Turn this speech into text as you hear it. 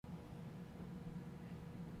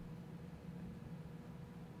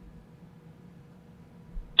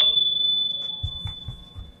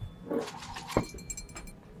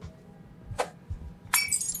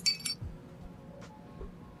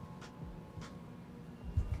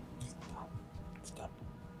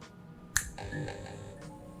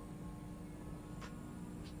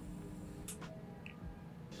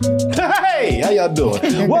Hey, how y'all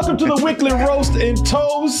doing? Welcome to the weekly roast and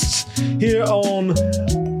toast here on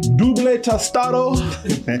Double Tostado.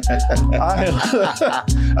 I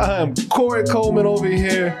am Corey Coleman over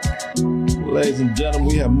here. Ladies and gentlemen,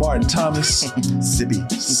 we have Martin Thomas. Sibby.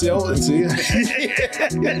 See?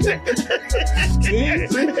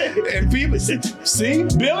 And people, see?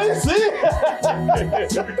 Billy, see?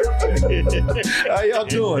 How y'all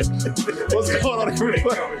doing? What's going on, everybody?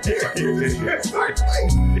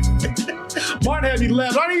 Martin had me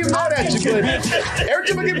laugh. I didn't even know that you could. Every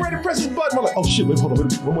time I get ready to press his button, I'm like, oh shit, wait, hold on,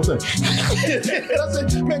 one more time. And I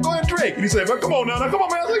said, man, go ahead and drink. And he said, come on now, come on,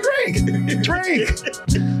 man. I was like, drink.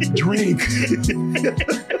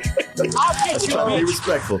 I'll get you. Be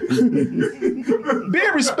respectful.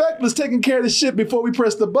 Being respectful is taking care of the shit before we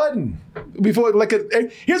press the button.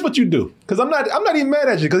 Here's what you do. Because I'm not even mad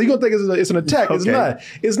at you because you're gonna think it's an attack. Okay.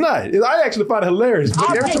 It's not. I actually find it hilarious.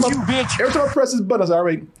 But every time I press this button, I say, all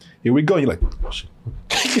right, here we go. And you're like, oh shit.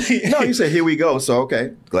 No, you say here we go. So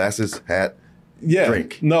okay, glasses, hat. Yeah.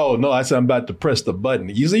 Drink. No, I said I'm about to press the button.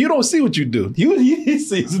 You say you don't see what you do. He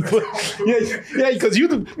sees it. Yeah, because you're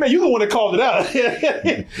the one that called it out.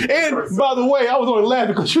 And by the way, I was only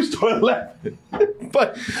laughing because you started laughing.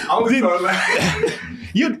 But I was started laughing.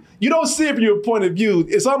 You don't see it from your point of view.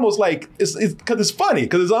 It's almost like it's because it's funny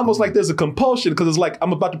because it's almost like there's a compulsion because it's like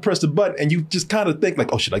I'm about to press the button and you just kind of think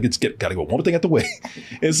like, oh shit, gotta go one more thing at the way.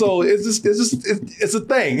 And so it's a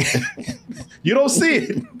thing. You don't see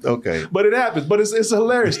it. Okay. But it happens. But it's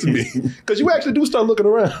hilarious to me because you actually do start looking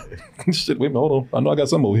around. Shit, wait a minute, hold on. I know I got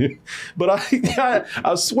some over here, but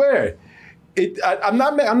I swear. I'm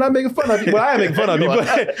not making fun of you. Well, I am making fun of you,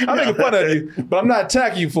 but I'm making fun of you. But I'm not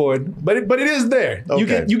attacking you for it. But it is there.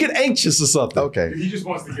 Okay. You get anxious or something. Okay. He just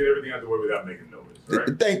wants to get everything out of the way without making noise.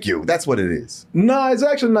 Right? Thank you. That's what it is. No, it's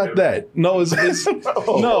actually not that. No, it's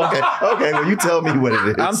no. Okay. Well, you tell me what it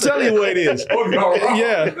is. I'm telling you what it is. Oh, no.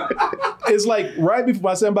 Yeah, it's like right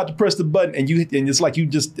before I say I'm about to press the button, and it's like you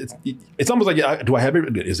just it's almost like do I have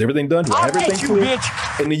it? Is everything done? Do I have everything clear?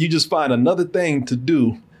 And then you just find another thing to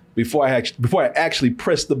do before I actually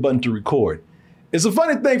press the button to record. It's a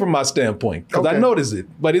funny thing from my standpoint because I notice it,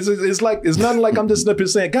 but it's nothing like I'm just up here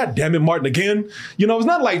saying, "God damn it, Martin again." You know, it's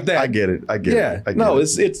not like that. I get it. Yeah,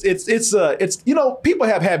 it's people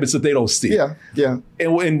have habits that they don't see. Yeah.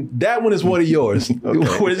 And that one is one of yours.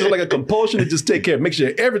 Where it's just like a compulsion to just take care of, make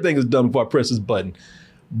sure everything is done before I press this button.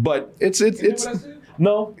 But it's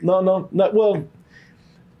no, not well.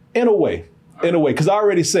 In a way, because I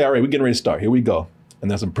already say, all right, we're getting ready to start. Here we go.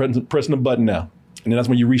 And that's I'm pressing the button now. And then that's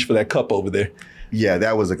when you reach for that cup over there. Yeah,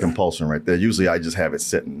 that was a compulsion right there. Usually I just have it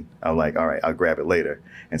sitting. I'm like, all right, I'll grab it later.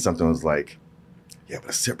 And something was like, yeah, but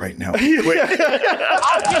I sit right now. So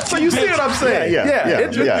you see what I'm saying? Yeah.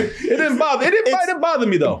 It didn't bother. It didn't bother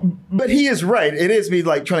me though. But he is right. It is me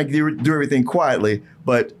like trying to do everything quietly.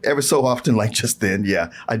 But every so often, like just then,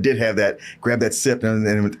 I did have that, grab that sip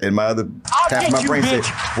and my other half of my brain said,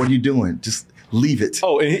 what are you doing? Just leave it.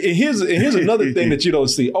 Oh, and here's another thing that you don't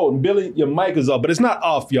see. Oh, and Billy, your mic is off, but it's not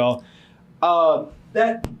off, y'all. I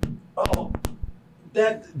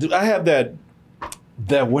have that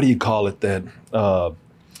what do you call it? That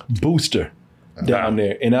booster down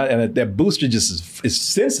there, and that booster just is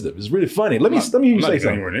sensitive. It's really funny. Let me hear you say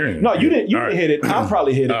something. No, you didn't hit it. I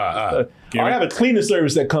probably hit it. I have a cleaning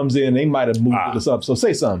service that comes in. They might have moved this up. So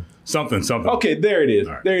say something. Something. Okay, there it is.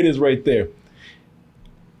 Right. There it is right there.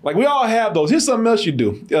 Like we all have those. Here's something else you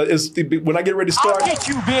do. When I get ready to start, I'll get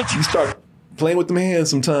you, bitch. You start playing with them hands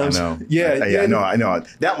sometimes. I know. Yeah, I know.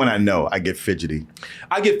 That one I know. I get fidgety.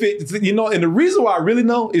 I get fidgety. And the reason why I really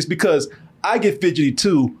know is because I get fidgety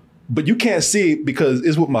too, but you can't see it because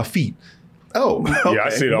it's with my feet. Oh, okay. Yeah, I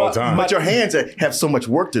see it all the time. But your hands have so much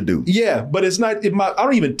work to do. Yeah, but it's not. I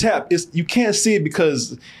don't even tap. You can't see it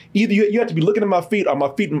because either you have to be looking at my feet, or my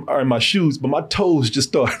feet are in my shoes, but my toes just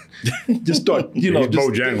start. You know, He's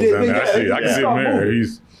Bojangles down there. I see it. I can see him there.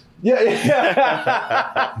 He's.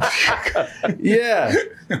 Yeah.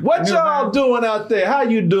 What y'all doing out there? How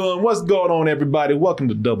you doing? What's going on, everybody? Welcome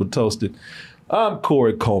to Double Toasted. I'm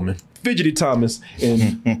Corey Coleman, Fidgety Thomas,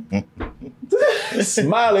 and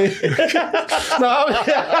Smiley. No,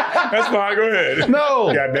 that's fine. Go ahead.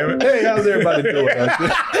 No. God damn it. Hey, how's everybody doing out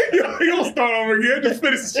there? You don't start over again. Just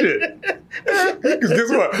finish the shit. Because guess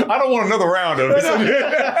what? I don't want another round of it.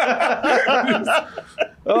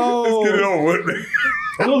 Oh. Let's get it over with.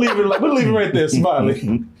 We'll leave it right there,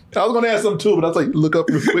 Smiley. I was going to ask something too, but I was like, look up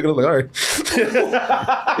real quick. And I was like, all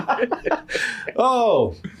right.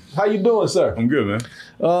 Oh, how you doing, sir? I'm good, man.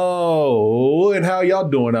 Oh, and how y'all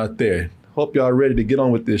doing out there? Hope y'all ready to get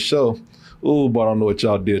on with this show. Oh, but I don't know what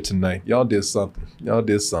y'all did tonight. Y'all did something. I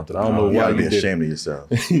don't know why you you be did. ashamed of yourself.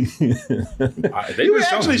 You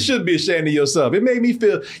actually should be ashamed of yourself. It made me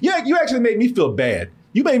feel. Yeah, you actually made me feel bad.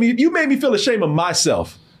 You made me feel ashamed of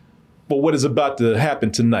myself for what is about to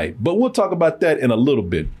happen tonight. But we'll talk about that in a little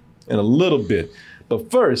bit. But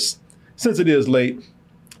first, since it is late,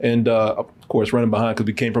 and of course running behind because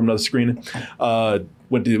we came from another screening,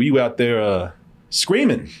 you out there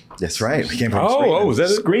screaming? That's right. We came from was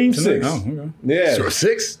that it? Scream Tonight? 6. Oh, okay. Yeah. So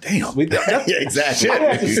 6? Damn. yeah, exactly. I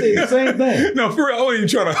had to say the same thing. No, for real, I wasn't even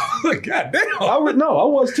trying to. God damn. I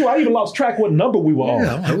was too. I even lost track what number we were on.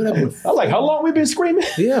 I was like, how long we been screaming?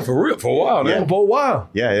 Yeah, for real, for a while now. Yeah. For a while.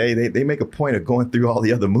 Yeah, they make a point of going through all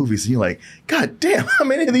the other movies, and you're like, God damn, how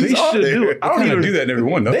many of these They are should there? do it. I don't even do that in every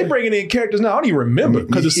one, though. They bringing in characters now. I don't even remember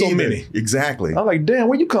because there's so Either. many. Exactly. I'm like, damn,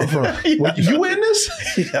 where you come from? You in this?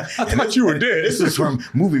 Yeah. I thought you were dead. This is from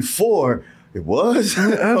movie 4. It was?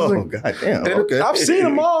 Oh, God damn. Okay. I've seen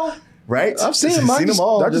them all. Right? I've seen them. I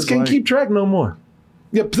just can't like, keep track no more.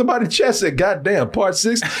 Yeah, somebody in the chat said, God damn, part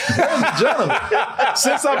 6. Ladies and gentlemen,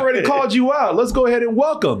 since I've already called you out, let's go ahead and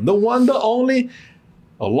welcome the one, the only,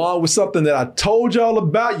 along with something that I told y'all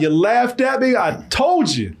about. You laughed at me. I told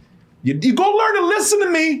you. You're going to learn to listen to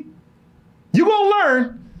me. You're going to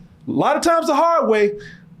learn a lot of times the hard way,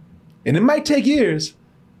 and it might take years,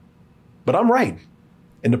 but I'm right.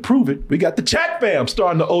 And to prove it, we got the chat fam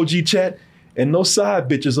starting the OG chat and no side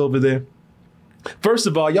bitches over there. First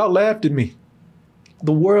of all, y'all laughed at me.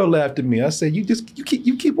 The world laughed at me. I said, you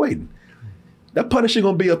keep waiting. That Punisher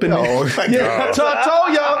gonna be up in there. Yeah,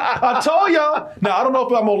 I told y'all. Now I don't know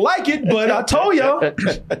if I'm gonna like it, but I told y'all.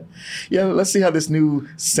 Yeah, let's see how this new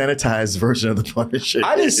sanitized version of the Punisher.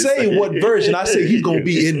 I didn't say what version. I said he's gonna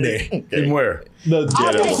be in there. In where? The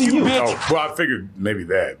MCU. Oh, well, I figured maybe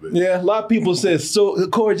that. But. Yeah, a lot of people said, so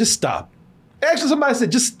Corey, just stop. Actually, somebody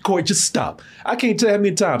said, Corey, just stop. I can't tell how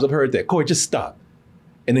many times I've heard that. Corey, just stop.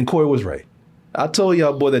 And then Corey was right. I told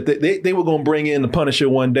y'all, boy, that they were going to bring in the Punisher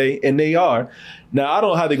one day, and they are. Now, I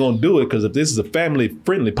don't know how they're going to do it, because if this is a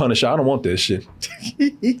family-friendly Punisher, I don't want this shit.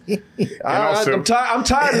 I'm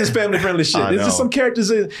tired of this family-friendly shit. There's just some characters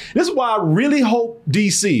in. This is why I really hope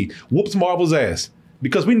DC whoops Marvel's ass,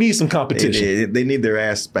 because we need some competition. They need their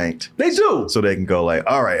ass spanked. They do. So they can go like,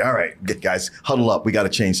 all right, guys, huddle up. We got to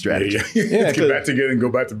change strategy. Yeah. Let's get back together and go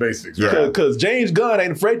back to basics. Because James Gunn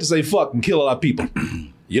ain't afraid to say fuck and kill a lot of people.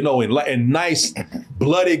 You know, in nice,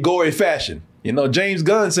 bloody, gory fashion. You know, James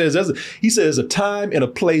Gunn says there's a time and a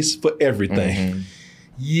place for everything. Mm-hmm.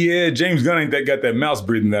 Yeah, James Gunn ain't got that mouse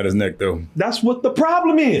breathing out his neck though. That's what the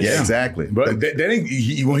problem is. Yeah, exactly. But that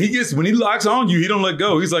ain't, when he locks on you, he don't let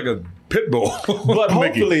go. He's like a pit bull. But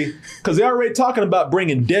hopefully, because they're already talking about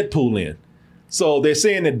bringing Deadpool in. So they're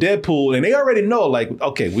saying that Deadpool, and they already know, like,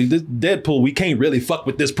 okay, this Deadpool, we can't really fuck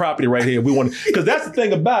with this property right here. We want to, because that's the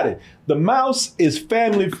thing about it. The mouse is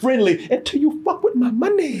family friendly until you fuck with my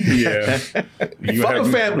money. Yeah. Fuck a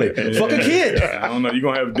family. Fuck a kid. I don't know. You're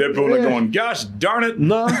going to have Deadpool like going, gosh darn it.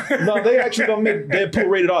 No, they actually going to make Deadpool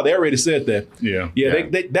rated R. They already said that. Yeah.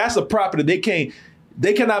 They that's a property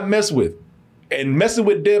they cannot mess with. And messing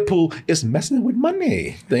with Deadpool is messing with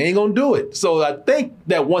money. They ain't gonna do it. So I think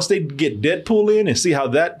that once they get Deadpool in and see how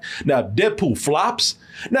that, now if Deadpool flops,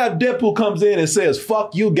 now if Deadpool comes in and says,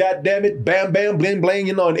 fuck you, goddammit, bam, bam, bling, bling,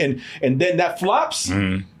 you know, and then that flops,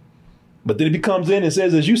 but then if he comes in and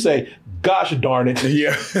says, as you say, gosh darn it.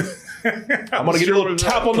 Yeah. I'm gonna get a little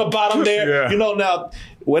tap on the bottom there. Yeah. You know, now,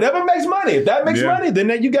 whatever makes money, if that makes money,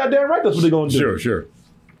 then you goddamn right, that's what they're gonna do. Sure.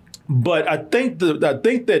 But I think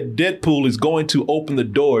that Deadpool is going to open the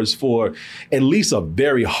doors for at least a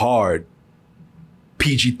very hard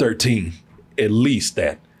PG-13. At least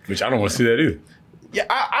that. Which I don't want to see that either. Yeah,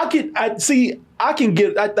 I've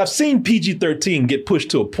seen PG-13 get pushed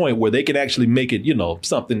to a point where they can actually make it, you know,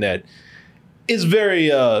 something that is very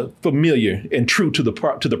familiar and true to the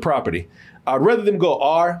property. I'd rather them go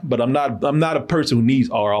R, but I'm not a person who needs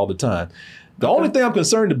R all the time. The only thing I'm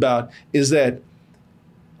concerned about is that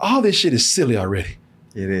all this shit is silly already.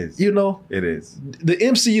 It is. You know? It is. The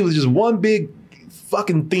MCU is just one big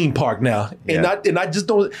fucking theme park now. And I just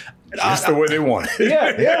don't... That's the way they want it.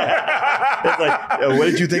 Yeah. It's like, what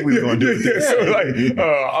did you think we were going to do with this?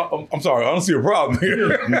 So I'm sorry, I don't see a problem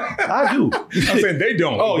here. I do. I'm saying they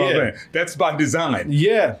don't. Oh, yeah. That's by design.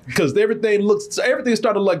 Yeah, because everything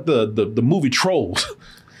started like the movie Trolls.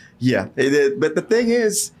 Yeah, but the thing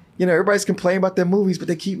is, you know, everybody's complaining about their movies, but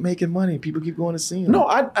they keep making money. People keep going to see them. No,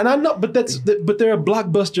 I know, but they're a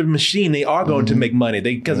blockbuster machine. They are going to make money.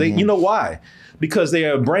 You know why? Because they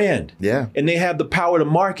are a brand. Yeah. And they have the power to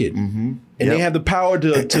market. Mm-hmm. And they have the power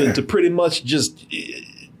to pretty much just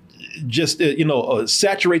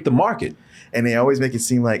saturate the market. And they always make it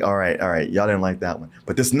seem like, all right, y'all didn't like that one.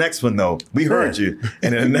 But this next one, though, we heard you.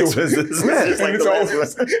 And then the next one is just like the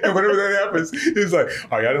last one. And whenever that happens, it's like,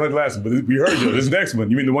 oh, y'all didn't like the last one, but we heard you. This next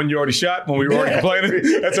one, you mean the one you already shot when we were already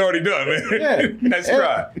complaining? That's already done, man. Yeah. That's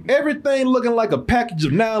dry. Everything looking like a package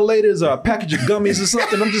of Now and Laters or a package of gummies or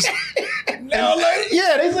something. I'm just... Now later.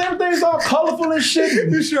 Yeah, they say everything's all colorful and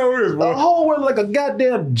shit. This show is, The bro. whole world like a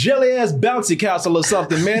goddamn jelly-ass bouncy castle or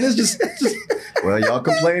something, man. It's just Well, y'all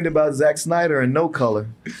complained about Zack Snyder and no color.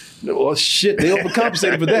 well, shit, they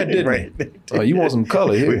overcompensated for that, didn't Right. they? Oh, you want some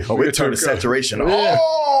color here. We turned the saturation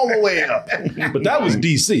all the way up. But that was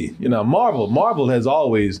DC. You know, Marvel has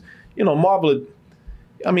always, you know, Marvel,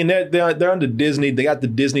 I mean, they're under Disney. They got the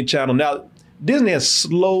Disney Channel. Now, Disney has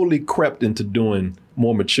slowly crept into doing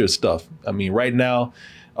more mature stuff. I mean, right now,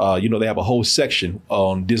 you know, they have a whole section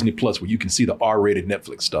on Disney Plus where you can see the R-rated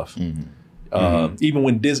Netflix stuff.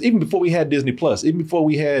 Even before we had Disney Plus, even before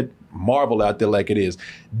we had Marvel out there like it is,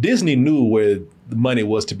 Disney knew where the money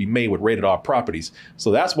was to be made with rated R properties.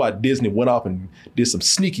 So that's why Disney went off and did some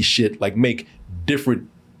sneaky shit, like make different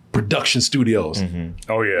production studios.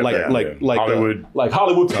 Oh, yeah. Like Hollywood. like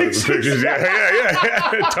Hollywood Pictures.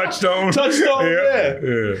 Yeah. Touchstone.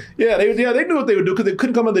 Yeah, they knew what they would do because they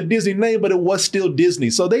couldn't come under the Disney name, but it was still Disney.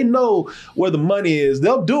 So they know where the money is.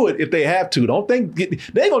 They'll do it if they have to. Don't think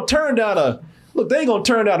they ain't gonna turn down a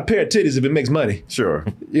pair of titties if it makes money. Sure.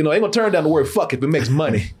 You know, they ain't gonna turn down the word fuck if it makes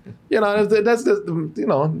money. You know, that's you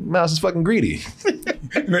know, Mouse is fucking greedy.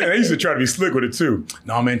 Man, they used to try to be slick with it too.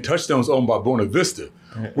 No, man, Touchstone's owned by Buena Vista,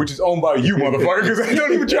 which is owned by you, motherfucker, because I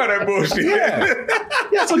don't even try that bullshit.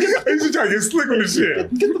 Yeah, so They used to try to get slick with the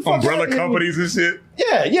shit. Get the fuck Umbrella out of here. companies and shit.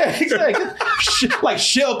 Yeah, exactly. Like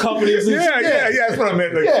shell companies and shit. Yeah, that's what I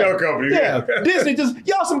meant, like shell companies. Yeah. Disney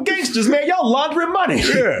y'all some gangsters, man. Y'all laundering money.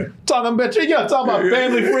 Yeah. Talking about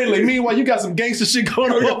family friendly. Meanwhile, you got some gangster shit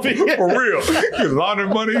going on over here. For real. You're laundering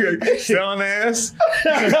money, you're selling ass.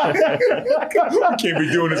 We can't be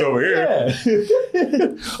doing this over here.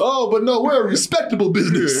 Yeah. Oh, but no, we're a respectable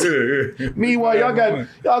business. Yeah. Meanwhile, y'all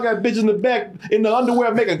got bitches in the back in the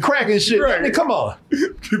underwear making crack and shit. Right. I mean, come on.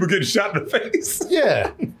 People getting shot in the face. Yeah.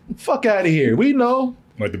 Fuck out of here. We know.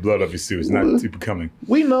 Like the blood off your suit. It's not super coming.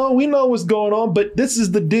 We know what's going on, but this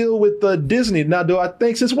is the deal with Disney. Now, do I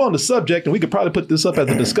think, since we're on the subject, and we could probably put this up as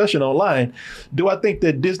a discussion online, do I think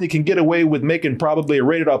that Disney can get away with making probably a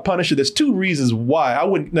rated R Punisher? There's two reasons why. I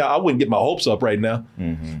wouldn't get my hopes up right now.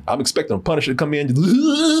 I'm expecting a Punisher to come in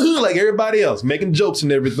like everybody else, making jokes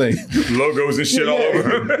and everything. Logos and shit all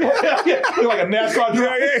over. Look like a NASCAR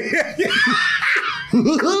driver. Yeah.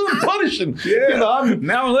 Punishing. Yeah. You know, I'm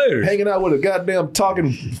Now and later. hanging out with a goddamn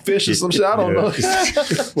talking fish or some shit. I don't know.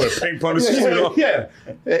 What, pink Punisher shit on? Yeah.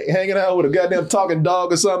 Hanging out with a goddamn talking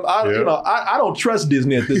dog or something. I don't trust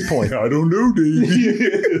Disney at this point. I don't know,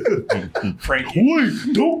 Dave. Frank.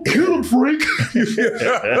 Wait, don't kill him, Frank.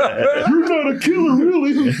 You're not a killer,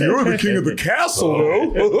 really. You're the king of the castle,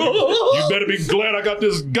 though. You better be glad I got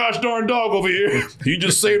this gosh darn dog over here. He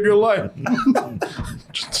just saved your life.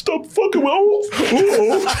 Just stop fucking with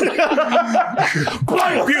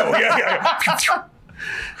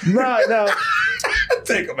Nah.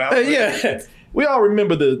 Take him out. Yeah. We all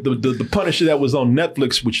remember the Punisher that was on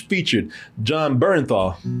Netflix, which featured John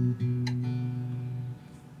Bernthal.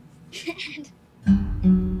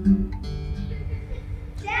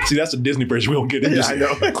 See, that's a Disney version. We don't get it. Yeah, I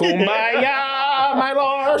know. Kumbaya, my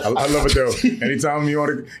lord. I love it though. Anytime you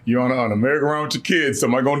on a merry-go-round with your kids,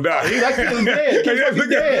 somebody gonna die. That kid is dead. Kid's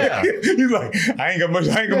dead. He's like, I ain't got much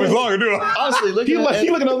longer, do I? Honestly, He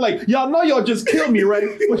looking at us like, y'all know y'all just killed me, right?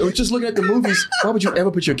 we're just looking at the movies. Why would you ever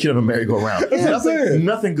put your kid on a merry-go-round? That's what I'm saying.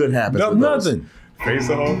 Nothing good happens. with those. Nothing. Face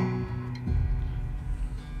off.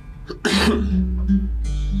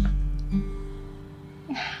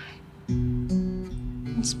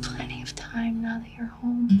 There's plenty of time now that you're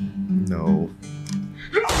home. No.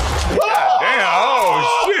 Damn,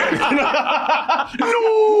 oh shit. No.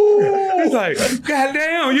 It's like,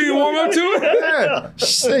 goddamn, you didn't warm up to it? Yeah.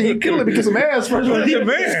 Shit, he killed him because some ass first. Yeah,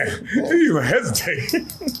 man, you didn't even hesitate.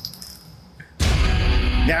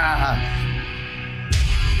 Yeah.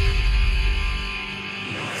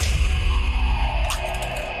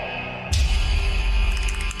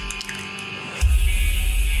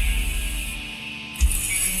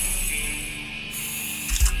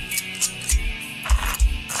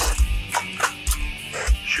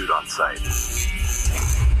 Shoot on sight.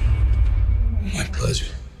 My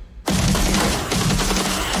pleasure.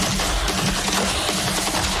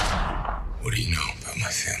 What do you know about my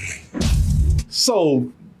family?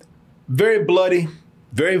 So, very bloody,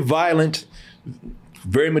 very violent,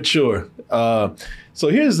 Very mature. So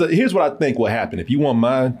here's what I think will happen. If you want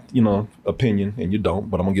my, opinion, and you don't,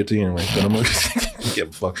 but I'm gonna get to you anyway. But I'm gonna give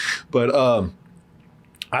a fuck. But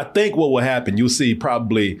I think what will happen, you'll see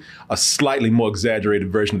probably a slightly more exaggerated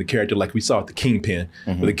version of the character like we saw with the Kingpin.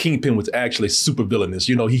 Where the Kingpin was actually super villainous.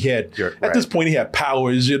 He had at this point he had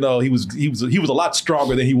powers. He was a lot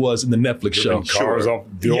stronger than he was in the Netflix show. Cars off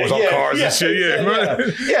cars and shit.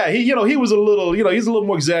 Yeah. He was a little he's a little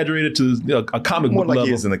more exaggerated to a comic More book like level.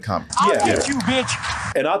 he is in the comic. I'll get you,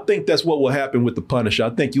 bitch. And I think that's what will happen with the Punisher.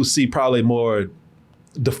 I think you'll see probably more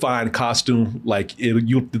defined costume, like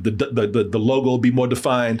the logo will be more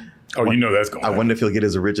defined. Oh, that's going. I wonder if he'll get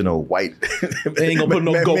his original white. They ain't gonna put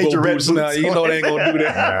no go-go boots now. They ain't gonna do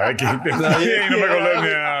that. He ain't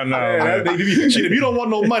gonna let me. Shit, if you don't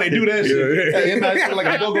want no money, do that shit. Hey, it's like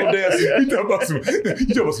a go-go dancer. You talking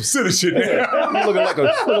about some silly shit now. You looking like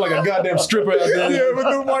a goddamn stripper out there. Yeah, with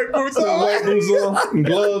the white boots on. And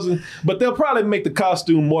gloves. But they'll probably make the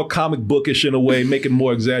costume more comic bookish in a way, make it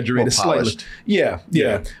more exaggerated, More polished. slightly.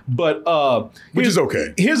 Yeah. But which is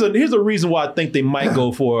okay. Here's a reason why I think they might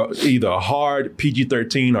go for either a hard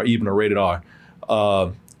PG-13 or even a rated R.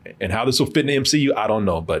 And how this will fit in the MCU, I don't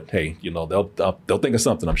know. But hey, they'll think of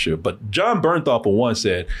something, I'm sure. But John Bernthal, for one,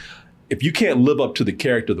 said, if you can't live up to the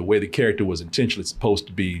character the way the character was intentionally supposed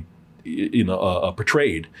to be,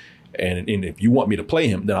 portrayed, and if you want me to play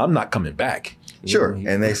him, then I'm not coming back. Sure.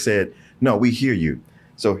 And they said, no, we hear you.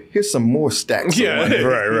 So here's some more stacks. Yeah,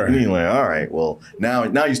 right. And you're like, all right, well, now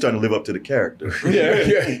you're starting to live up to the character.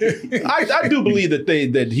 Yeah. I do believe that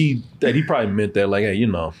he probably meant that, like, hey,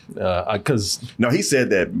 because No, he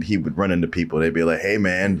said that he would run into people. They'd be like, hey,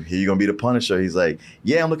 man, here you're going to be the Punisher. He's like,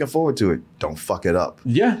 yeah, I'm looking forward to it. Don't fuck it up.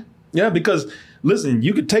 Yeah, because listen,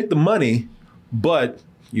 you could take the money, but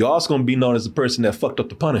you're also going to be known as the person that fucked up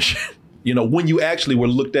the Punisher. When you actually were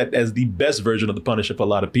looked at as the best version of the Punisher for a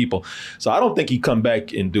lot of people. So I don't think he'd come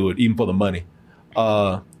back and do it, even for the money.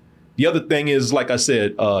 The other thing is, like I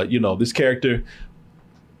said, this character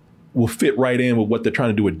will fit right in with what they're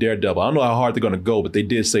trying to do with Daredevil. I don't know how hard they're going to go, but they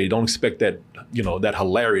did say don't expect that, that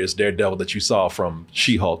hilarious Daredevil that you saw from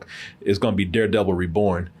She-Hulk is going to be Daredevil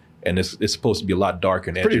Reborn. And it's supposed to be a lot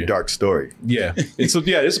darker and edgy. Pretty dark story. Yeah, it's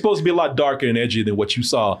supposed to be a lot darker and edgy than what you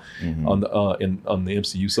saw on the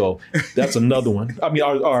MCU. So that's another one. I mean,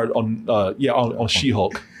 on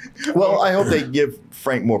She-Hulk. Well, I hope they give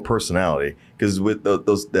Frank more personality because with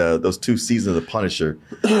those 2 seasons of The Punisher,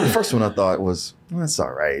 the first one I thought was that's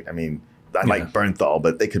all right. I mean, I like Bernthal,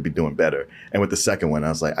 but they could be doing better. And with the second one, I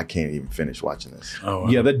was like, I can't even finish watching this. Oh, wow.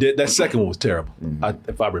 Yeah, that second one was terrible.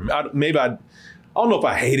 If I remember, I don't know if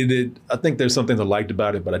I hated it. I think there's some things I liked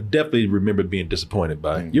about it, but I definitely remember being disappointed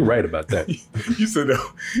by it. You're right about that. You said they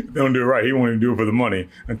don't do it right. He won't even do it for the money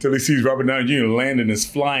until he sees Robert Downey Jr. land in his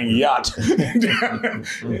flying yacht.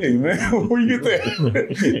 Hey, man, where you get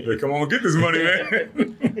that? Like, come on, get this money,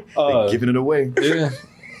 man. Giving it away. Yeah.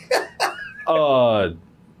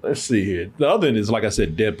 Let's see here. The other one is, like I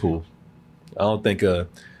said, Deadpool. I don't think I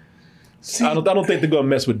don't think they're going to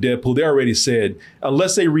mess with Deadpool. They already said,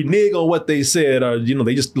 unless they renege on what they said, or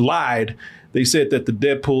they just lied. They said that the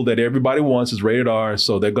Deadpool that everybody wants is rated R,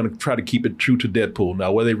 so they're going to try to keep it true to Deadpool.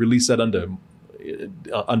 Now, whether they release that under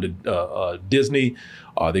Disney,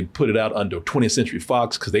 or they put it out under 20th Century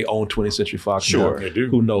Fox because they own 20th Century Fox. Sure, now. they do.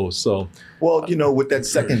 Who knows? So, well, with that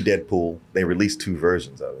second Deadpool, they released 2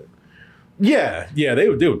 versions of it. Yeah, they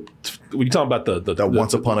were. When you talking about the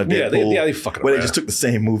Once Upon a Deadpool, they fucking where around. they just took the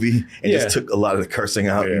same movie and just took a lot of the cursing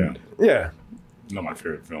out. Yeah. Not my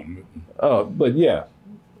favorite film. But yeah,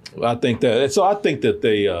 I think that. So I think that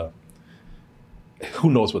they. Who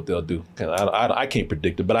knows what they'll do? I can't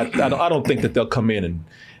predict it, but I don't think that they'll come in and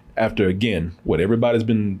after again what everybody's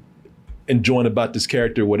been enjoying about this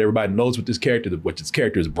character, what everybody knows with this character, what this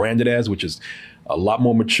character is branded as, which is a lot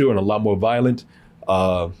more mature and a lot more violent.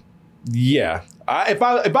 Yeah, if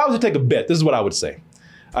I was to take a bet, this is what I would say.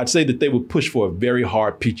 I'd say that they would push for a very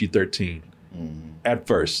hard PG-13 at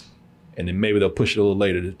first, and then maybe they'll push it a little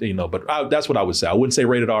later, But that's what I would say. I wouldn't say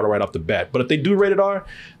rated R right off the bat. But if they do rated R,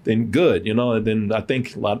 then good, And then I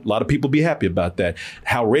think a lot of people be happy about that.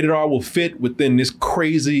 How rated R will fit within this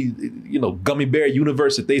crazy, gummy bear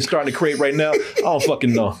universe that they starting to create right now, I don't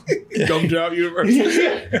fucking know. Gumdrop universe. You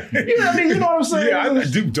know what I'm saying? Yeah, I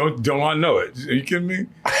do. Don't I know it? Are you kidding me?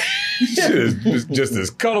 It's just as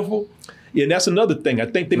colorful. Yeah, and that's another thing. I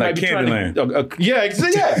think they might be trying to. Yeah,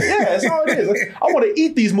 that's all it is. I want to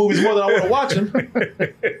eat these movies more than I want to watch them.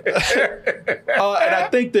 And I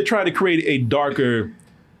think they're trying to create a darker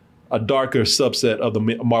subset of the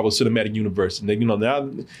Marvel Cinematic Universe. And they, now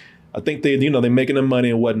I think they're making their money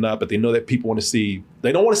and whatnot, but they know that people want to see.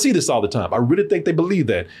 They don't want to see this all the time. I really think they believe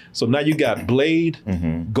that. So now you got Blade,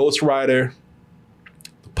 Ghost Rider,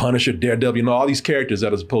 the Punisher, Daredevil. All these characters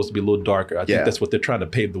that are supposed to be a little darker. I think that's what they're trying to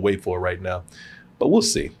pave the way for right now. But we'll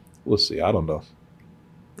see. We'll see. I don't know.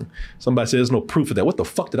 Somebody says there's no proof of that. What the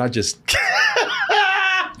fuck did I just?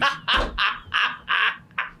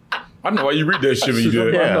 I don't know why you read that shit when you do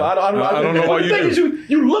it. I don't know why you do.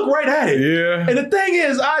 You look right at it. Yeah. And the thing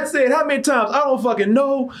is, I said how many times? I don't fucking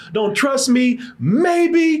know. Don't trust me.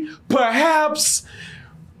 Maybe. Perhaps.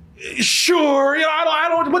 Sure. I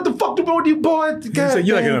don't. What the fuck do you, boy?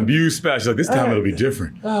 You're like an abused spouse. Like, this time it'll be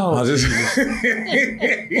different. Oh.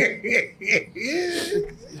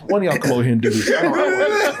 One of y'all come over here and do this. Ain't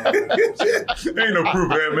no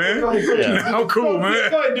proof of that, man. I'm cool, man.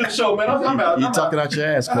 Go ahead and do the show, man. I'm out. You're talking out your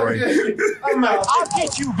ass, Corey. I'm out. I'll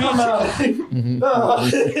get you, bitch.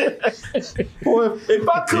 Boy, if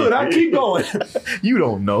I could, I'd keep going. You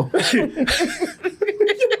don't know.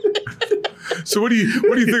 So what do you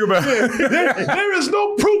think about There is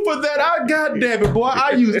no proof of that. God damn it, boy.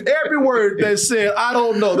 I used every word that said I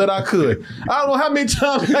don't know that I could. I don't know how many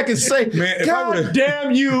times I can say, Man, God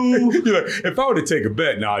damn you. You're like, if I were to take a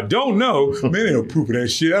bet, now I don't know. Man, ain't no proof of that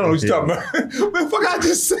shit. I don't know what you're talking about. Man, fuck, I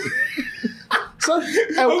just said.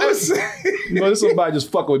 There's somebody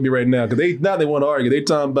just fucking with me right now because they want to argue. They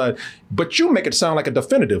talking about, but you make it sound like a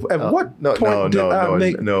definitive. At what point did I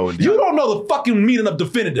make? No. You don't know the fucking meaning of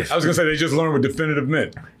definitive. I was gonna say they just learned what definitive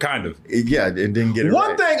meant, kind of. Yeah, and didn't get it One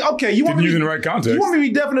right. thing, okay, you want me Didn't use it in the right context. You want me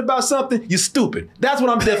to be definite about something? You're stupid. That's what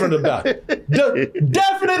I'm definite about.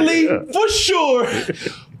 Definitely, for sure,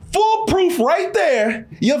 full proof right there.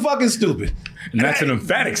 You're fucking stupid. And that's an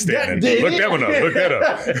emphatic statement. Look that one up. Look that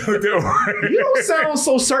up. Look that one. You don't sound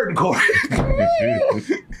so certain, Corey.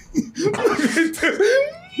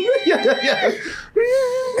 yeah.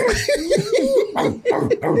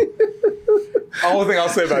 Only thing I'll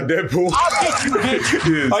say about Deadpool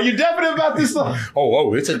is, Are you definite about this song?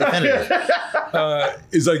 it's a definitive.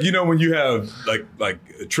 It's like, when you have like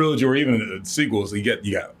a trilogy or even sequels, you got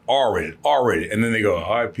R-rated, and then they go,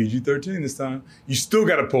 all right, PG-13 this time. You still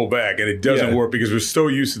got to pull back, and it doesn't work because we're so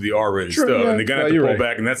used to the R-rated stuff, and they're gonna have to pull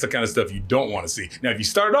back, and that's the kind of stuff you don't want to see. Now, if you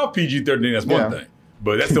started off PG-13, that's one thing.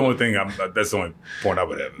 But that's the only thing. That's the only point I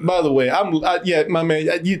would have. By the way, my man,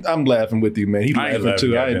 I'm laughing with you, man. He's laughing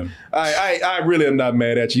too. I really am not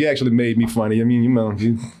mad at you. You actually made me funny. I mean, you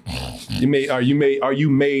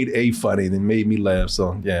made a funny that made me laugh.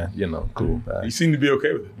 So yeah, cool. You seem to be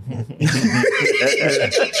okay with it.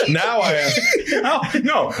 Now I am.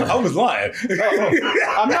 No, I was lying.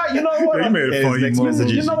 I'm not. You know what? You made it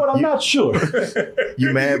funny. You know what? I'm not sure.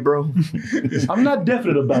 You mad, bro? I'm not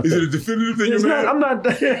definite about Is that. it a definitive thing? It's You're not. mad? I'm not.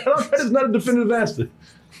 It's not a definitive answer.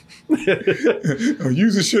 I'm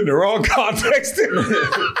using shit in the wrong context.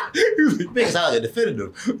 You make it sound like a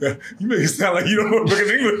definitive. You make it sound like you don't know fucking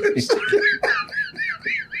English.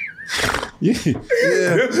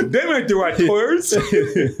 They make the right words.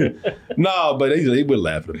 No, but he was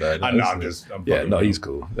laughing about it. I'm he's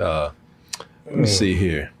cool. Let me see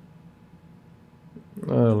here.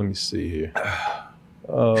 Let me see here.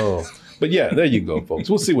 Oh, but yeah, there you go, folks.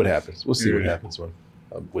 We'll see what happens. What happens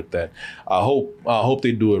with that. I hope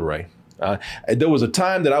they do it right. There was a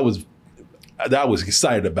time that I was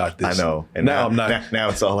excited about this. I know. And now I'm not. Now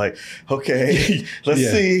it's all like, okay, let's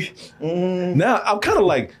see. Now I'm kind of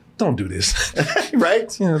like, don't do this.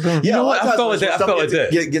 Right? Yeah, You know what? I felt like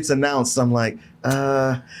that. Gets announced. I'm like,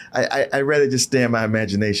 I'd rather just stay in my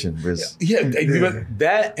imagination.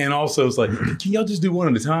 That and also it's like, can y'all just do one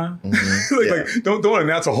at a time? Don't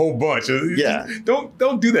announce a whole bunch.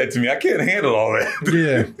 Don't do that to me. I can't handle all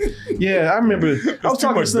that. Yeah. I remember I was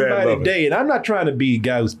talking to somebody today, and I'm not trying to be a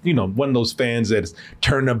guy who's one of those fans that's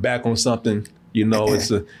turning their back on something.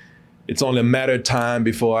 It's only a matter of time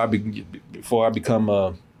before I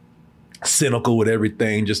become cynical with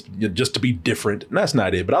everything, just to be different. And that's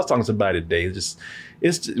not it. But I was talking to somebody today.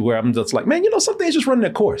 It's where I'm just like, man, some things just run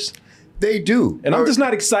their course. They do. And I'm just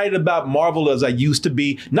not excited about Marvel as I used to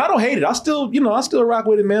be. No, I don't hate it. I still rock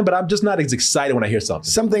with it, man, but I'm just not as excited when I hear something.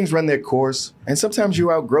 Some things run their course, and sometimes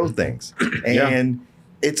you outgrow things. And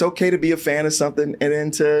it's okay to be a fan of something and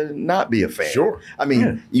then to not be a fan. Sure. I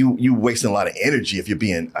mean, you wasting a lot of energy if you're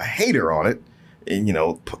being a hater on it.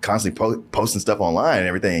 and, constantly posting stuff online and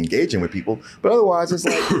everything, engaging with people. But otherwise, it's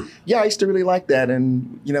like, yeah, I used to really like that,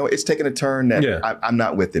 and it's taking a turn that I'm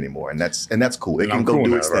not with anymore, and that's cool. It can go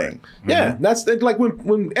do its thing. Yeah, that's like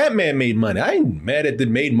when Ant-Man made money. I ain't mad at it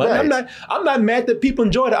made money. Right. I'm not mad that people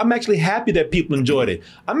enjoyed it. I'm actually happy that people enjoyed it.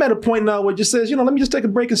 I'm at a point now where it just says, let me just take a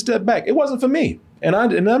break and step back. It wasn't for me, and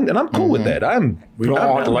I'm cool with that. We don't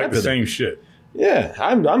all have to like the same shit. Yeah,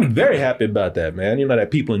 I'm very happy about that, man. That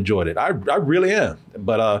people enjoyed it. I really am.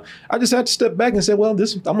 But I just had to step back and say, well, I'm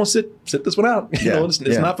gonna sit this one out. It's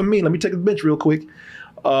not for me. Let me take the bench real quick.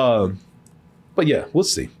 But yeah, we'll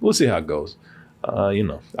see. We'll see how it goes.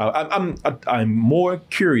 I'm more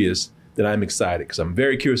curious than I'm excited, because I'm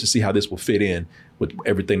very curious to see how this will fit in with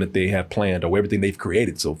everything that they have planned or everything they've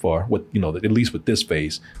created so far. At least with this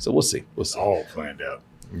phase. So we'll see. It's all planned out.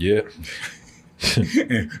 Yeah.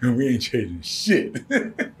 And we ain't changing shit.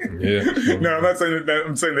 Yeah. No, I'm not saying that.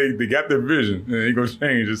 I'm saying they got their vision and it gonna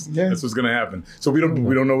change. That's what's gonna happen. So we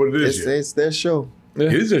don't know what it is yet. It's their show. Yeah.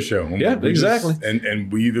 It is their show. Yeah, exactly.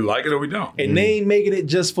 And we either like it or we don't. And they ain't making it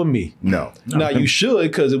just for me. No. Now you should,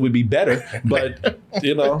 because it would be better. But I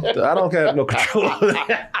don't have no control over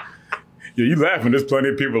that. Yeah, you laughing. There's plenty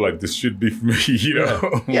of people like, this should be for me.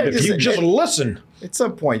 Yeah, If you just listen. At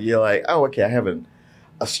some point, you're like, oh, okay, I have a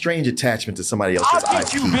strange attachment to somebody else's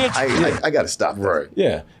IP. I got to stop that. Right.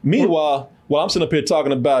 Yeah. Meanwhile, while I'm sitting up here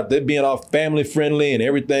talking about they being all family friendly and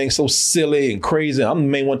everything so silly and crazy, I'm the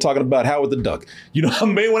main one talking about Howard the Duck. I'm the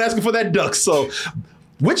main one asking for that duck. So,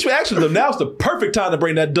 which actually now's the perfect time to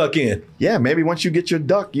bring that duck in. Yeah, maybe once you get your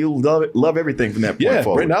duck, you'll love everything from that point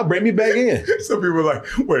forward. Now bring me back in. Some people are like,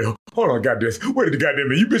 wait, hold on, goddamn. Wait a goddamn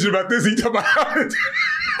minute. You bitching about this? You talking about Howard?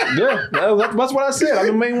 Yeah, that's what I said. I'm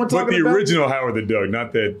the main one talking about. But the original Howard the Duck,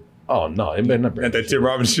 not that. Oh no, it better not bring that Tim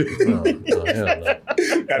Robbins shit. No, hell no.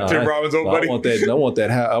 That Tim Robbins old buddy. I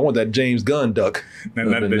want that James Gunn duck.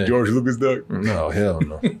 Not that George Lucas duck. No, hell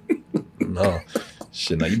no. No.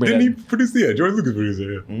 Shit, now you bring Didn't he produce it? Yeah, George Lucas produced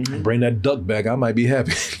it. Yeah. Bring that duck back. I might be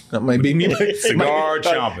happy. That might be me. Cigar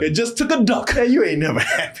chomping. It just took a duck. Yeah, you ain't never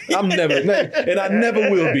happy. I'm never, and I never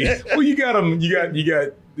will be. Well, you got him. You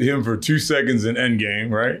got him for 2 seconds in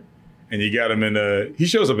Endgame, right? And you got him in. He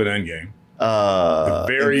shows up in Endgame. The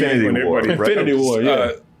very end when everybody. Infinity War.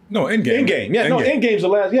 Yeah. No, Endgame. Endgame. Yeah. No, Endgame's the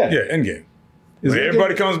last. Yeah. Yeah. Endgame. When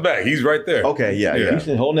everybody comes back, he's right there. Okay, yeah.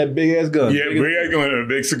 He's holding that big ass gun. Yeah, big ass gun and a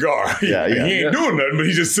big cigar. Yeah. He ain't doing nothing, but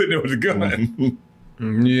he's just sitting there with a gun.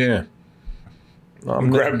 Yeah. I'm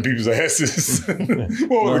grabbing people's asses.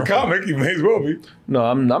 Well, the comic, he may as well be. No,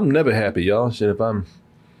 I'm never happy, y'all. Shit, if I'm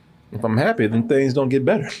happy, then things don't get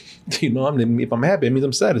better. If I'm happy, it means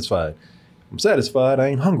I'm satisfied. If I'm satisfied, I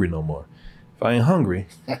ain't hungry no more. If I ain't hungry,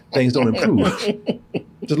 things don't improve.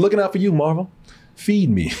 Just looking out for you, Marvel.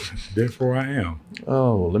 Feed me. Therefore I am.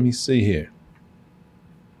 Oh, let me see here.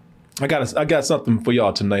 I got something for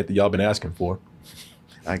y'all tonight that y'all been asking for.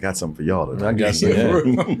 I got something for y'all tonight. I got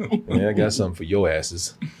something. Yeah, I got something for your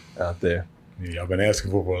asses out there. Yeah, y'all been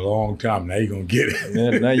asking for a long time. Now you're gonna get it.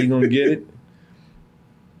 Yeah, now you're gonna get it.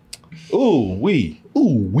 Ooh wee.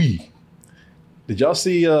 Did y'all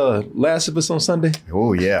see Last of Us on Sunday?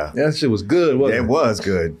 Oh yeah. That shit was good, wasn't it? It was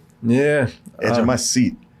good. Yeah. Edge of my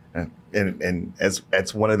seat. And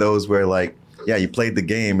it's one of those where, like, yeah, you played the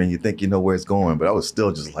game and you think you know where it's going, but I was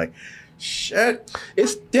still just like, shit. It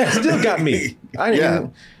still got me.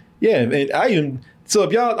 So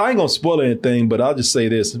if y'all, I ain't gonna spoil anything, but I'll just say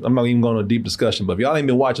this. I'm not even going on a deep discussion, but if y'all ain't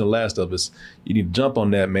been watching The Last of Us, you need to jump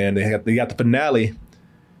on that, man. They got the finale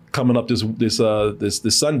coming up this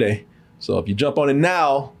Sunday. So if you jump on it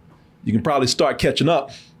now, you can probably start catching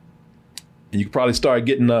up, and you can probably start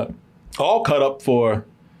getting all caught up for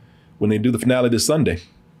when they do the finale this Sunday.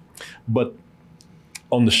 But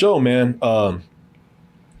on the show, man,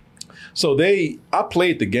 so I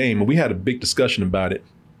played the game and we had a big discussion about it,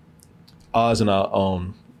 Oz and I,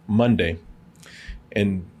 on Monday.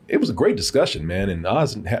 And it was a great discussion, man. And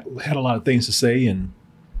Oz had a lot of things to say. And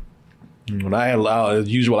when I had as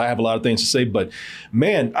usual, I have a lot of things to say. But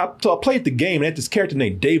man, I played the game and I had this character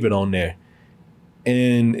named David on there.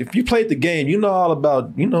 And if you played the game, you know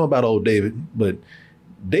about old David, but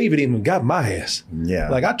David even got my ass. Yeah.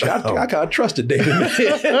 Like I kind of trusted David, man.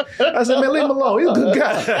 I said, man, leave him alone. He's a good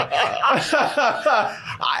guy.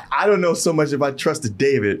 I don't know so much if I trusted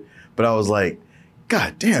David, but I was like,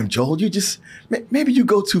 God damn, Joel, maybe you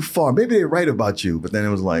go too far. Maybe they're right about you. But then it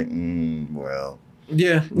was like, well.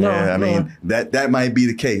 Yeah. I mean, that might be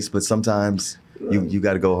the case, but sometimes you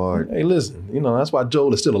got to go hard. Hey, listen, that's why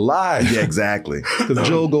Joel is still alive. Yeah, exactly. Because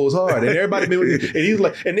Joel goes hard, and everybody, and he's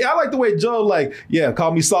like, and I like the way Joel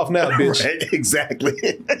call me soft now, bitch. Right, exactly.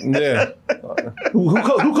 Yeah,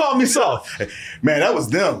 Who called me soft? Man, that was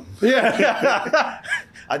them. Yeah.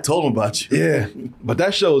 I told them about you. Yeah. But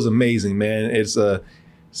that show is amazing, man. It's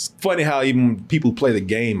funny how even people who play the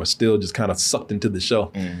game are still just kind of sucked into the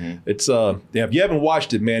show. It's if you haven't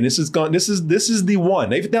watched it, man, this is the one.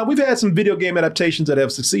 Now we've had some video game adaptations that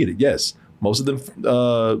have succeeded. Yes. Most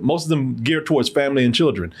of them geared towards family and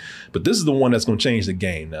children. But this is the one that's going to change the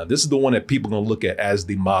game. Now, this is the one that people are going to look at as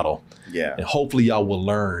the model. Yeah. And hopefully y'all will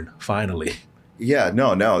learn finally. Yeah,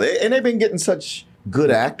 no. And they've been getting such good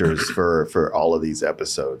actors for all of these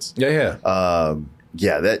episodes. Yeah.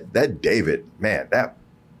 That David, man, that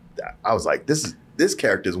I was like, this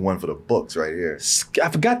character is one for the books right here. I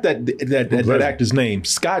forgot that actor's name.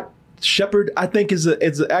 Scott Shepard, I think is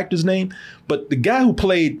the actor's name. But the guy who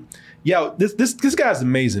played, this guy's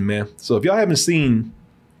amazing, man. So if y'all haven't seen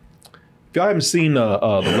The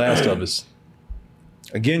Last of Us,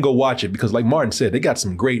 again, go watch it, because like Martin said, they got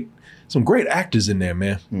some great actors in there,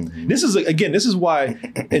 man. This is why,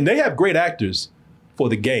 and they have great actors for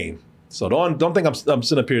the game. So don't think I'm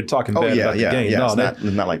sitting up here talking bad about the game. No, it's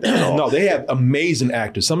not like that at all. No, they have amazing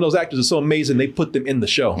actors. Some of those actors are so amazing they put them in the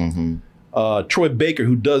show. Troy Baker,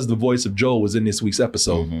 who does the voice of Joel, was in this week's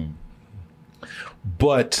episode.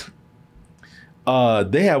 But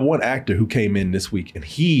they have one actor who came in this week, and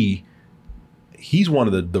he's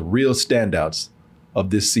one of the real standouts of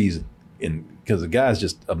this season, because the guy's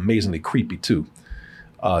just amazingly creepy too.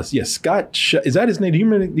 Scott, is that his name? Do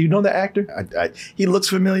you know that actor? He looks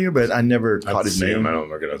familiar, but I never caught his name. I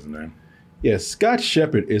don't recognize his name. Yeah, Scott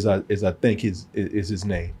Shepard is I think is his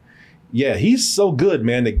name. Yeah, he's so good,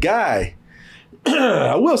 man. The guy,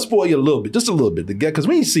 I will spoil you a little bit, just a little bit. The guy, because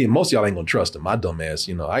when you see him, most of y'all ain't gonna trust him. My dumb ass,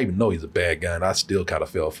 I even know he's a bad guy, and I still kind of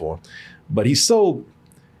fell for him. But he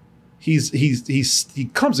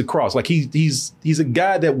comes across like he's a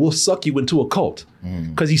guy that will suck you into a cult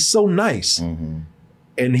because he's so nice.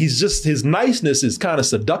 And his niceness is kind of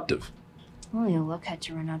seductive. Well, your luck had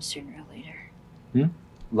to run out sooner or later.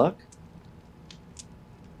 Luck?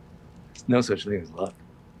 There's no such thing as luck.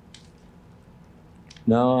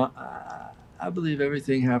 No, I believe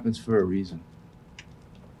everything happens for a reason.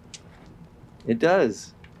 It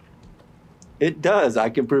does. It does.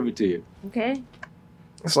 I can prove it to you. Okay.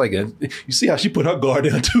 It's like, you see how she put her guard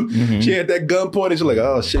down too? She had that gun pointed. She's like,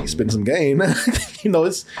 oh shit, he's spitting some game. It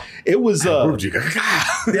was.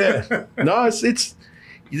 Yeah. No,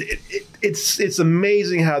 it's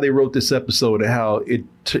amazing how they wrote this episode and how it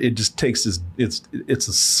just takes this. It's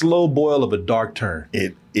a slow boil of a dark turn.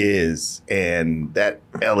 It is, and that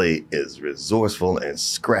Ellie is resourceful and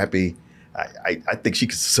scrappy. I think she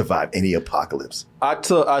could survive any apocalypse.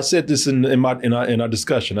 I said this in our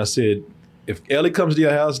discussion. I said, if Ellie comes to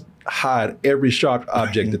your house, hide every sharp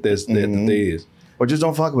object that there is. Or just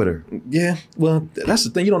don't fuck with her. Yeah, well, that's the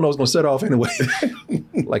thing. You don't know what's going to set off anyway.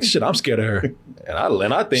 Like, shit, I'm scared of her.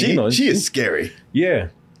 And I think, she is scary. Yeah.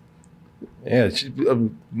 Yeah. She,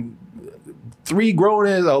 3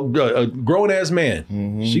 grown-ass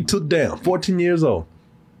man. She took down, 14 years old.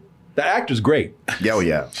 The actor's great. Yeah,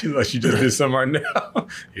 yeah. She's like, she just did something right now.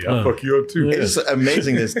 Yeah, I'll fuck you up too. It's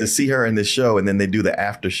amazing to see her in this show, and then they do the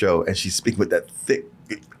after show, and she's speaking with that thick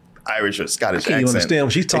Irish or Scottish accent. Can't even understand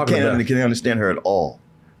what she's talking about. I can't understand her at all.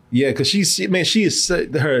 Yeah, because she is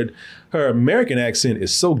her American accent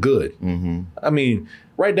is so good. I mean,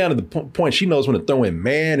 right down to the point she knows when to throw in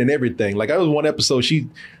man and everything. Like, I was one episode,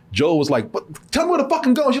 Joel was like, tell me where the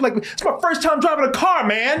fucking going. She's like, it's my first time driving a car,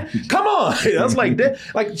 man. Come on. I was like, that.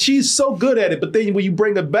 Like, she's so good at it. But then when you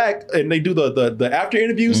bring her back and they do the after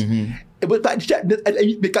interviews, but like,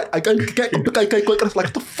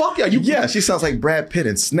 what the fuck are you? Yeah, she sounds like Brad Pitt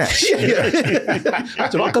in Snatch. Where's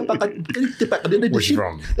she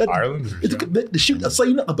from? Ireland? The shoot. So I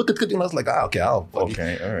was like, okay, all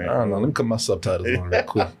right. I don't know. Let me put my subtitles on real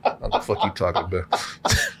quick. What the fuck you talking about?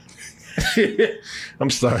 I'm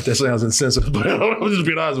sorry, that sounds insensitive, but I'm just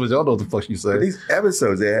being honest with you. I don't know what the fuck you say. These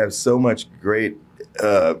episodes, they have so much great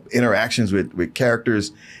interactions with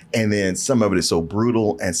characters, and then some of it is so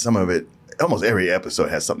brutal, and some of it, almost every episode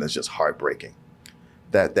has something that's just heartbreaking.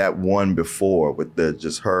 That one before with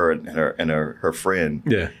just her and her friend,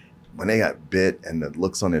 yeah, when they got bit and the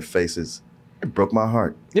looks on their faces, it broke my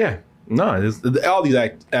heart. Yeah, no, all these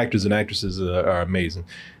actors and actresses are amazing.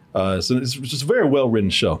 So it's just a very well written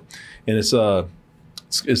show, and it's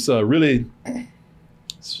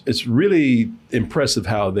really impressive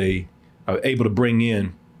how they are able to bring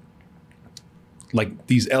in like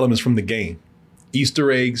these elements from the game,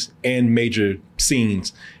 Easter eggs and major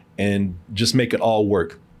scenes, and just make it all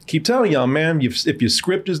work. Keep telling y'all, man, if your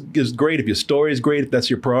script is great, if your story is great, if that's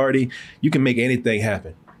your priority, you can make anything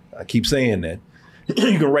happen. I keep saying that.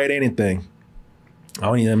 You can write anything.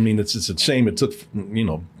 I mean, it's a shame it took,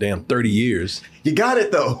 damn 30 years. You got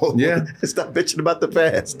it though. Yeah. Stop bitching about the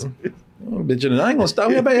past. I'm bitching. I ain't gonna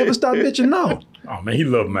stop. Anybody ever stop bitching? No. Oh man, he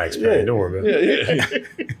loved Max Payne. Don't worry about it.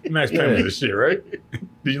 Yeah. Max Payne was the shit, right?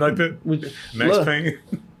 Did you like that? Max Payne?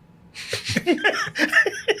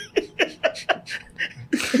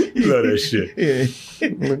 You love that shit. Yeah.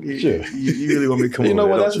 Sure. You really want me to come over? You know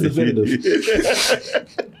what? there, That's don't you? definitive.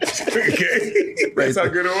 Okay. That's how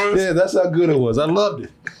good it was? Yeah, that's how good it was. I loved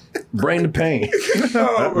it. Bring the pain.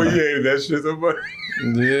 Oh, but you hated that shit so much.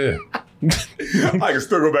 Yeah. I can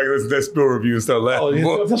still go back and listen to that spill review and start laughing.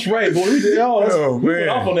 Oh, yeah, that's right, boy. We did Oh, we man. went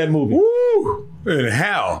off on that movie. Woo! And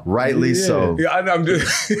how? Rightly so. Yeah, I'm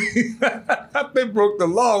just. They broke the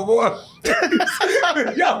law, boy.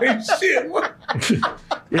 Y'all ain't shit. What? Yeah,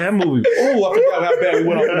 that movie. Oh, I forgot how bad we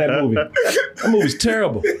went off on that movie. That movie's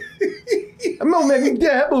terrible. That movie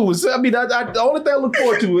was. I mean, the only thing I look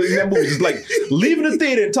forward to in that movie is like leaving the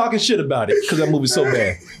theater and talking shit about it because that movie's so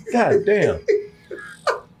bad. God damn.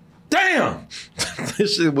 Damn.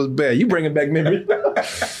 This shit was bad. You bringing back memories.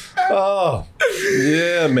 Oh,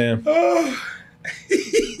 yeah, man.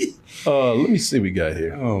 Let me see what we got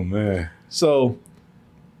here. Oh, man. So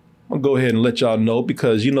I'm gonna go ahead and let y'all know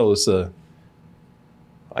because it's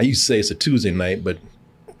I used to say it's a Tuesday night, but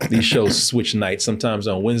these shows switch nights. Sometimes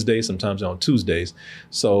on Wednesdays, sometimes on Tuesdays.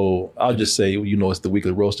 So It's the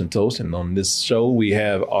weekly roast and toast. And on this show, we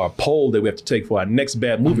have our poll that we have to take for our next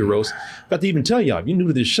bad movie roast. Got to even tell y'all, if you're new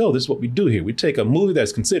to this show, this is what we do here. We take a movie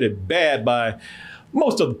that's considered bad by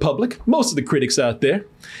most of the public, most of the critics out there,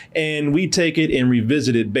 and we take it and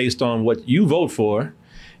revisit it based on what you vote for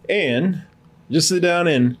and just sit down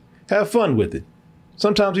and have fun with it.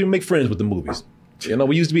 Sometimes we make friends with the movies.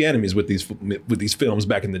 We used to be enemies with these films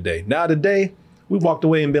back in the day. Now today, we walked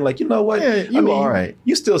away and been like, you know what? Yeah, all right.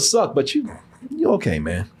 You still suck, but you're okay,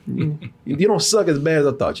 man. You don't suck as bad as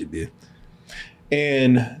I thought you did.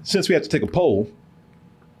 And since we have to take a poll,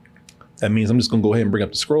 that means I'm just going to go ahead and bring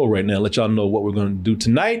up the scroll right now and let y'all know what we're going to do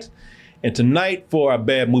tonight. And tonight for our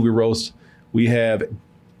bad movie roast, we have,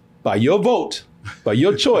 by your vote, by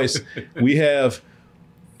your choice, we have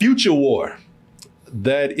Future War.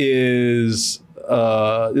 That is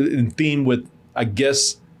in theme with, I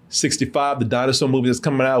guess, 65, the dinosaur movie that's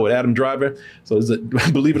coming out with Adam Driver. So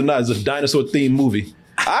believe it or not, it's a dinosaur themed movie.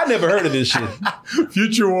 I never heard of this shit.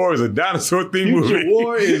 Future War is a dinosaur themed movie. Future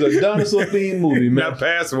War is a dinosaur themed movie, man. Not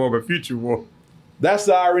Past War, but Future War. That's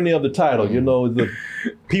the irony of the title. The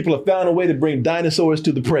people have found a way to bring dinosaurs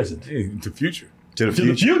to the present. Hey, to future. To the To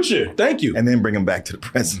future. the future. Thank you. And then bring them back to the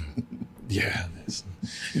present. Yeah.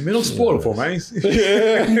 Man, don't spoil it for me.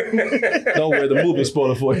 Don't worry, the movie's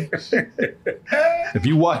spoiled for you. If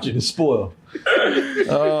you watch it, it's spoiled.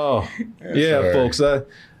 Oh, yeah, right. folks.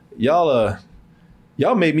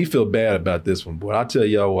 Y'all made me feel bad about this one, boy. I'll tell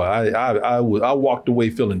y'all why. I walked away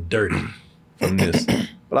feeling dirty from this.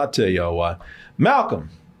 But I'll tell y'all why. Malcolm,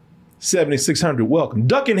 7600, welcome.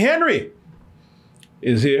 Duck and Henry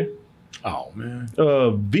is here. Oh, man.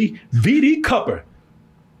 VD Cupper.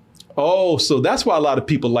 Oh, so that's why a lot of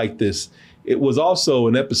people like this. It was also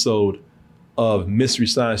an episode of Mystery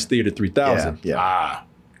Science Theater 3000. Yeah.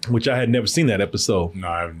 Which I had never seen that episode. No,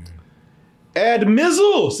 I haven't. Ad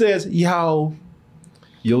Mizzle says, yo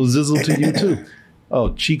zizzle to you too.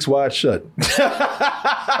 Oh, cheeks wide shut.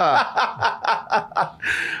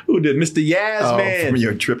 Who did? Mr. Yazman. From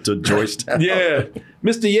your trip to Georgetown. Yeah.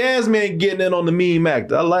 Mr. Yazman getting in on the meme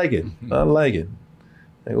act. I like it.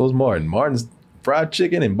 There goes Martin. Martin's fried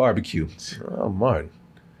chicken and barbecue. Oh, Martin.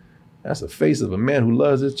 That's the face of a man who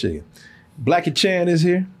loves his chicken. Blackie Chan is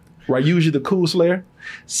here. Ryuji the Cool Slayer.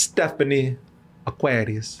 Stephanie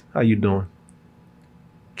Aquarius. How you doing?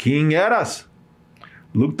 King Eras.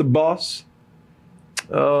 Luke the Boss.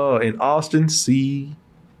 And Austin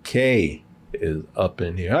C.K. is up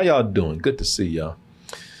in here. How y'all doing? Good to see y'all.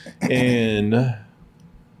 And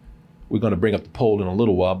we're going to bring up the poll in a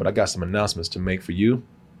little while, but I got some announcements to make for you.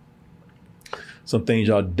 Some things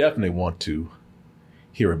y'all definitely want to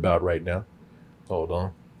hear about right now. Hold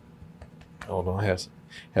on. I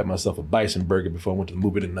had myself a bison burger before I went to the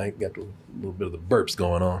movie tonight. Got a little bit of the burps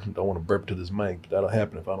going on. Don't want to burp to this mic, but that'll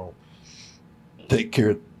happen if I don't take care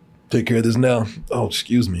of this now. Oh,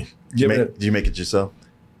 excuse me. Did you make it yourself?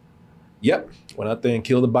 Yep. Went out there and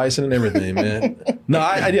killed the bison and everything, man.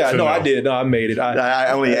 I did. No, I made it.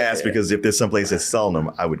 I only asked because if there's someplace that's selling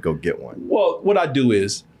them, I would go get one. Well, what I do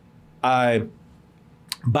is I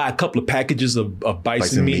buy a couple of packages of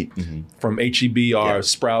bison meat from H-E-B or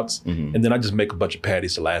Sprouts, and then I just make a bunch of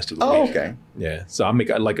patties to last through the week. Oh, okay. Yeah. So I make,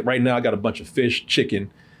 like right now I got a bunch of fish,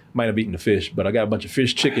 chicken. Might have eaten the fish, but I got a bunch of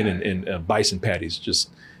fish, chicken, and bison patties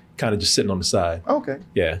just kind of just sitting on the side. Okay.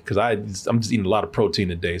 Yeah, because I'm just eating a lot of protein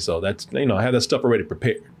today, so that's I have that stuff already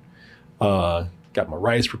prepared. Got my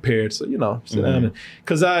rice prepared, so sit down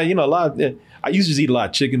because I used to just eat a lot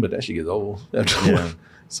of chicken, but that shit gets old.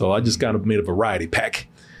 So I just kind of made a variety pack.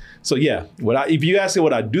 So yeah, if you ask me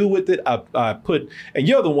what I do with it, I put, and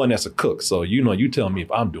you're the one that's a cook, so you tell me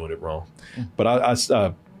if I'm doing it wrong. But I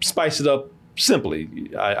spice it up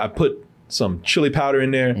simply. I put some chili powder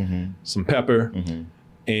in there, some pepper,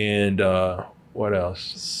 and what else?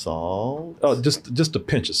 Salt? Oh, just a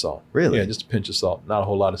pinch of salt. Really? Yeah, just a pinch of salt. Not a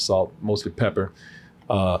whole lot of salt, mostly pepper.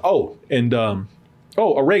 Oregano.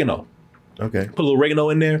 Okay. Put a little oregano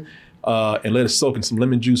in there and let it soak in some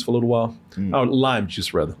lemon juice for a little while. Lime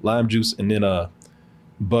juice, rather. Lime juice, and then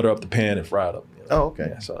butter up the pan and fry it up. Oh, okay.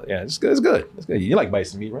 Yeah, so, yeah, it's good. It's good. It's good. You like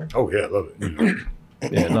bison meat, right? Oh, yeah, I love it.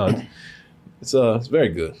 Yeah, no, it's very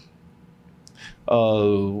good.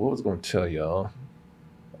 What was I going to tell y'all?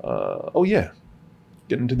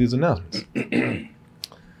 Get into these announcements.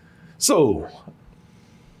 So,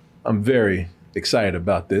 I'm very excited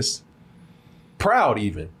about this. Proud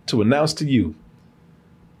even to announce to you,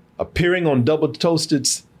 appearing on Double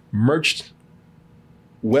Toasted's merch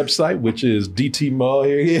website, which is DT Mall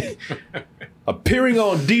here. Appearing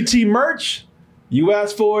on DT merch. You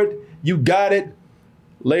asked for it, you got it.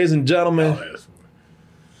 Ladies and gentlemen,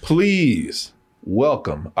 please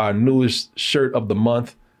welcome our newest shirt of the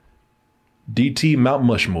month, DT Mount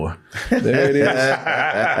Mushmore. There it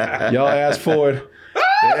is. Y'all asked for it.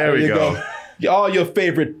 There we go. All your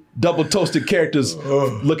favorite double toasted characters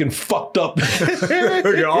looking fucked up.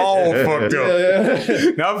 Looking all fucked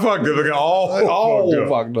up. Not fucked up, looking all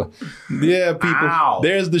fucked up. Yeah, people. Ow.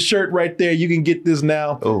 There's the shirt right there. You can get this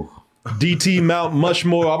now. Oh. DT Mount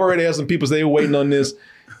Mushmore. I've already had some people say they were waiting on this.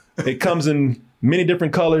 It comes in many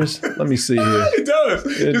different colors. Let me see here. It does.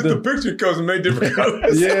 Just the picture comes in many different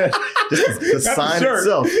colors. Yeah. Just the sign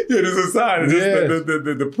itself. Yeah, there's a sign. It's Yeah. just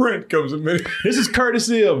the print comes in many. This is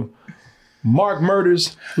courtesy of Mark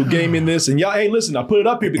Murders, who gave me this. And y'all, hey, listen, I put it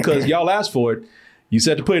up here because y'all asked for it. You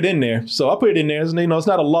said to put it in there. So I put it in there. It's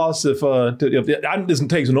not a loss if it doesn't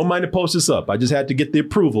take no money to post this up. I just had to get the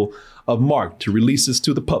approval of Mark to release this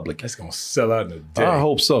to the public. That's going to sell out in a day. I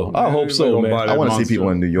hope so. I hope so, man. I want to see people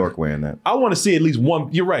in New York wearing that. I want to see at least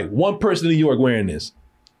one. You're right. One person in New York wearing this.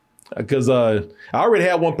 Because I already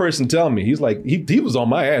had one person tell me. He's like, he was on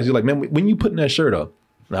my ass. He's like, man, when you putting that shirt up?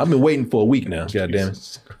 Now, I've been waiting for a week now. God damn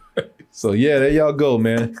it. So yeah, there y'all go,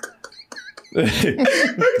 man.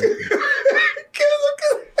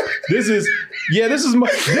 This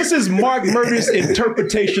is Mark Murder's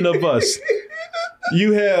interpretation of us.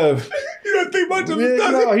 You don't think much of it.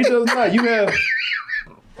 No, he does not.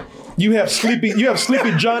 You have sleepy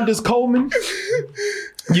Jaundice Coleman.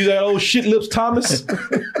 You got old shit lips Thomas.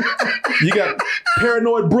 You got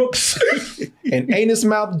paranoid Brooks and anus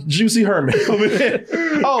mouth Juicy Herman over there.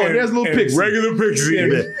 Oh, and there's a little Pixie. Regular Pixie.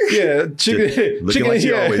 Yeah, chicken. Looking like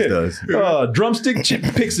she always does. Drumstick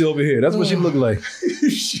Pixie over here. That's what she look like.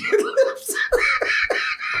 Shit lips.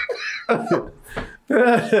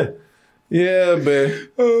 Yeah,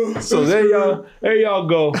 man. So there y'all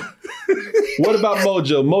go. What about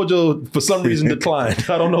Mojo? Mojo, for some reason, declined.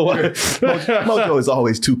 I don't know why. Mojo is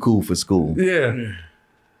always too cool for school. Yeah.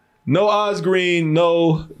 No Oz Green,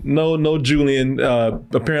 no Julian.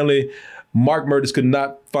 Apparently, Mark Murders could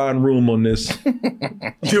not find room on this.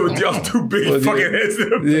 Y'all too big fucking heads.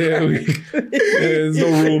 There's no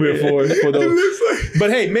room here for those.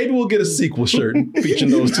 But hey, maybe we'll get a sequel shirt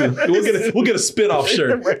featuring those two. We'll get a spin-off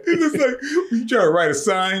shirt. It looks like you try to write a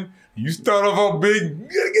sign. You start off all big. You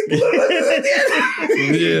gotta get the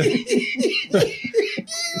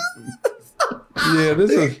Yeah, this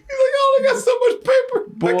is. He's like, oh, they got so much paper.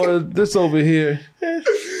 Boy, this over here.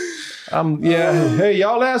 Hey,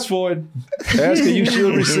 y'all asked for it. Asking you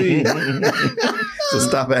should receive. So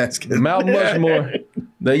stop asking. Mount Mushmore.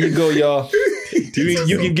 There you go, y'all.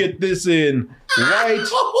 You can get this in white.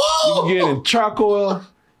 You can get it in charcoal.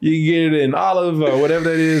 You can get it in olive or whatever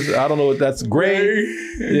that is. I don't know what that's. Gray.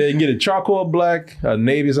 Yeah, you can get it charcoal black,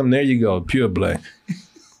 navy or something. There you go. Pure black.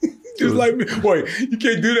 Just like me. Wait, you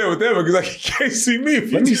can't do that with them because you can't see me.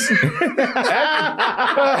 Let me see. Put it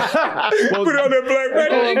on that black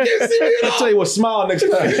man. You can't see me at all. I'll tell you what, smile next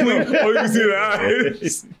time. Oh, you can see the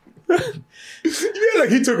eyes. Yeah, like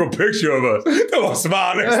he took a picture of us. Come on,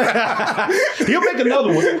 smile next time. He'll make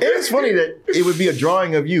another one. It's funny that it would be a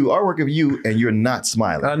drawing of you, artwork of you, and you're not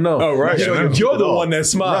smiling. I know. Oh, right. You're the one that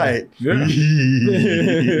smiled. Right. Yeah.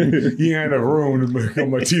 He ain't enough room to put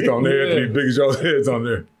my teeth on there. Yeah. Big as y'all's heads on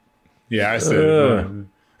there. Yeah, I said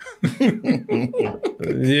it.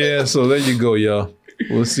 Yeah, so there you go, y'all.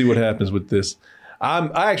 We'll see what happens with this.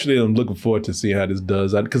 I actually am looking forward to seeing how this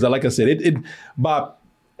does because, like I said, it by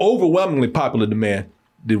overwhelmingly popular demand,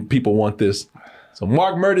 people want this. So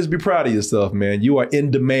Mark Murders, be proud of yourself, man. You are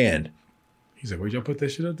in demand. He's like, where'd y'all put that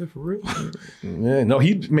shit up there for real? Yeah, no,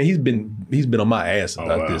 he's been on my ass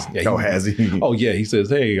about this. Yeah, has he? Oh yeah, he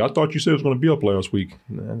says, hey, I thought you said it was going to be up last week.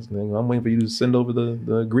 I'm waiting for you to send over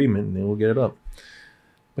the agreement and then we'll get it up.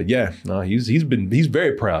 But yeah, no, he's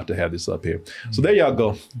very proud to have this up here. So there y'all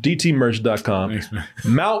go, dtmerch.com. Thanks, man.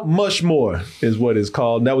 Mount Mushmore is what it's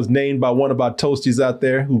called. That was named by one of our toasties out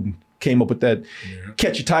there who came up with that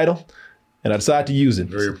catchy title, and I decided to use it.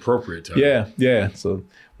 Very appropriate title. Yeah. So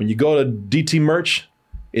when you go to DT Merch,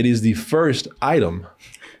 it is the first item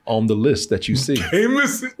on the list that you see. Can't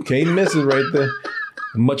miss it. Can't miss it right there.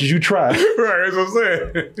 As much as you try. Right, that's what I'm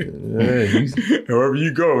saying. Wherever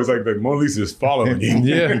you go, it's like the Mona Lisa is following you.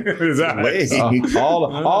 Yeah. His eyes.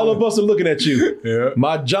 All of us are looking at you. Yeah.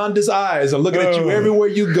 My jaundiced eyes are looking at you everywhere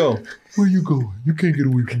you go. Where you going? You can't get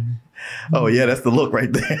away from me. Oh yeah, that's the look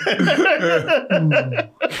right there.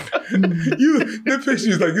 That picture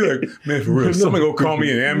is like, you're like, man, for real, somebody go call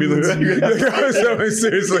me an ambulance.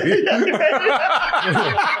 Seriously.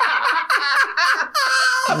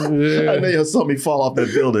 I know you saw me fall off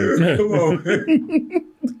that building. Come on, man.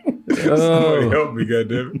 Somebody help me,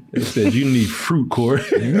 goddammit. They said you need fruit, Corey.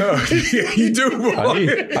 Yeah, you do, boy. I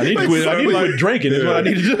need to quit drinking. Is what I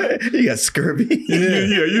need to do. You got scurvy. You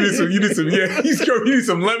need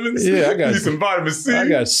some lemons. Yeah, you need some vitamin C. I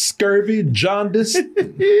got scurvy, jaundice,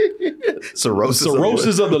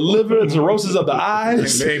 cirrhosis of the liver, cirrhosis of the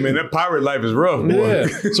eyes. Hey man, that pirate life is rough, boy. Yeah,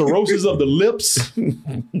 cirrhosis of the lips.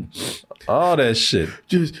 All that shit.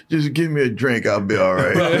 Just give me a drink, I'll be all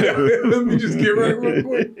right. Let me just get right real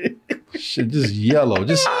quick. Shit, just yellow,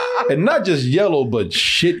 and not just yellow, but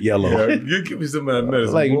shit yellow. Yeah, you give me some of that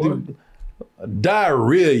medicine, Like boy. dude,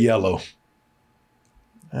 diarrhea yellow.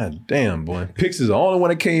 God damn, boy. Pixie's the only one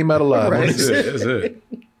that came out alive. Right. That's it.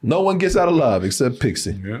 No one gets out alive except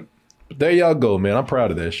Pixie. Yeah. But there y'all go, man. I'm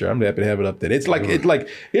proud of that shirt. I'm happy to have it up there.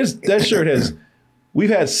 That shirt has. We've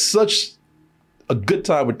had such a good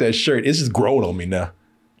time with that shirt. It's just grown on me now.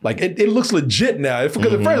 Like it looks legit now.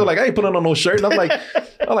 Because at first I'm like, I ain't putting on no shirt. And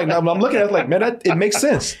I'm looking at it like, man, it makes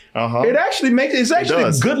sense. It actually it's actually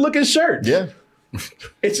a good looking shirt. Yeah.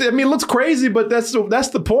 It looks crazy, but that's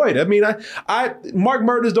the point. I mean, I Mark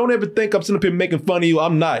Murders, don't ever think I'm sitting up here making fun of you.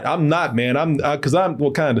 I'm not, man. Because I'm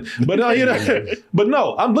kind of, but but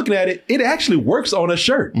no, I'm looking at it. It actually works on a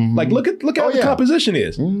shirt. Like look at how the composition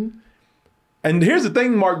is. And here's the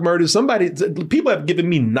thing, Mark Murders. People have given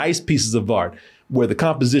me nice pieces of art where the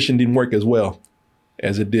composition didn't work as well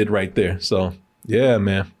as it did right there. So yeah,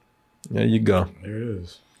 man, there you go. There it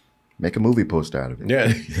is. Make a movie poster out of it.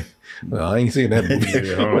 Yeah. Well, I ain't seen that movie.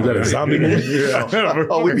 Was that a zombie movie? Yeah.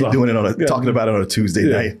 Oh, we'd be doing it talking about it on a Tuesday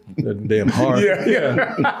night. That damn horror.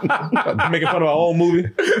 Yeah. Making fun of our own movie.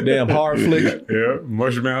 Damn horror flick. Yeah.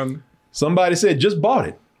 Mush Mountain. Somebody said, just bought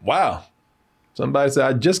it. Wow. Somebody said,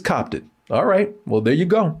 I just copped it. All right. Well, there you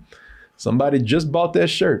go. Somebody just bought that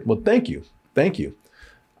shirt. Well, thank you. Thank you.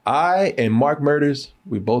 I and Mark Murders,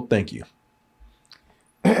 we both thank you.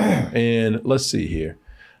 And let's see here.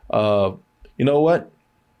 You know what?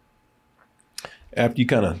 After you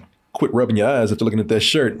kind of quit rubbing your eyes after looking at that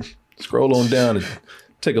shirt, scroll on down and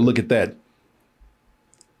take a look at that.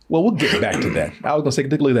 Well, we'll get back to that. I was going to say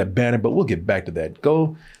take a look at that banner, but we'll get back to that.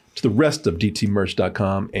 Go to the rest of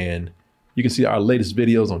dtmerch.com and you can see our latest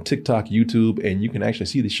videos on TikTok, YouTube, and you can actually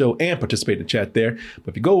see the show and participate in the chat there. But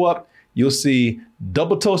if you go up, you'll see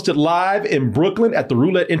Double Toasted live in Brooklyn at the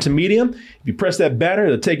Roulette Intermedium. If you press that banner,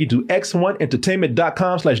 it'll take you to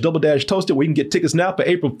x1entertainment.com/double-toasted, where you can get tickets now for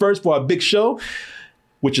April 1st for our big show,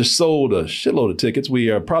 which has sold a shitload of tickets. We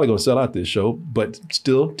are probably going to sell out this show, but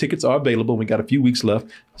still, tickets are available. We got a few weeks left.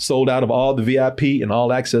 Sold out of all the VIP and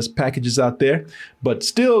all access packages out there. But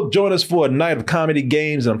still, join us for a night of comedy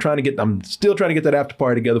games. And I'm still trying to get that after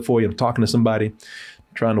party together for you. I'm talking to somebody,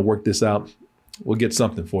 trying to work this out. We'll get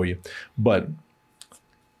something for you. But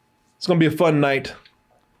it's going to be a fun night.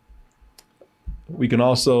 You can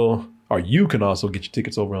also get your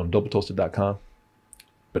tickets over on doubletoasted.com.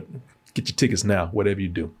 But get your tickets now, whatever you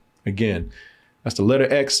do. Again, that's the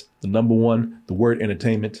letter X, the number 1, the word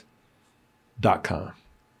entertainment.com.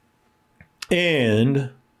 And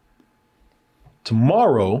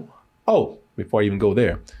tomorrow, before I even go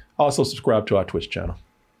there, also subscribe to our Twitch channel.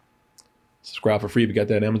 Subscribe for free if you got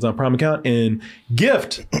that Amazon Prime account, and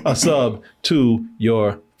gift a sub to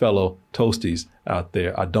your fellow toasties out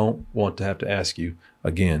there. I don't want to have to ask you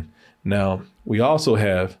again. Now, we also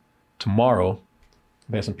have tomorrow,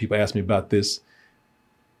 I've had some people ask me about this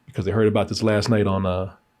because they heard about this last night on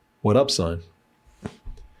What Up, Son?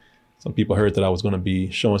 Some people heard that I was going to be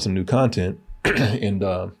showing some new content. And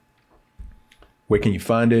where can you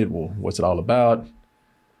find it? Well, what's it all about?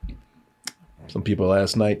 Some people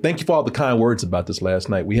last night. Thank you for all the kind words about this last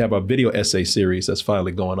night. We have our video essay series that's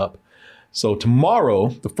finally going up. So tomorrow,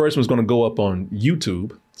 the first one's going to go up on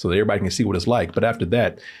YouTube so that everybody can see what it's like. But after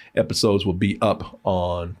that, episodes will be up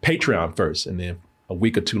on Patreon first. And then a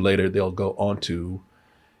week or two later, they'll go onto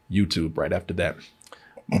YouTube right after that.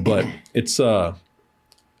 But it's, I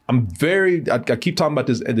keep talking about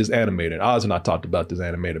this animator. Oz and I talked about this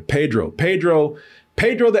animator. Pedro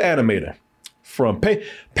the animator from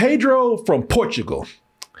Pedro from Portugal.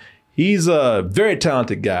 He's a very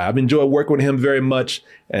talented guy. I've enjoyed working with him very much,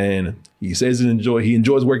 and he says he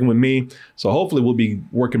enjoys working with me. So hopefully we'll be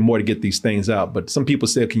working more to get these things out. But some people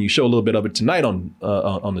said, can you show a little bit of it tonight on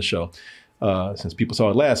the show? Since people saw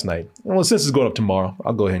it last night. Well, since it's going up tomorrow,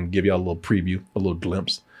 I'll go ahead and give y'all a little preview, a little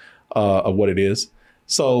glimpse of what it is.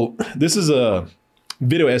 So this is a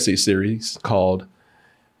video essay series called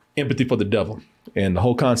Empathy for the Devil. And the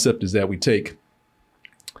whole concept is that we take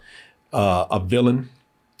a villain,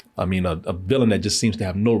 a villain that just seems to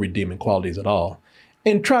have no redeeming qualities at all,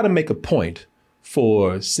 and try to make a point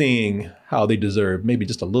for seeing how they deserve maybe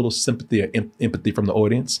just a little sympathy or empathy from the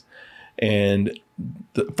audience. And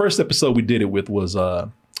the first episode we did it with was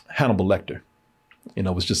Hannibal Lecter. You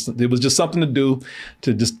know, it was just something to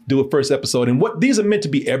just do a first episode. And what these are meant to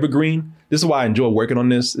be evergreen. This is why I enjoy working on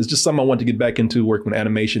this. It's just something I want to get back into, working with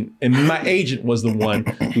animation. And my agent was the one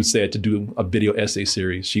who said to do a video essay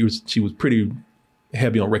series. She was pretty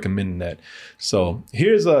heavy on recommending that. So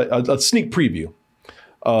here's a sneak preview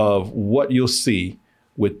of what you'll see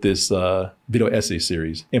with this video essay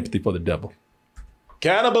series, Empathy for the Devil.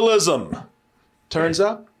 Cannibalism, turns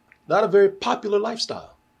out, not a very popular lifestyle.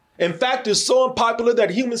 In fact, it's so unpopular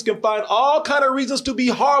that humans can find all kinds of reasons to be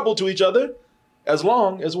horrible to each other as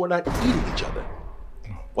long as we're not eating each other.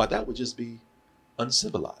 Why, that would just be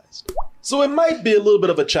uncivilized. So it might be a little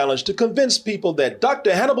bit of a challenge to convince people that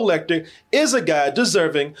Dr. Hannibal Lecter is a guy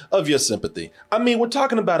deserving of your sympathy. I mean, we're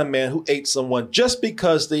talking about a man who ate someone just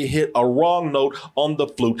because they hit a wrong note on the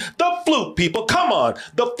flute. The flute, people, come on.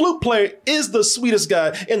 The flute player is the sweetest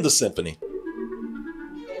guy in the symphony.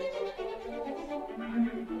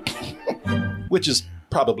 Which is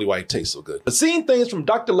probably why it tastes so good. But seeing things from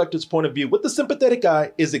Dr. Lecter's point of view with the sympathetic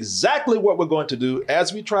eye is exactly what we're going to do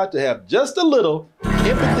as we try to have just a little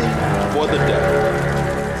empathy for the devil.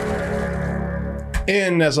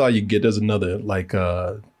 And that's all you get. There's another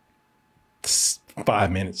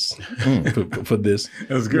 5 minutes for this.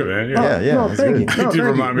 That's good, man. Yeah. No, thank you. It did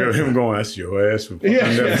remind me of him going, that's your ass.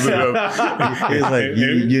 It's like,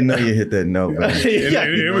 you know you hit that note. Man.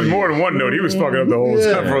 It was more than one note. He was fucking up the whole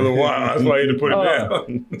time for a while. That's why he had to put it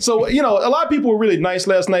down. So, a lot of people were really nice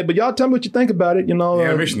last night, but y'all tell me what you think about it. The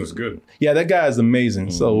animation was good. Yeah, that guy is amazing.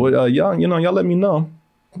 Mm-hmm. So, y'all let me know.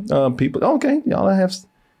 People, okay, y'all have.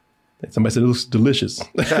 Somebody said it looks delicious.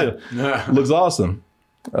 Looks awesome.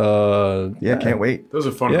 Can't wait. Those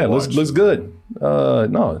are fun to watch. Looks good.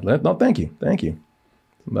 No, thank you.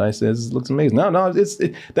 Somebody says it looks amazing. No,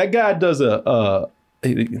 that guy does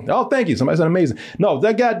thank you. Somebody said amazing. No,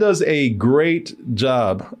 that guy does a great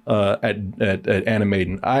job at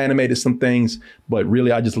animating. I animated some things, but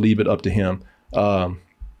really I just leave it up to him.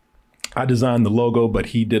 I designed the logo, but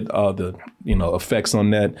he did the effects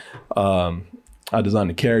on that. I designed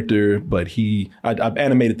the character, but I've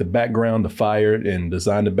animated the background, the fire, and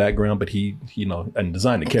designed the background, but he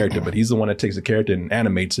designed the character, but he's the one that takes the character and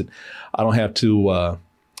animates it. I don't have to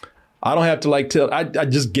tell, I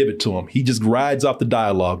just give it to him. He just rides off the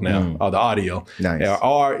dialogue now, or the audio. Nice.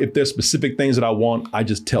 Or if there's specific things that I want, I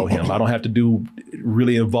just tell him. I don't have to do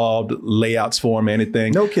really involved layouts for him or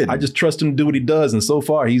anything. No kidding. I just trust him to do what he does. And so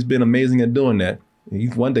far, he's been amazing at doing that.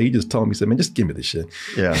 One day he just told me, he said, man, just give me this shit.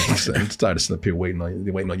 Yeah. I'm tired of sitting up here waiting on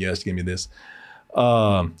you guys to give me this.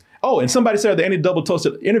 And somebody said the Any Double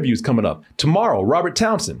Toasted interviews coming up. Tomorrow, Robert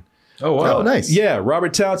Townsend. Oh, wow. Oh, nice. Yeah,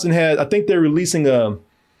 Robert Townsend I think they're releasing a...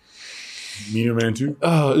 Meteor Man 2?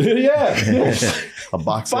 Yeah. A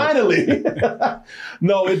box set. Finally.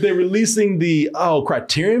 No, they're releasing the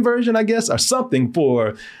Criterion version, I guess, or something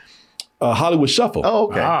for Hollywood Shuffle. Oh,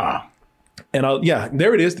 okay. And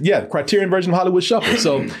there it is. Yeah, Criterion version of Hollywood Shuffle.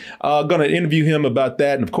 So going to interview him about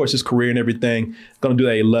that and, of course, his career and everything. Going to do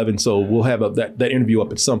that at 11. So we'll have that interview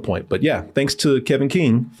up at some point. But, yeah, thanks to Kevin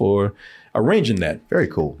King for arranging that. Very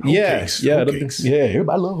cool. Yes. Yeah,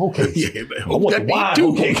 everybody love whole cakes. Yeah, I want the wine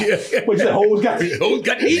whole cake. What's that? Hoes got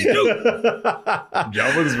to eat too.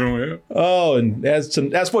 John Witherspoon, yeah. Oh, and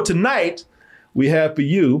as for tonight, we have for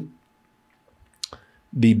you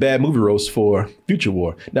the bad movie roast for Future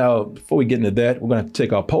War. Now, before we get into that, we're gonna have to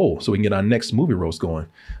take our poll so we can get our next movie roast going.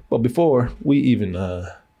 But before we even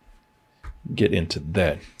get into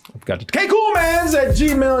that, I've got to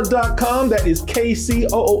kcoolmans@gmail.com. That is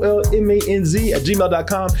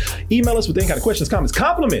KCOOLMANZ@gmail.com. Email us with any kind of questions, comments,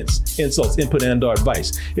 compliments, insults, input, and/or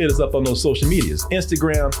advice. Hit us up on those social medias: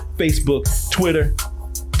 Instagram, Facebook, Twitter,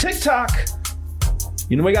 TikTok.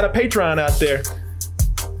 You know, we got a Patreon out there.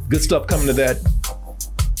 Good stuff coming to that.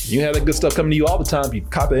 You have that good stuff coming to you all the time. You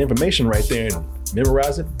copy the information right there and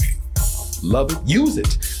memorize it. Love it. Use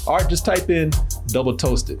it. All right, just type in double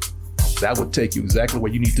toasted. That would take you exactly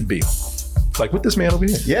where you need to be. Like with this man over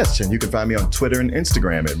here. Yes, and you can find me on Twitter and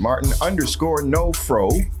Instagram at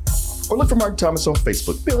Martin_NoFro. Or look for Martin Thomas on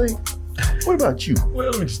Facebook. Billy, what about you?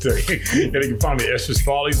 Well, let me just tell you. Yeah, you can find me at Esther's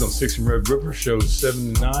Follies on 6 and Red River, shows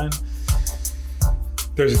 7 to 9.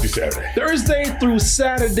 Thursday through Saturday. Thursday through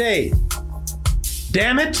Saturday.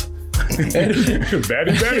 Damn it. Batty.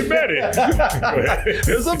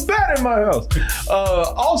 There's a bat in my house.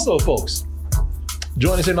 Also, folks,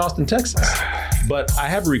 join us in Austin, Texas. But I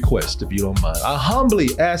have a request, if you don't mind. I humbly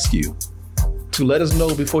ask you to let us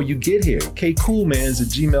know before you get here.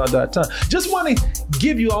 kcoolmans@gmail.com. Just want to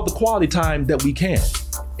give you all the quality time that we can.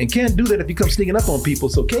 And can't do that if you come sneaking up on people.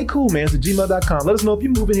 So kcoolmans@gmail.com. Let us know if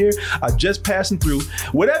you're moving here, are just passing through.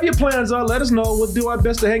 Whatever your plans are, let us know. We'll do our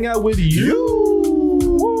best to hang out with you.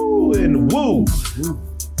 Woo and woo.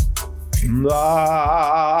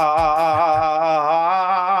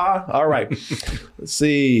 All right. Let's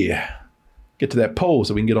see. Get to that poll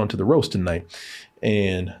so we can get on to the roast tonight.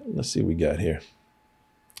 And let's see what we got here.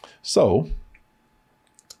 So,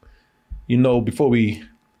 you know, before we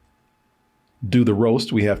do the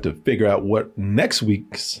roast, we have to figure out what next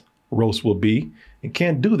week's roast will be, and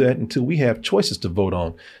can't do that until we have choices to vote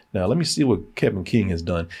on. Now, let me see what Kevin King has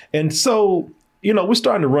done. And so, you know, we're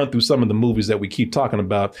starting to run through some of the movies that we keep talking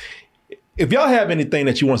about. If y'all have anything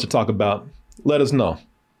that you want us to talk about, let us know.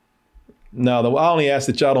 Now, I only ask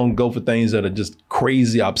that y'all don't go for things that are just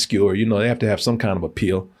crazy obscure. You know, they have to have some kind of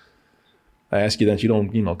appeal. I ask you that you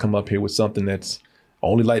don't, you know, come up here with something that's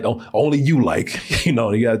only you like. You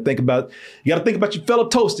know, you got to think about your fellow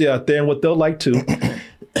toasty out there and what they'll like too.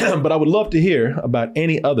 But I would love to hear about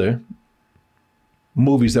any other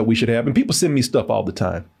movies that we should have. And people send me stuff all the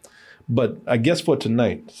time. But I guess for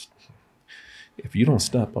tonight, if you don't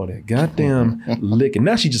stop all that goddamn licking.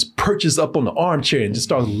 Now she just perches up on the armchair and just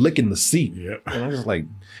starts licking the seat. Yep. And I was like,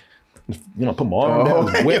 you know, put my arm down,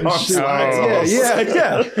 wet and shit.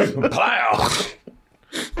 Yeah. Plow.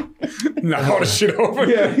 Knock all the shit over.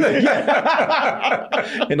 Yeah.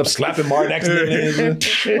 End up slapping Martin accidentally.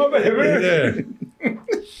 Yeah.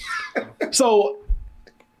 So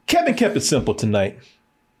Kevin kept it simple tonight.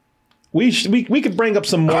 We could bring up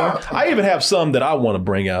some more. I even have some that I want to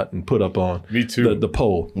bring out and put up on Me too. the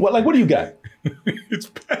poll. What do you got? It's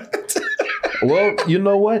Pat. Well, you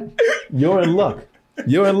know what? You're in luck.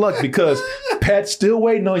 You're in luck because Pat's still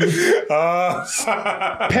waiting on you.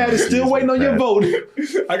 Pat is still waiting on your vote.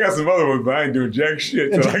 I got some other ones, but I ain't doing jack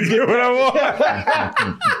shit till I get what I want.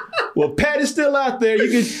 Well, Pat is still out there.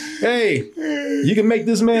 You can make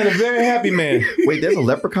this man a very happy man. Wait, there's a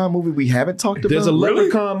Leprechaun movie we haven't talked about? There's a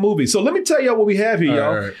Leprechaun movie. So let me tell y'all what we have here,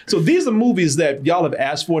 y'all. Right. So these are movies that y'all have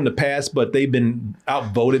asked for in the past, but they've been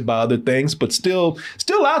outvoted by other things, but still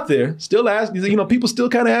out there. Still asking, you know, people still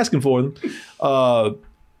kind of asking for them.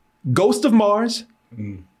 Ghost of Mars,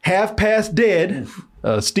 Half Past Dead,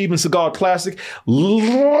 Steven Seagal classic,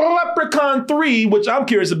 Leprechaun 3, which I'm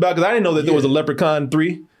curious about because I didn't know that there was a Leprechaun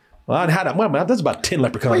 3. Well, that's about 10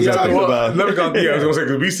 leprechauns out there. Leprechaun, yeah, I was going to say,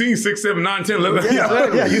 because we've seen 6, 7, 9, 10, 11.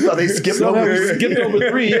 Yeah, you thought they skipped over. Skipped over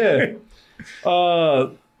 3, yeah.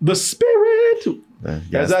 The Spirit,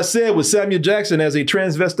 as I said, with Samuel Jackson as a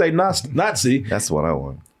transvestite Nazi. That's what I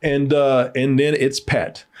want. And then it's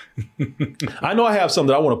Pat. I know I have some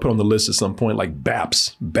that I want to put on the list at some point, like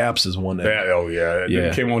Baps. Baps is one that.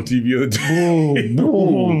 That came on TV the other day.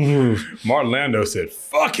 Martin Landau said,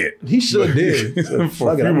 "Fuck it." He sure did. He said,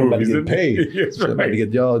 fuck it, I'm about to get paid. That's I'm about to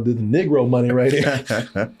get y'all the Negro money right here.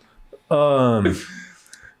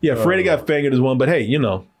 Freddie got fingered as one, but hey, you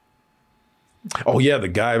know. Oh yeah, the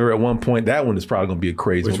Guyver at one point. That one is probably going to be a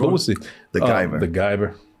crazy one. But we'll see. The Guyver. The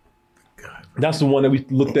Guyver. That's the one that we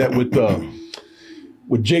looked at with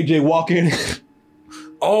JJ Walker.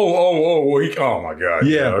 Oh my God.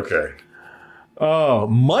 Yeah. Okay.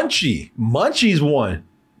 Munchie's one.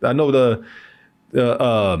 I know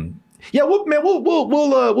we'll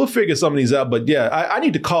figure some of these out, but yeah, I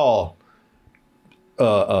need to call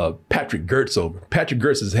Patrick Gertz over. Patrick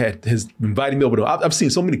Gertz has invited me over to. I've seen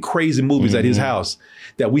so many crazy movies at his house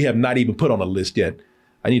that we have not even put on a list yet.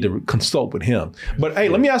 I need to consult with him. But hey,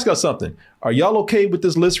 let me ask y'all something. Are y'all okay with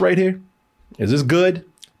this list right here? Is this good?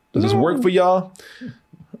 Does this work for y'all?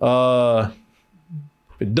 If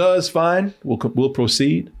it does, fine. We'll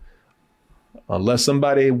proceed. Unless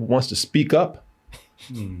somebody wants to speak up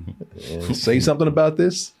and say something about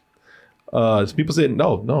this. People said,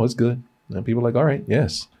 no, it's good. And people are like, all right,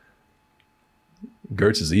 yes.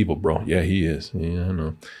 Gertz is evil, bro. Yeah, he is. Yeah, I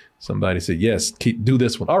know. Somebody said, yes, do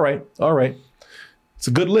this one. All right. It's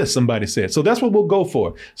a good list, somebody said. So that's what we'll go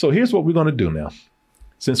for. So here's what we're going to do now.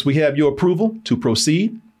 Since we have your approval to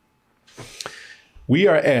proceed, we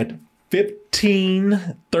are at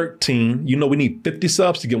 1513. You know, we need 50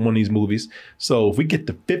 subs to get one of these movies. So if we get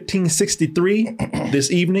to 1563 this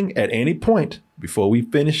evening at any point before we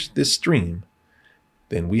finish this stream,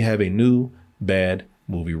 then we have a new bad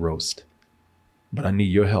movie roast. But I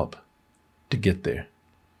need your help to get there.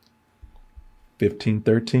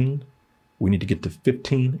 1513. We need to get to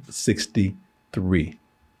 1563.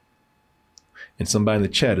 And somebody in the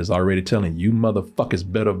chat is already telling you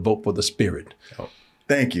motherfuckers better vote for the spirit. Oh,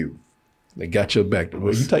 thank you. They got your back. Did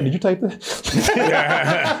you type that?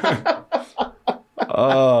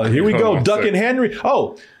 Here we go. Duck and Henry.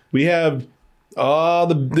 Oh, we have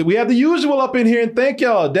the usual up in here. And thank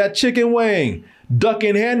y'all. That chicken wing. Duck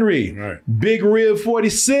and Henry. Right. Big Rib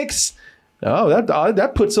 46. Oh,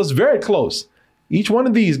 that puts us very close. Each one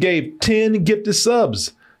of these gave 10 gifted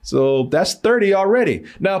subs. So that's 30 already.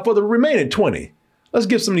 Now for the remaining 20, let's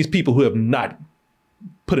give some of these people who have not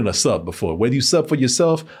put in a sub before, whether you sub for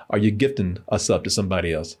yourself or you're gifting a sub to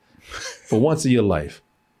somebody else. For once in your life,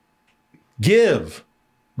 give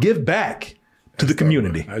back to the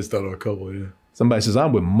community. I just thought of a couple, yeah. Somebody says,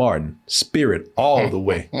 I'm with Martin, spirit all the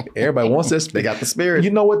way. Everybody wants that spirit. They got the spirit. You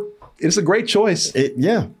know what? It's a great choice.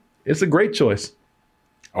 Yeah. It's a great choice.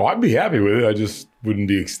 Oh, I'd be happy with it. I just wouldn't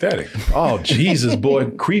be ecstatic. Oh, Jesus,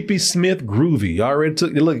 boy. Creepy Smith Groovy.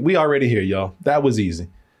 Look, we already here, y'all. That was easy.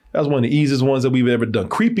 That was one of the easiest ones that we've ever done.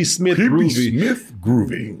 Creepy Smith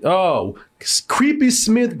Groovy. Oh, Creepy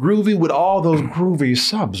Smith Groovy with all those groovy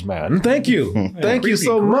subs, man. Thank you. Thank you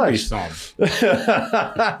so much.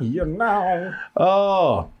 You know.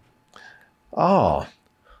 Oh.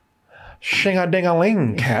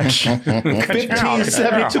 Shing-a-ding-a-ling, catch.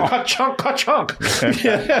 1572, ka-chunk.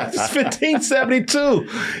 Yes, 1572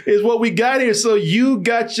 is what we got here. So you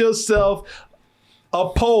got yourself a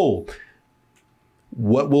poll.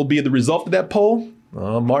 What will be the result of that poll?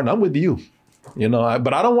 Martin, I'm with you. You know,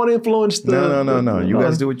 but I don't want to influence the... No. You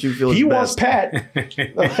guys do what you feel is He best. wants Pat.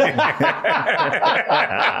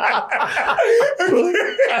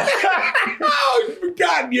 Oh,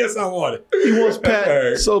 God, yes, I want it. He wants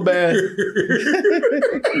Pat so bad.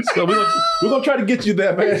 So we're gonna try to get you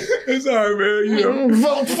that, man. It's all right, man. You know.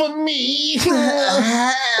 Vote for me.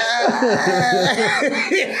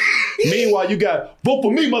 Meanwhile, you got vote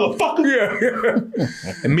for me, motherfucker. Yeah.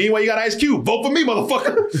 And meanwhile, you got Ice Cube. Vote for me,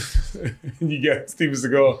 motherfucker. You got Steven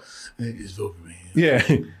Seagal. Hey, just vote for me. Yeah.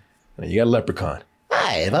 And you got Leprechaun.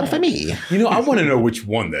 Hi, vote for me. You know, I want to know which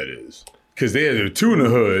one that is. Because there are two in the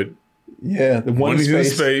hood. Yeah, the one He's in in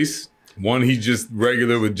space. space. One he's just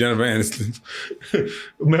regular with Jennifer Aniston.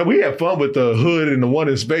 Man, we had fun with the hood and the one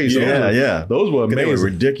in space. Yeah. Those were They amazing. were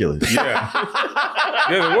ridiculous. Yeah. Yeah,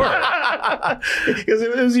 they were. Because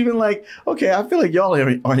it was even like, okay, I feel like y'all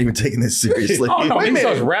aren't even taking this seriously. Oh, no, Wait a he minute.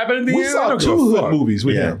 starts rapping at the We end. I saw don't give a 2 hood fuck. movies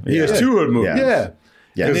with Yeah. him. He has 2 hood movies. Yeah.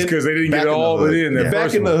 Yeah. Because they didn't Back get in the all of hood. it in. Yeah. That Back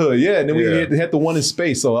first in the one. hood, yeah. And then we Yeah. had the one in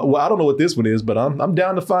space. So, well, I don't know what this one is, but I'm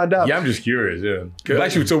down to find out. Yeah, I'm just curious. Yeah. 'Cause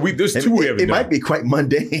actually, so there's 2 we haven't It done. might be quite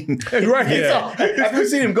mundane. Right. So, after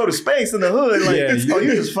seen him go to space in the hood, like, Yeah,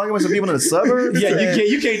 you just fucking with some people in the suburbs? Yeah,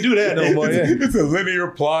 you can't do that no more. Yeah. It's a linear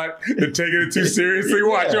plot. They're taking it too seriously.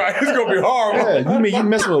 Watch, right? It's gonna be horrible. Yeah, you mean you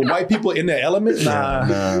messing with white people in their element? Nah, it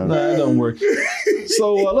don't work.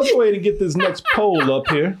 So let's go ahead and get this next poll up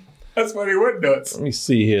here. That's why they went nuts. Let me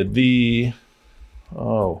see here.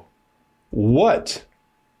 What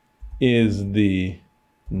is the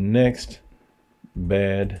next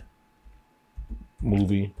bad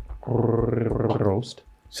movie roast?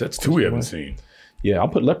 So that's 2 we haven't seen. Yeah, I'll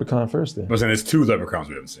put Leprechaun first then. I'm saying there's 2 Leprechauns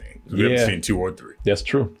we haven't seen. We haven't seen 2 or 3. That's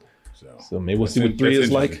true. So maybe we'll see That's what 3 is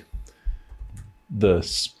interesting. like. The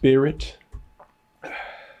Spirit.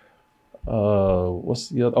 What's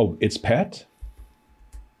the other? Oh, it's Pat.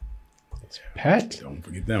 It's Pat. Don't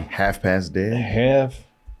forget them. Half past dead.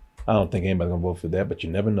 I don't think anybody's gonna vote for that, but you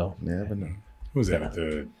never know. Never know. Who's that?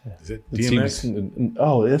 Is it It DMX? seems-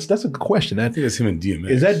 oh, that's a good question. I think that's him and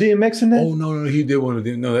DMX. Is that DMX in that? Oh no, he did one of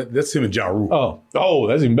them. No, that's him and Ja Rule. Oh,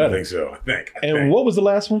 that's even I better. think so. I think. And what was the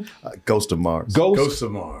last one? Ghost of Mars. Ghost Ghosts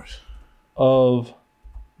of Mars. of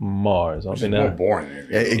Mars. I It's mean, more boring.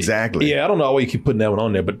 Exactly. yeah, I don't know why you keep putting that one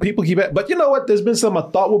on there, but people keep it. But you know what? There's been some I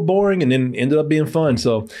thought were boring and then ended up being fun.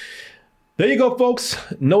 So there you go, folks.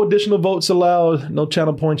 No additional votes allowed. No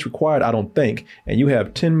channel points required, I don't think. And you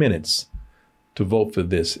have 10 minutes to vote for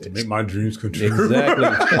this. Make my dreams come true. Exactly.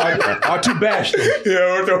 Are too bashed.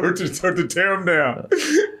 Yeah, or to tear them down.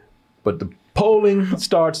 But the polling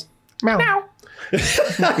starts now.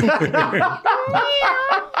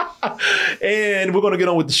 And we're going to get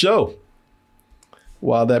on with the show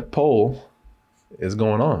while that poll is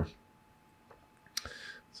going on.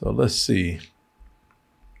 So let's see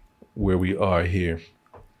where we are here.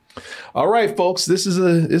 All right, folks, this is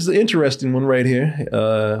an interesting one right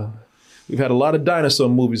here. We've had a lot of dinosaur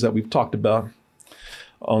movies that we've talked about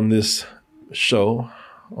on this show,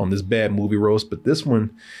 on this bad movie roast, but this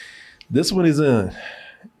one is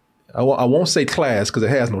I won't say class because it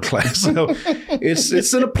has no class. So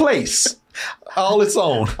it's in a place all its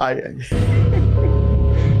own.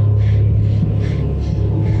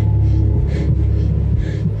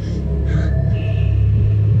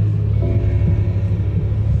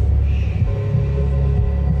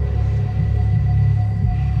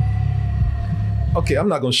 Okay, I'm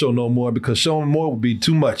not going to show no more because showing more would be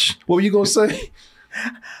too much. What were you going to say?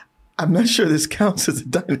 I'm not sure this counts as a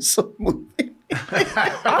dinosaur movie.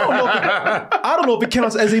 I don't know if it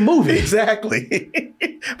counts as a movie. Exactly.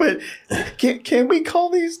 But can we call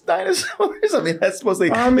these dinosaurs? I mean, that's supposed to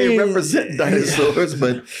they represent dinosaurs,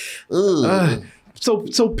 but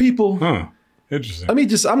so people. Huh. Interesting.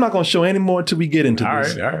 I'm not going to show any more until we get into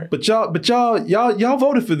this. All right. But y'all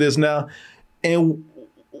voted for this now, and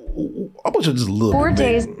I want you to just look. 4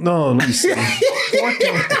 days. No, let me see. 14.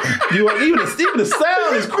 Even the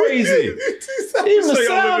sound is crazy. Even the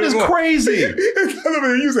sound is crazy.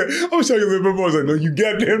 You said, "I'm showing you a little bit more." I was like, "No, you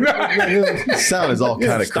goddamn not." the sound is all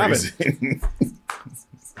kind of crazy.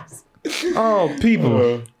 Oh,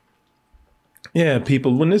 people. Yeah,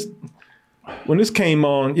 people. When this came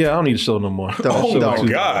on, I don't need to show no more. Oh,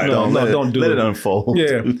 God. Don't let it unfold.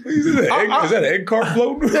 Yeah. Is that an egg cart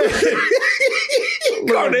floating?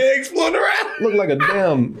 Car the eggs floating around. Look like a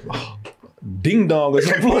damn ding dong or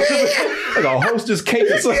something. Like a hostess cake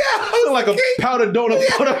or something. Look like a powdered donut.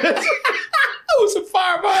 It was a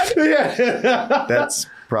fireball. Yeah. That's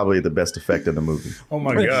probably the best effect of the movie. Oh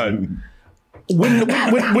my God.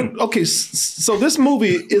 Okay, so this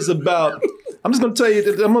movie is about, I'm just going to tell you,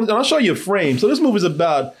 I'll show you a frame. So this movie is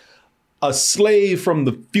about a slave from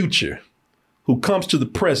the future who comes to the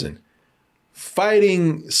present,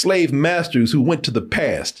 fighting slave masters who went to the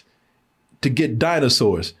past to get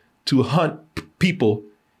dinosaurs to hunt people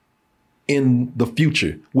in the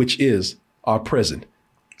future, which is our present.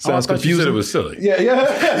 Sounds confusing. You said it was silly. Yeah.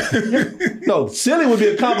 No, silly would be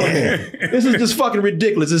a compliment. This is just fucking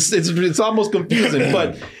ridiculous. It's almost confusing.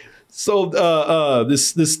 But so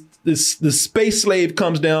this space slave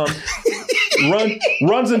comes down,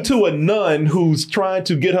 runs into a nun who's trying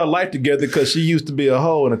to get her life together because she used to be a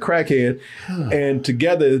hoe and a crackhead, and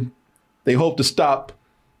together they hope to stop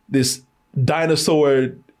this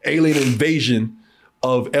dinosaur alien invasion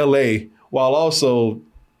of LA while also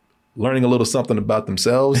learning a little something about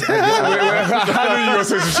themselves. How are you gonna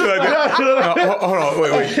say some shit like that? No, hold on,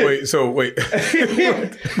 wait. So wait.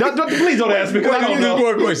 Please don't ask me because I don't know.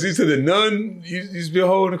 Wait, so you said the nun used to be a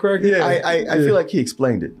hoe in the crack? Yeah. I feel like he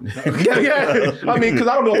explained it. Yeah. I mean, because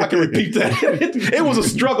I don't know if I can repeat that. It was a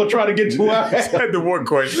struggle trying to get to where I had the one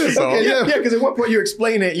question. That's all. Yeah, because at one point you're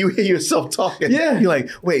explaining it, you hear yourself talking. Yeah. You're like,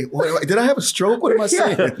 wait, did I have a stroke? What am I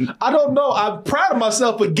saying? I don't know. I'm proud of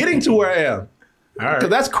myself for getting to where I am. Because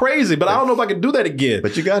that's crazy, but I don't know if I can do that again.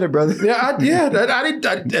 But you got it, brother. I did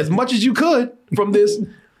as much as you could from this.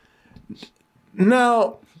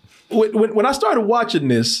 Now, when I started watching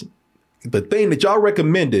this, the thing that y'all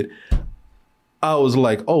recommended, I was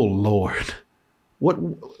like, oh Lord, what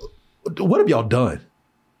have y'all done?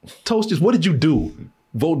 Toasters, what did you do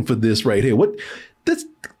voting for this right here? What this,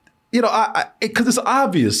 because it's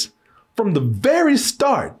obvious from the very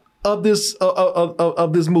start of this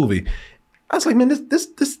of this movie. I was like, man, this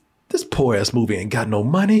poor ass movie ain't got no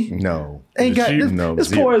money. No,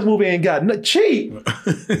 this poor ass movie ain't got no cheap.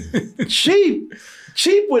 Cheap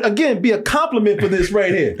would again be a compliment for this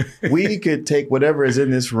right here. We could take whatever is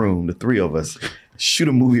in this room, the three of us, shoot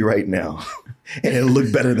a movie right now, and it'll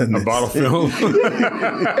look better than this. A bottle film.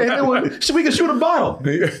 And then we can shoot a bottle, and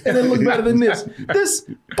it'll look better than this. This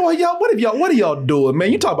boy, y'all, what are y'all doing,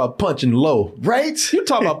 man? You talk about punching low, right? You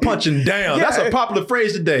talk about punching down. Yeah. That's a popular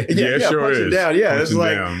phrase today. Yeah, sure punching is. down. Yeah, Punching it's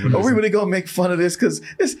like, down. are we really gonna make fun of this? Because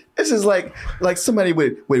this is like somebody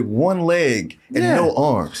with one leg and no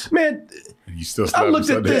arms. Man, You still I looked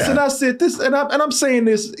at this and I said this, and I'm saying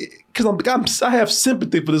this because I have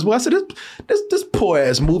sympathy for this boy. I said this poor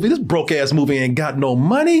ass movie, this broke ass movie ain't got no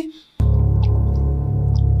money.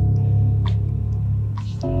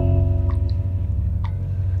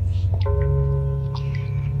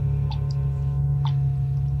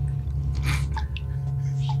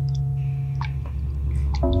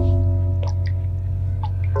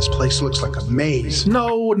 This place looks like a maze.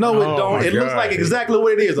 No, it don't. It looks God. like exactly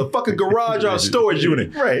what it is, a fucking garage or a storage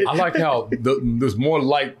unit. Right. I like how there's more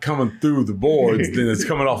light coming through the boards than it's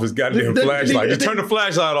coming off his goddamn flashlight. Just turn the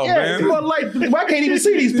flashlight off, Yeah, it's man. more light. I can't even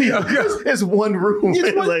see these people. It's one room.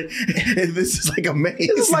 It's one- Like, and this is like a maze.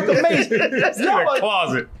 It's like a maze. It's in a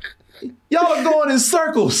closet. Y'all are going in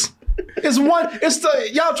circles.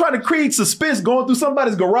 Y'all trying to create suspense going through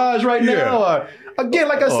somebody's garage right now. Yeah. Or, again,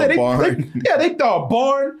 like I said, barn. they thought a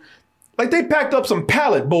barn. Like they packed up some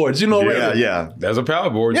pallet boards, Yeah. That's a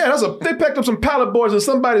pallet board. Yeah, they packed up some pallet boards in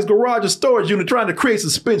somebody's garage or storage unit trying to create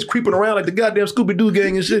suspense, creeping around like the goddamn Scooby-Doo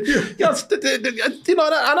gang and shit. I'm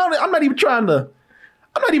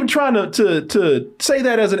not even trying to say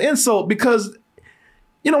that as an insult because,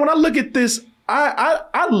 when I look at this,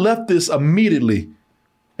 I left this immediately.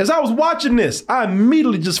 As I was watching this, I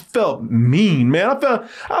immediately just felt mean, man. I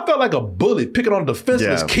felt like a bully picking on a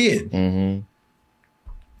defenseless kid. Mm-hmm.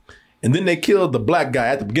 And then they killed the black guy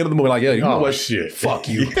at the beginning of the movie. Like, yeah, you know what? Shit. Fuck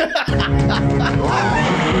you.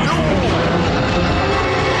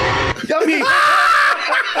 I mean,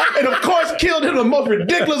 and of course, killed him in the most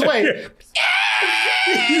ridiculous way.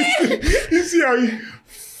 You see how he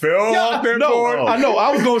fell off that board? I know.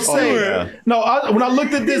 I was gonna say. When I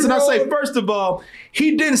looked at this, and I say, first of all,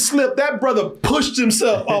 he didn't slip. That brother pushed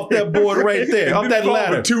himself off that board right there, off that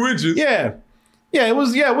ladder. 2 inches. Yeah. Yeah, it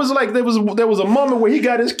was like there was a moment where he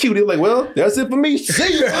got his cue. He was like, well, that's it for me.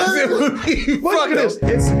 See ya. Look at this.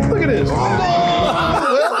 Look at this.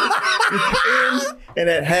 And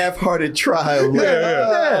that half-hearted trial.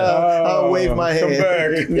 Yeah. I'll wave my Come hand.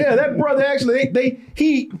 back. Yeah, that brother actually,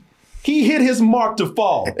 he hit his mark to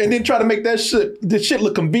fall and then try to make the shit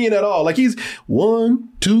look convenient at all. Like he's 1,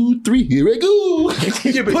 2, 3, here I go.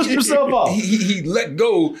 He pushed himself off. He let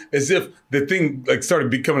go as if the thing started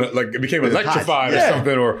becoming it became electrified or Yeah.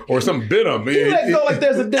 something or something bit him. He let go like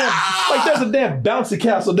there's a damn bouncy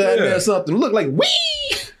castle down there or something. Look like wee.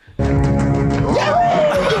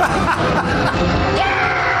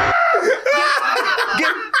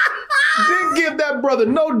 Didn't give that brother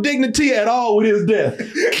no dignity at all with his death.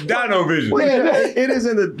 Dino vision. It is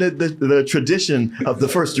in the tradition of the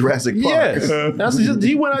first Jurassic Park. Yes, that's just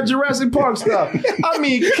he went out Jurassic Park stuff. I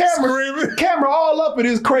mean, camera all up in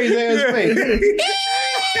his crazy ass face. I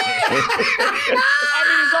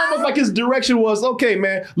mean, it's almost like his direction was, okay,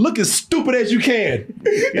 man, look as stupid as you can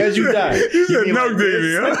as you die. He said no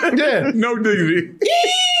dignity, huh? Yeah. No dignity.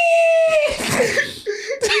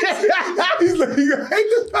 He's like, you hate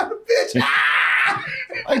this kind of bitch.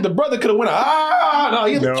 Like the brother could have went, no,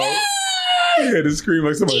 he No. He had to scream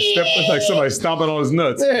like somebody stomping on his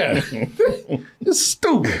nuts. yeah. It's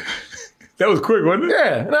stupid. That was quick, wasn't it?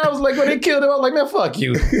 Yeah. And I was like, when they killed him, I was like, man, fuck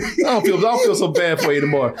you. I don't feel so bad for you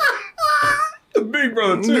anymore. The big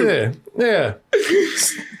brother too. Yeah.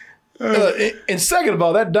 And second of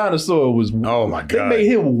all, that dinosaur was. Oh my They God. made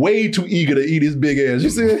him way too eager to eat his big ass. You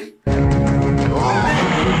see it?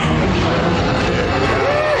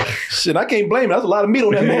 Shit, I can't blame him. That's a lot of meat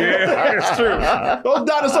on that man. Yeah, that's true. Those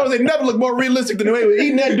dinosaurs, they never look more realistic than the way they were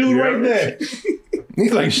eating that dude right there.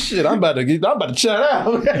 He's like, shit, I'm about to shut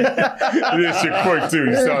out. They did shit quick too.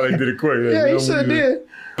 You saw they did it quick. Yeah, he sure did.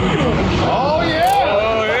 Oh, yeah.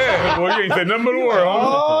 Oh yeah, boy, you ain't said nothing but a word. Huh?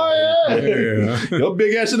 Oh, yeah. Yeah. Your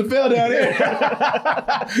big ass should have fell down there.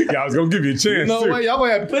 Yeah, I was gonna give you a chance. No too. way, y'all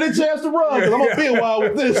gonna have plenty of chance to run because I'm gonna be a while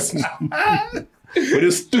with this. With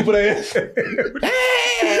this stupid ass. This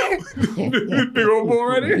big old boy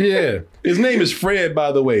right here. Yeah. His name is Fred,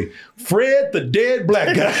 by the way. Fred the dead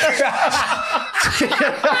black guy.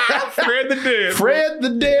 Fred the dead. Fred the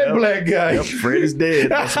dead black guy. Yep, Fred is dead.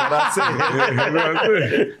 That's what I said. That's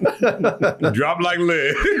what I said. Drop like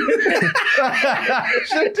lead.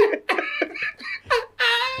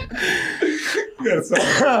 You gotta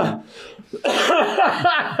stop.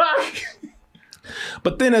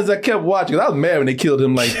 But then as I kept watching, I was mad when they killed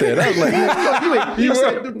him like that. I was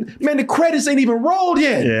like, man, the credits ain't even rolled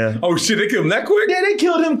yet. Yeah. Oh shit, they killed him that quick? Yeah, they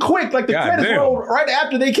killed him quick. Like the God credits damn. rolled right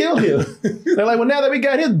after they killed him. They're like, well, now that we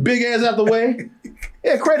got his big ass out the way.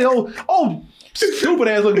 Yeah, credit. Oh, stupid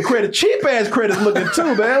ass looking credit. Cheap ass credits looking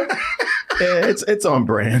too, man. Yeah, it's on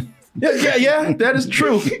brand. Yeah, that is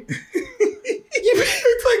true.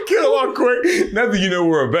 It's like kill off quick. Nothing you know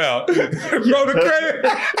we're about. Roll the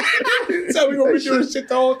credit. So we gonna be doing shit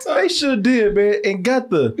the whole time. They sure did, man, and got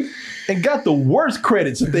the worst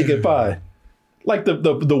credits that they could find. Like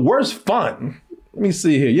the worst font. Let me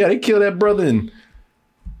see here. Yeah, they killed that brother and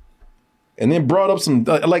then brought up some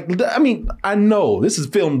I know this is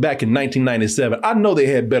filmed back in 1997. I know they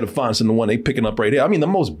had better fonts than the one they picking up right here. I mean, the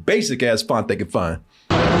most basic ass font they could find.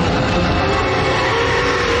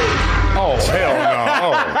 Oh hell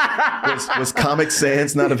no! Was Comic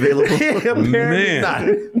Sans not available? Man. Not.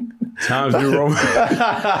 Times New Roman.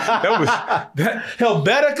 that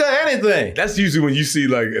Helvetica, anything. That's usually when you see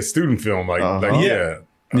like a student film, yeah.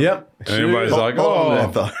 Yep. And everybody's like,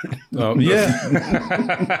 oh,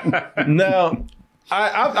 yeah. Now,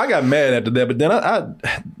 I got mad after that, but then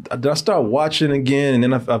I started watching again, and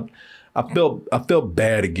then I felt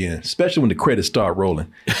bad again, especially when the credits start rolling,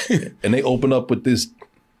 and they open up with this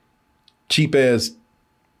cheap ass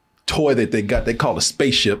toy that they got. They call a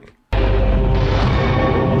spaceship.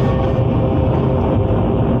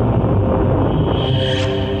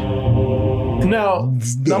 Now I'm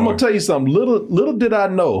gonna tell you something. Little did I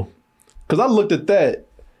know, because I looked at that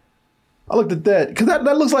because that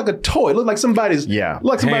looks like a toy. It looks like somebody's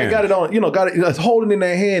like somebody got it on, got it holding it in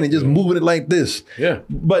their hand and just moving it like this. Yeah.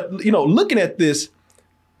 But looking at this,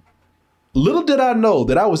 little did I know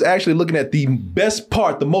that I was actually looking at the best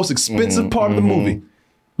part, the most expensive part of the movie.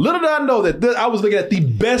 Little did I know that I was looking at the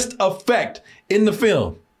best effect in the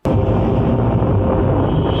film.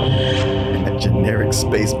 A generic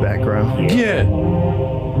space background. Yeah.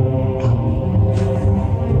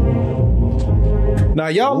 Now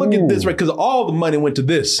y'all look at this, right? Because all the money went to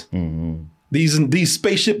this. These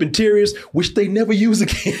spaceship interiors, which they never use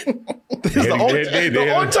again. The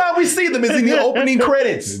only time we see them is in the opening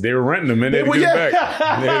credits. They were renting them and they had to give them back.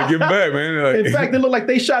 They had to give them back, man. Like, in fact, they look like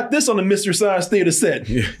they shot this on the Mystery Science Theater set.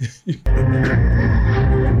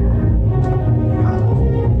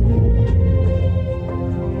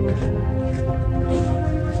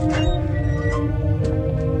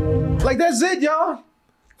 Like that's it, y'all.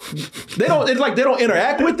 They don't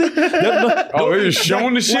interact with it. They're just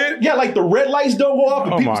showing the shit? Like the red lights don't go off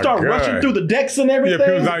and people start rushing through the decks and everything. Yeah,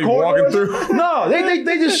 people's not even walking through. No, they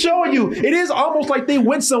just showing you. It is almost like they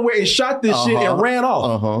went somewhere and shot this shit and ran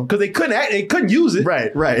off. Because they couldn't use it.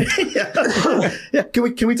 Right. Yeah.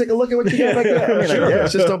 Can we take a look at what you got back there? I mean, Sure.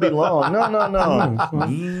 it's just don't be long. No.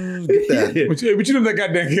 Get that. But you know that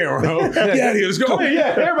goddamn camera, huh? Get out of here, let's go. Come here,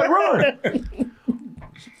 everybody run.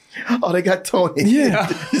 Oh, they got Tony. Yeah.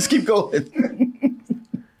 Just keep going.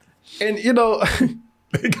 And they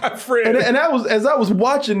got Fred. And as I was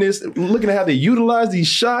watching this, looking at how they utilize these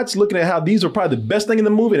shots, looking at how these are probably the best thing in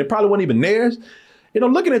the movie, and it probably wasn't even theirs.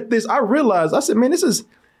 Looking at this, I realized, I said, man, this is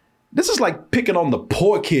like picking on the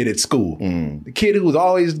poor kid at school. The kid who was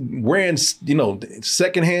always wearing,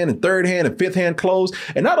 secondhand and third hand and fifth hand clothes.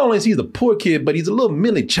 And not only is he the poor kid, but he's a little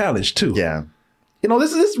mentally challenged too. Yeah.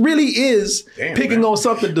 This really is picking on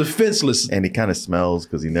something defenseless. And he kind of smells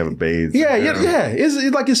because he never bathes. Yeah.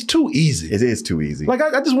 It's like it's too easy. It is too easy. Like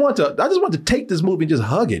I just want to take this movie and just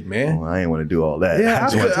hug it, man. Oh, I ain't want to do all that. Yeah,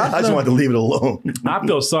 I just want to leave it alone. I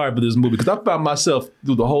feel sorry for this movie because I found myself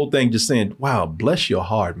through the whole thing just saying, "Wow, bless your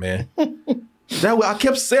heart, man." That way I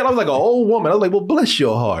kept saying, I was like an old woman. I was like, "Well, bless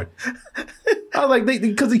your heart." I was like,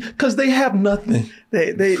 because they have nothing.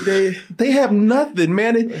 They have nothing,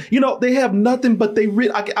 man. They have nothing, but they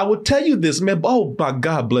really. I would tell you this, man. Oh my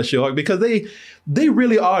God, bless your heart, because they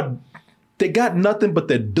really are. They got nothing, but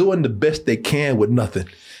they're doing the best they can with nothing,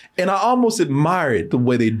 and I almost admire it the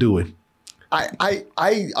way they do it. I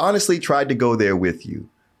honestly tried to go there with you,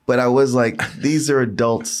 but I was like, these are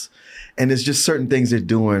adults, and there's just certain things they're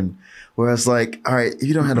doing. Where it's like, all right,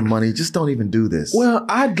 you don't have the money, just don't even do this. Well,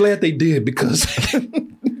 I'm glad they did because,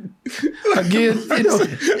 again, I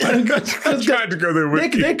tried to go there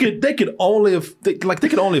with you. They could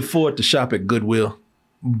only afford to shop at Goodwill,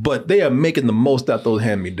 but they are making the most out those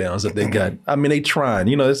hand-me-downs that they got. I mean, they trying.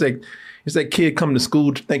 It's that kid coming to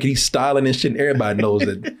school thinking he's styling and shit, and everybody knows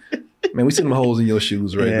that. Man, we see them holes in your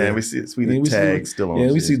shoes right now. Yeah, we see the tag still on.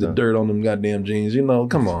 Yeah, we see the dirt on them goddamn jeans.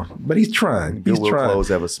 Come on. But he's trying. He's trying. Clothes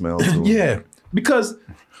have a smell to them. Yeah, because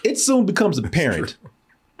it soon becomes apparent.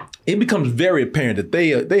 It becomes very apparent that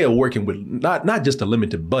they are working with not just a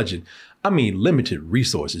limited budget. I mean, limited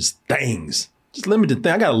resources, things. Just limited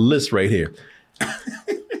things. I got a list right here.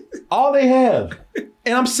 All they have,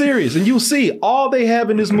 and I'm serious, and you'll see, all they have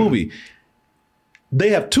in this movie, they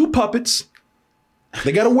have 2 puppets.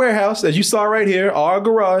 They got a warehouse, as you saw right here, our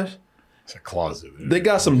garage. It's a closet. They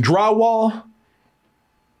got some drywall.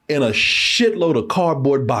 and a shitload of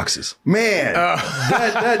cardboard boxes. Man,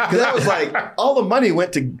 that was like all the money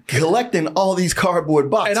went to collecting all these cardboard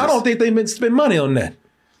boxes. And I don't think they meant to spend money on that.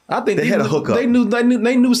 I think they had a hookup. They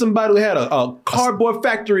knew somebody who had a cardboard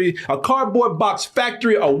factory, a cardboard box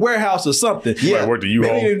factory, a warehouse or something. Yeah, what do you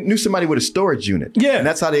maybe all? they knew somebody with a storage unit. Yeah. And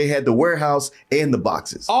that's how they had the warehouse and the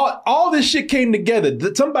boxes. All this shit came together.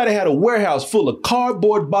 Somebody had a warehouse full of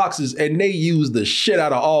cardboard boxes and they used the shit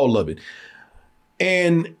out of all of it.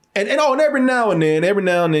 And every now and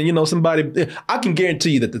then, you know, somebody, I can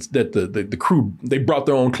guarantee you that the crew, they brought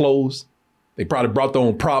their own clothes. They probably brought their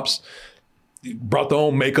own props, brought their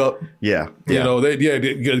own makeup. Yeah. You know,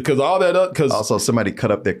 because all that, because also somebody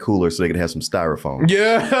cut up their cooler so they could have some styrofoam.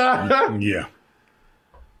 Yeah. Yeah.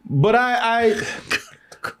 But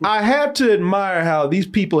I have to admire how these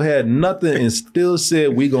people had nothing and still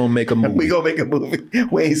said, we gonna make a movie. We gonna make a movie.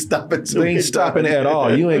 We ain't stopping. We ain't stopping at all.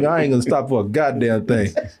 I ain't gonna stop for a goddamn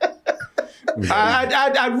thing.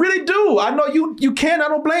 I really do. I know you can. I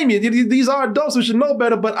don't blame you. These are adults who should know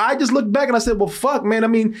better. But I just looked back and I said, well, fuck, man. I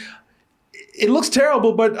mean, it looks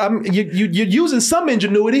terrible, but you're using some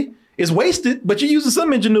ingenuity. It's wasted, but you're using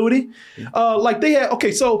some ingenuity. Like they had,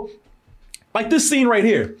 okay, so like this scene right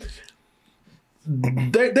here.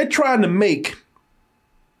 They're trying to make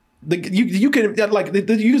you can like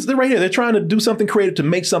they're right here. They're trying to do something creative to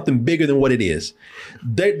make something bigger than what it is.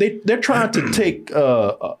 They're trying to take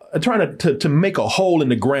trying to make a hole in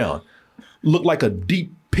the ground look like a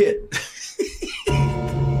deep pit.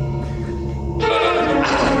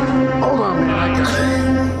 Hold on,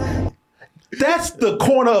 man. That's the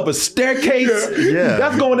corner of a staircase. Yeah.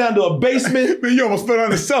 That's going down to a basement. Man, you almost fell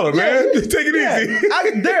down the cellar, man. Take it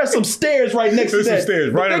easy. There are some stairs right next to that. There's some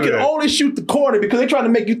stairs right They under can that. only shoot the corner because they're trying to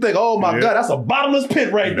make you think, oh my God, that's a bottomless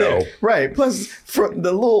pit right there. Right. Plus, from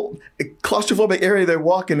the little claustrophobic area they're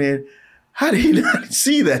walking in, how did he not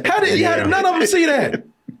see that? How did none of them see that?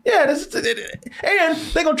 Yeah, and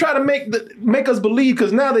they're gonna try to make us believe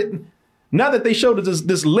because now that they showed us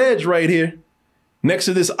this ledge right here next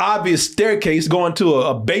to this obvious staircase going to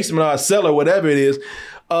a basement or a cellar, whatever it is.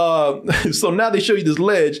 So now they show you this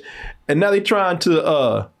ledge, and now they're trying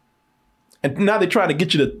to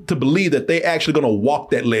get you to believe that they actually gonna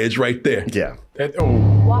walk that ledge right there. Yeah.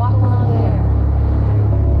 Walk along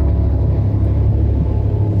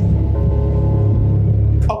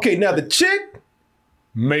there. Okay, now the chick,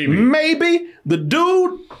 Maybe. the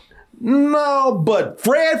dude. No, but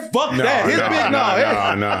Fred, fuck that. His big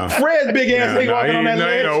no. Fred's big ass ain't walking on that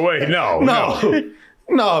ledge. No way.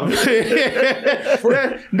 No.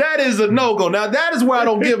 that is a no-go. Now, that is where I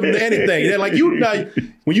don't give them anything. They're like,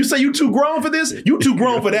 when you say you too grown for this, you too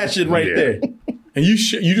grown for that shit right there. And you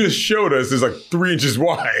just showed us it's like 3 inches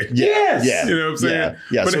wide. Yes. Yeah. You know what I'm saying?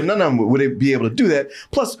 Yeah. But so none of them would be able to do that.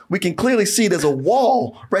 Plus, we can clearly see there's a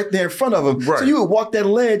wall right there in front of them. Right. So you would walk that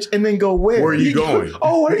ledge and then go where? Where are you going?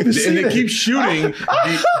 Oh, I didn't even see And that. they keep shooting.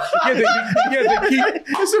 They keep.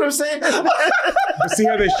 You see what I'm saying? See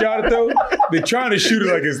how they shot it though? They're trying to shoot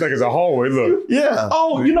it like it's a hallway. Look, Yeah.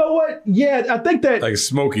 Oh, you know what? Yeah, I think that like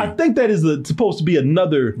smoky. I think that is supposed to be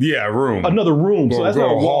another Room. room. So Or that's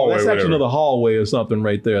not a wall. hallway, That's actually whatever. another hallway or something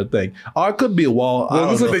right there, I think. Or it could be a wall. Well, it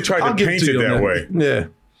looks I like don't they tried know. to I'll give paint to it you on that way. Yeah.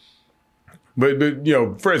 But you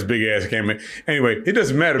know, Fred's big ass came in. Anyway, it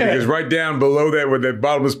doesn't matter because right down below that, where that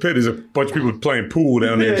bottomless pit, is a bunch of people playing pool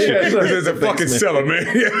down there. And Yeah, shit. yeah, There's a fucking cellar, man.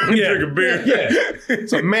 Drink a beer. Yeah.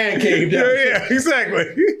 It's a man cave down. Yeah,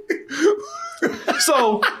 exactly.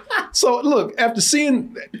 So look, after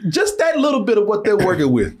seeing just that little bit of what they're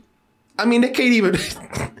working with, I mean, they can't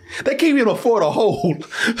even afford a hole.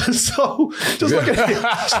 So just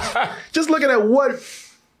looking at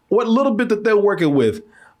what little bit that they're working with,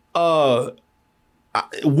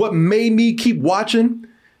 what made me keep watching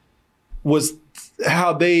was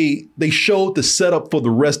how they showed the setup for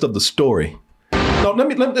the rest of the story. Now,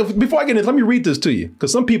 before I get in, let me read this to you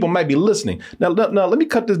because some people might be listening. Now, let me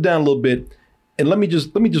cut this down a little bit, and let me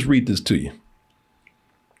just read this to you.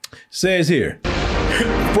 It says here,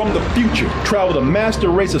 from the future traveled a master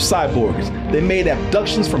race of cyborgs. They made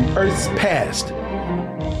abductions from Earth's past.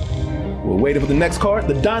 We're waiting for the next card.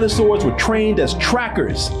 The dinosaurs were trained as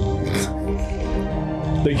trackers.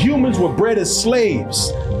 The humans were bred as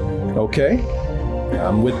slaves. Okay,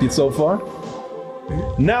 I'm with you so far.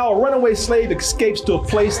 Now a runaway slave escapes to a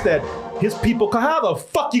place that his people, how the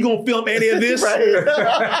fuck you gonna film any of this? Right. You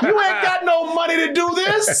ain't got no money to do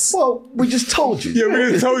this. Well, we just told you. Yeah,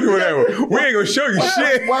 we just told you whatever. We ain't gonna show you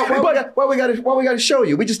shit. Why we gotta show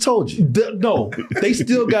you? We just told you. No, they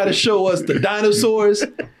still got to show us the dinosaurs.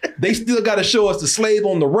 They still got to show us the slave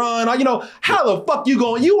on the run. You know, how the fuck you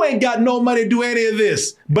going? You ain't got no money to do any of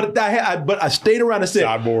this. But I stayed around and said,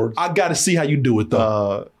 Cyborgs. I got to see how you do it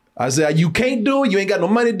though. I said, you can't do it. You ain't got no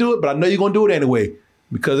money to do it, but I know you're going to do it anyway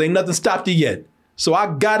because ain't nothing stopped you yet. So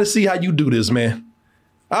I got to see how you do this, man.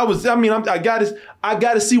 I got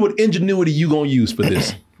to see what ingenuity you going to use for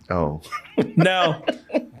this. Oh. Now,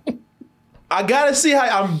 I got to see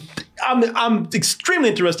how I'm extremely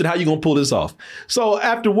interested how you're going to pull this off. So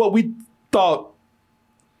after what we thought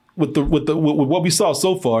with what we saw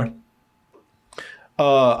so far,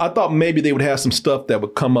 I thought maybe they would have some stuff that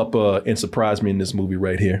would come up and surprise me in this movie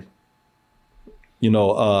right here. You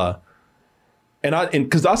know, and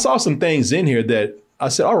because I saw some things in here that I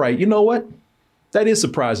said, all right, you know what? That is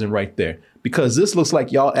surprising right there because this looks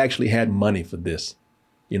like y'all actually had money for this.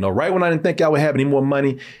 You know, right when I didn't think y'all would have any more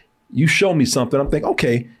money, you show me something. I'm thinking,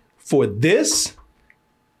 okay, for this,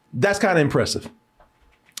 that's kind of impressive.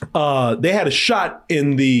 They had a shot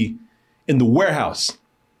in the warehouse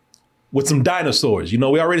with some dinosaurs. You know,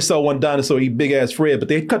 we already saw one dinosaur eat big ass Fred, but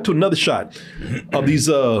they cut to another shot of these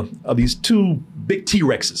two big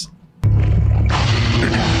T-Rexes.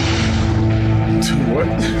 What?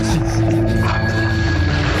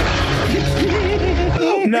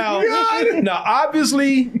 Now,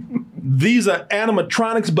 obviously, these are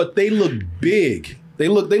animatronics, but they look big. They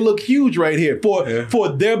look huge right here for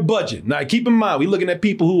their budget. Now, keep in mind, we're looking at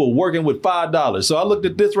people who are working with $5. So I looked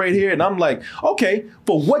at this right here, and I'm like, okay,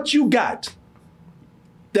 for what you got,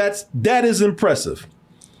 that is impressive.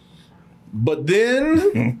 But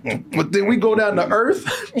then we go down to Earth.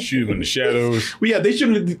 Shoot them in the shadows. Well, yeah, they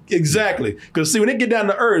shouldn't exactly. Because see, when they get down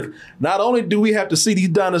to Earth, not only do we have to see these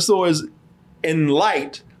dinosaurs in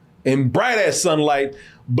light, in bright ass sunlight,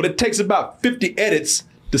 but it takes about 50 edits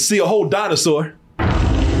to see a whole dinosaur. Oh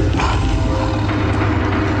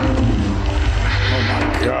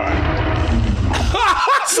my God.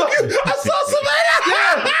 So I saw somebody.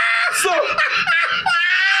 Yeah.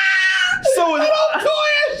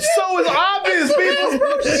 So it's obvious, people.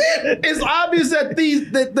 It's obvious that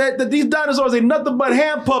these dinosaurs ain't nothing but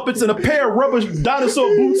hand puppets and a pair of rubber dinosaur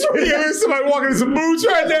boots. Yeah, there's somebody walking in some boots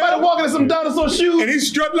right now. Somebody walking in some dinosaur shoes. And he's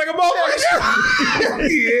strutting like a motherfucker.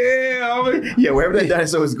 Yeah. Yeah, wherever that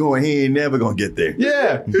dinosaur is going, he ain't never gonna get there.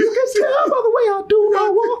 Yeah. You can tell by the way I do my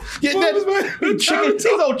walk. Yeah, these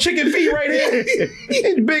old chicken feet right here.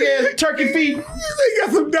 These big ass turkey feet. They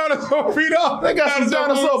got some dinosaur feet on. They got some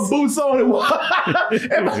dinosaur boots on it.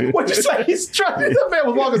 What you say? He's trying. That man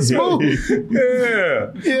was walking smooth.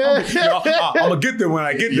 Yeah. I'm gonna get there when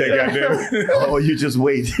I get there, goddamn. Oh, you just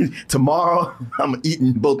wait. Tomorrow, I'm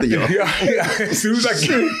eating both of y'all. Yeah. As soon as I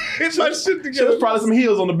get my shit together. There's probably some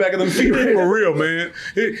heels on the back of them feet. For real, man.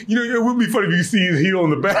 It would be funny if you see his heel on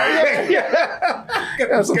the back.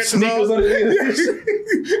 Got some sneakers on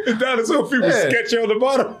the The dinosaur feet was sketchy on the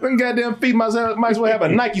bottom. Them goddamn feet might as well have a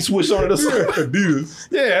Nike swoosh on it or something. Adidas.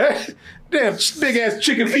 Yeah. Damn big ass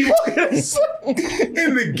chicken feet walking.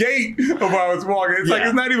 In the gate of how it's walking. It's like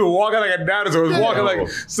it's not even walking like a dinosaur. It's walking like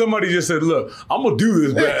somebody just said, look, I'm gonna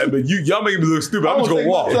do this, but y'all making me look stupid. I'm just gonna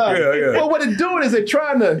walk. Yeah. Well, what they're doing is they're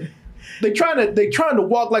trying to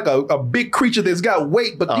walk like a big creature that's got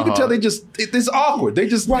weight, but you can tell it's awkward. They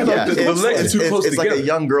just the legs are too close it's together. like a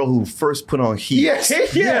young girl who first put on heat. Yeah. So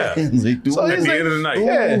At the end of the night.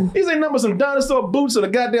 Yeah, these ain't nothing but some dinosaur boots and a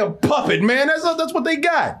goddamn puppet, man. That's what they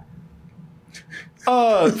got.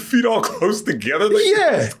 Feet all close together. Like,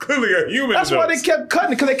 yeah, it's clearly a human. That's why they kept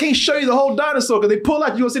cutting it, because they can't show you the whole dinosaur. Because they pull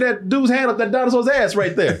out, you gonna see that dude's hand up that dinosaur's ass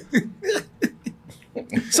right there.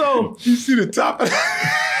 So you see the top of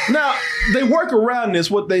now they work around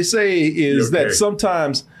this. What they say is that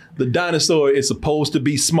sometimes the dinosaur is supposed to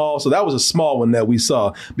be small. So that was a small one that we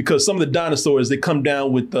saw, because some of the dinosaurs, they come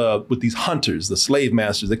down with these hunters, the slave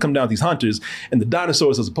masters. They come down with these hunters, and the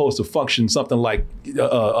dinosaurs are supposed to function something like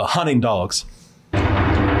hunting dogs.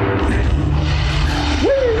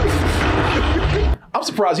 I'm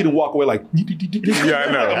surprised he didn't walk away like. Yeah,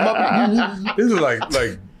 I know. This is like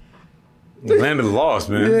Land of the Lost,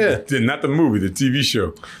 man. Yeah, not the movie, the TV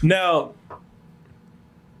show. Now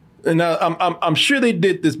I'm sure they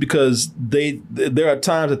did this because there are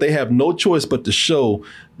times that they have no choice but to show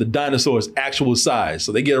the dinosaur's actual size.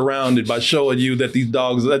 So they get around it by showing you that these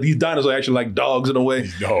dinosaurs are actually like dogs in a way.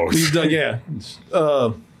 These dogs. Yeah.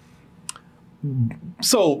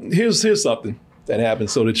 So here's something that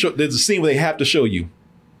happens. So there's a scene where they have to show you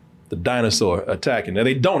the dinosaur attacking. Now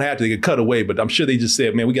they don't have to; they could cut away, but I'm sure they just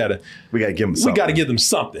said, "Man, we gotta give them something. We gotta give them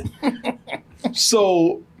something."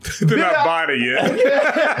 So they're not buying it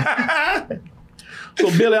yet. So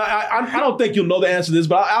Billy, I don't think you'll know the answer to this,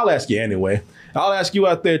 but I'll ask you anyway. I'll ask you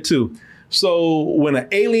out there too. So when an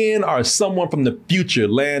alien or someone from the future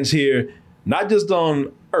lands here, not just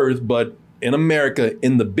on Earth, but in America,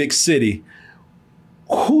 in the big city,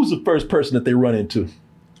 who's the first person that they run into?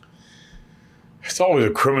 It's always a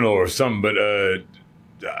criminal or something, but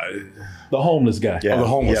the homeless guy. Yeah, the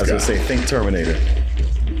homeless guy. I was gonna say, think Terminator.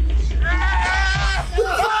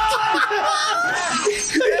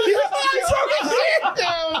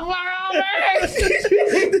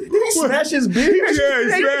 Did he smash his beard? Yeah, he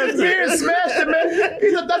smashed it. Smashed it, man. He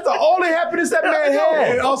said that's the only happiness that man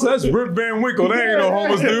had. And also, that's Rip Van Winkle. That ain't no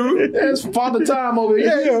homeless dude. That's Father Time over here.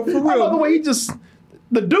 Yeah, for real. I love the way he just.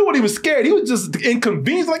 The dude, when he was scared, he was just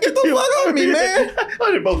inconvenienced. Like, get the fuck out of me, man.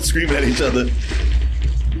 They're both screaming at each other.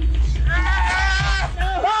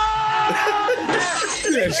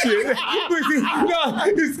 Yeah, shit. No,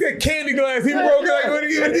 he's got candy glass. He broke it like when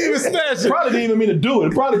he even smashed it. Probably didn't even mean to do it.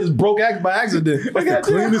 It probably just broke by accident. That's the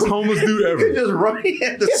cleanest homeless dude ever. He just running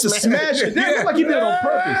at the Smash it. It looked like he did it on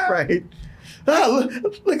purpose. Right. Oh,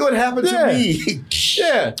 look what happened to me.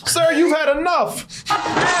 Yeah. Sir, you've had enough.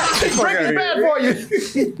 It's breaking bad for you.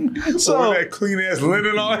 So that clean ass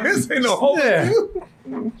linen on this ain't no homeless.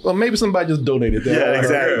 Yeah. Well, maybe somebody just donated that. Yeah,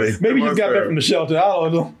 exactly. Maybe he just got back from the shelter. I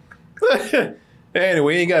don't know.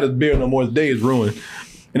 Anyway, he ain't got his beard no more. His day is ruined.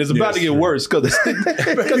 And it's about to get worse because it's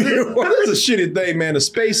a shitty thing, man. The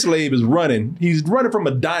space slave is running. He's running from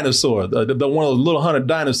a dinosaur, the one of those little hunter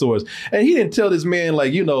dinosaurs. And he didn't tell this man,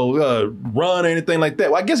 like, run or anything like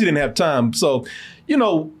that. Well, I guess he didn't have time. So,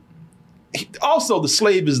 also the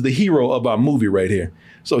slave is the hero of our movie right here.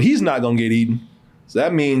 So he's not going to get eaten. So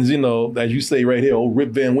that means, as you say right here, old Rip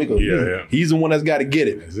Van Winkle, he's the one that's got to get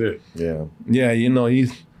it. That's it. Yeah. Yeah,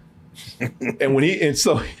 he's...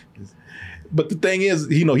 But the thing is,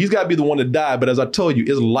 he's got to be the one to die. But as I told you,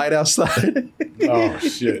 it's light outside. Oh,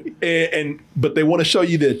 shit. But they want to show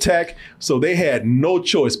you the attack, so they had no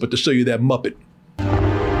choice but to show you that Muppet.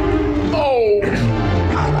 Oh!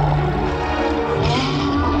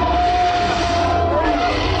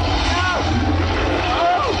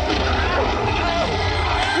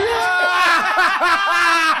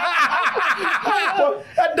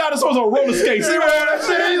 That dinosaur's on roller skates. See what that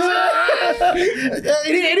shit is?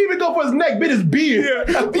 He didn't even go for his neck, bit his beard. Yeah.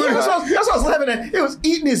 That's what I was laughing at. It was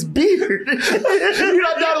eating his beard.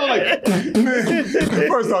 That dinosaur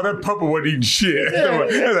First off, that puppet wasn't eating shit. Yeah.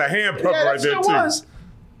 There's a hand puppet right there, too. Was.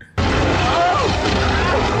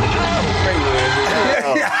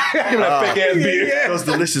 Give me that fake ass beard. Yeah. Those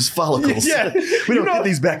delicious follicles. Yeah. We don't get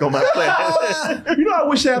these back on my planet. You know what I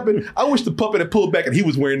wish happened? I wish the puppet had pulled back and he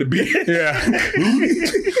was wearing the beard. Yeah.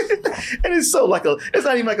 And it's it's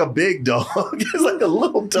not even like a big dog. It's like a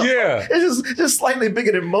little dog. Yeah. It's just slightly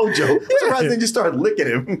bigger than Mojo. I'm surprised they just started licking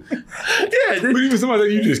him. Yeah. But even somebody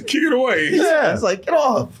like you just kick it away. Yeah. It's like, get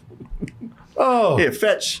off. Oh. Here,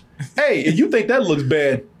 fetch. Hey, if you think that looks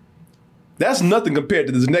bad, that's nothing compared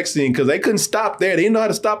to this next scene because they couldn't stop there. They didn't know how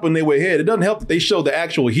to stop when they were ahead. It doesn't help that they show the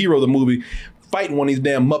actual hero of the movie fighting one of these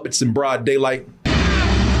damn Muppets in broad daylight.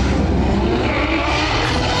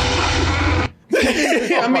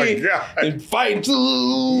 I mean, and fighting to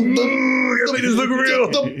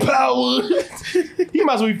the power. He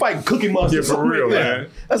might as well be fighting Cookie Monster. Yeah, for real, man.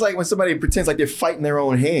 That's like when somebody pretends like they're fighting their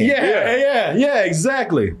own hand. Yeah,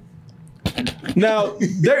 exactly. Now,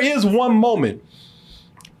 there is one moment,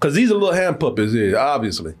 because these are little hand puppets here,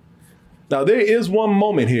 obviously. Now, there is one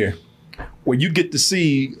moment here where you get to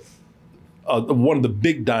see one of the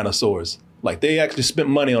big dinosaurs. Like, they actually spent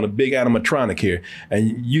money on a big animatronic here.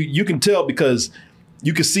 And you can tell because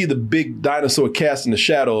you can see the big dinosaur casting the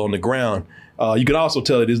shadow on the ground. You can also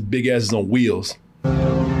tell that his big ass is on wheels.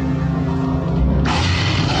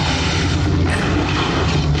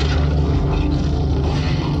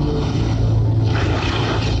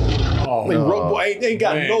 Ain't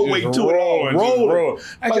got man, no weight to it all. Rolling.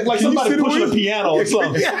 Like somebody pushing a piano or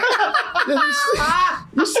something.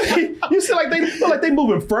 You see like they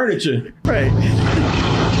moving furniture. Right.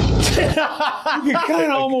 You can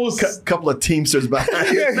kind of almost... Couple of Teamsters behind.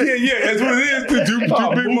 Yeah. That's what it is. The two big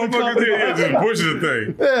motherfuckers there just pushing the thing.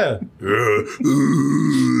 Yeah.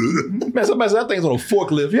 Man, somebody said that thing's on a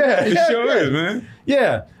forklift. Yeah. It sure is, man.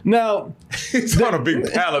 Yeah. Now... It's on a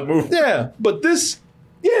big pallet move. Yeah. But this...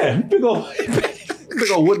 Yeah. Big old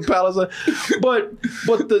wooden pallets. But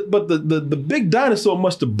the big dinosaur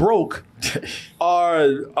must have broke.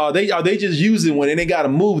 Are they just using when they ain't got to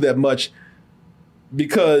move that much?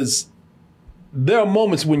 Because there are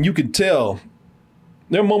moments when you can tell.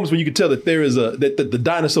 There are moments when you can tell that that the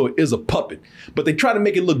dinosaur is a puppet, but they try to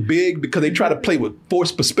make it look big because they try to play with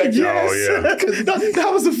forced perspective. Yes. Oh, yeah. That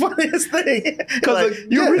was the funniest thing. Like,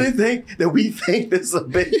 you really think that we think this is a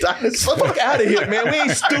big dinosaur? Fuck out of here, man. We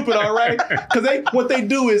ain't stupid, all right? Because what they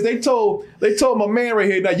do is they told my man right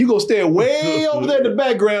here, now you go stand way over there in the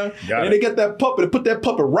background, and then they get that puppet and put that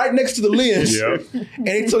puppet right next to the lens. Yep.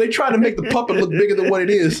 And so they try to make the puppet look bigger than what it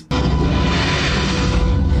is.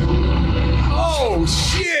 Oh,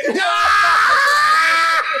 shit.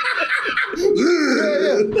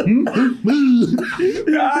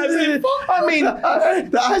 I mean,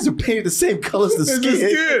 the eyes are painted the same color as the It's skin.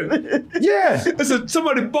 the skin. yeah. Listen,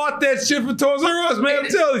 somebody bought that shit for Toys R Us, man. I'm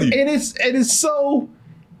telling you. And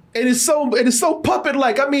it's so puppet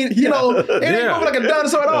like. I mean, you know, it ain't moving like a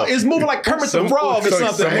dinosaur at all. It's moving like Kermit the Frog or It's like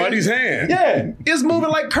something. man. somebody's hand. Yeah, it's moving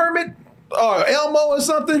like Kermit or Elmo or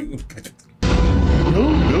something.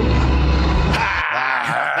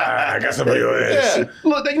 I got somebody on that. Yeah,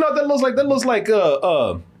 look, you know what that looks like? That looks like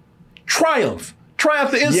Triumph.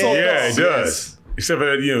 Triumph the insult. Yeah, it dog. does. Except for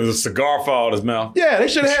that, you know, there's a cigar fall out of his mouth. Yeah, they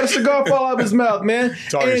should have had a cigar fall out of his mouth, man.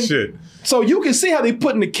 Talking shit. So you can see how they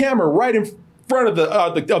putting the camera right in front of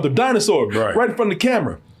the dinosaur, right in front of the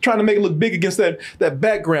camera, trying to make it look big against that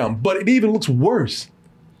background. But it even looks worse.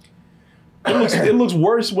 It looks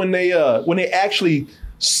worse when they actually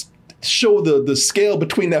show the scale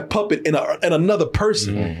between that puppet and another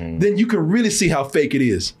person. Mm-hmm. Then you can really see how fake it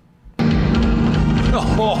is.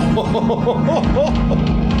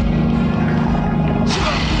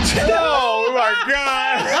 Oh my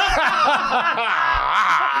God!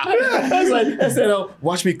 That's that.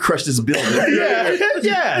 Watch me crush this building. Yeah.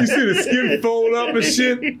 You see the skin fold up and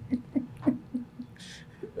shit.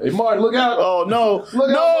 Hey, Martin, look out! Oh no! Look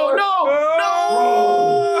out,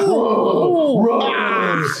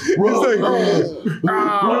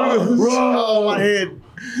 Oh, my head.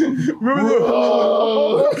 Remember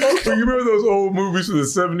those old movies from the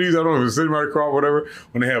 70s? I don't know if it's Cinema Crawl or whatever,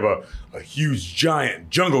 when they have a huge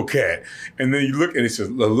giant jungle cat, and then you look and it's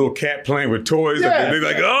just a little cat playing with toys. Yeah. And they're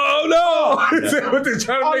like, oh no! Is that what they're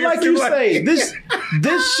trying to make Like it you seem say,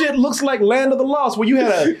 this shit looks like Land of the Lost, where you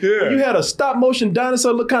had a stop motion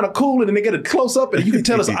dinosaur look kind of cool, and then they get it close up, and you can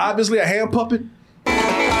tell it's obviously a hand puppet.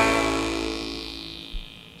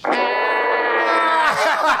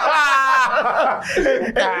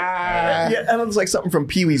 Yeah, that looks like something from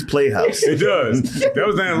Pee-wee's Playhouse. It does. That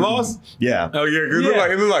was Dan Lost? Yeah. Oh yeah, because it looked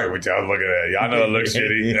like what y'all looking at. Y'all know it looks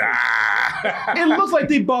shitty. It looks like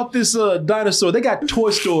they bought this dinosaur. They got toy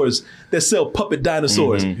stores that sell puppet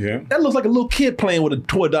dinosaurs. Mm-hmm. Yeah. That looks like a little kid playing with a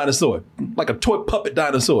toy dinosaur, like a toy puppet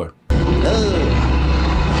dinosaur.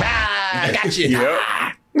 I got you. Yep.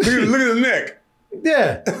 Look at the neck.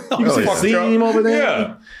 Yeah. You can see the seam over there.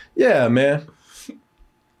 Yeah. Yeah, man.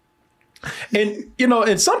 And you know,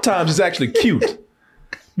 and sometimes it's actually cute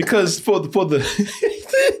because for the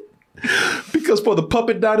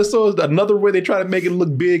puppet dinosaurs, another way they try to make it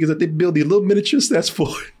look big is that they build these little miniature sets for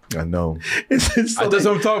it. I know. That's what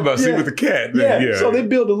I'm talking about. See, with the cat. Yeah. So they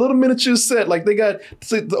build a little miniature set. Like they got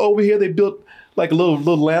over here, they built like a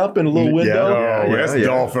little lamp and a little window. That's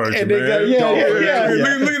doll furniture, And they man. got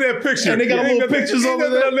Look at that picture. And they got little pictures over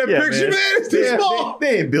there. On that picture, man. It's too small.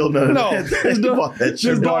 They ain't built none of No, that. They bought that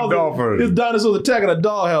shit. doll furniture. This dinosaur's attacking a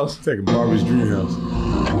dollhouse. Taking Barbie's dream house.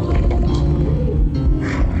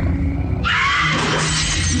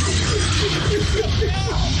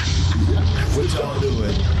 What y'all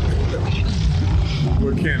doing?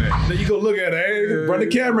 What can it? Then you go look at it. Hey, run the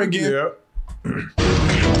camera again. Yep.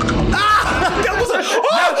 That was a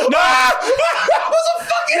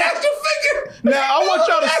fucking action figure. Now I want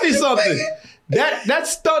y'all to see something. That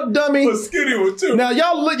stunt dummy. A skinny one too. Now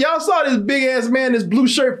y'all saw this big ass man, this blue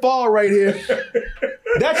shirt fall right here.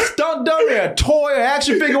 That stunt dummy, a toy, an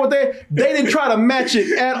action figure, what they didn't try to match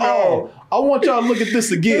it at all. I want y'all to look at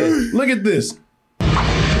this again. Look at this.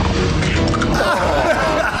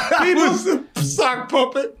 People, sock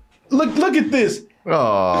puppet. Look at this.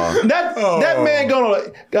 Oh. That man got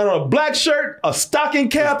on a black shirt, a stocking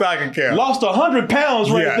cap, lost 100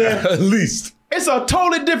 pounds right there. At least. It's a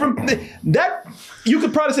totally different thing. That you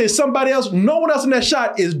could probably say somebody else. No one else in that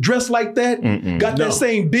shot is dressed like that. Got that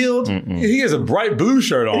same build. He has a bright blue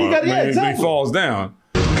shirt on when he falls down.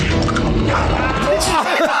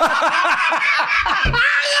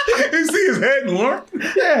 You see his head and look?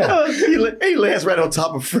 Yeah. He lands right on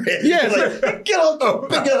top of Fred. Yeah. Like, get on,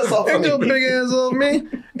 big ass off Get me. your big ass off me.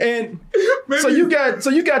 And so you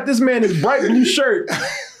got this man in his bright blue shirt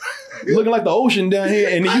looking like the ocean down here,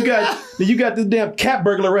 and then you got this damn cat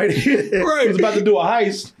burglar right here. Right. Who's about to do a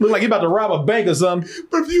heist. Look like he about to rob a bank or something.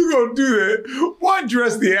 But if you gonna do that, why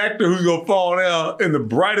dress the actor who's gonna fall down in the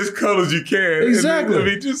brightest colors you can? Exactly. I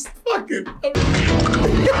mean, just fucking.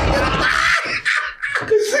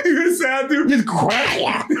 You gonna sound through? Just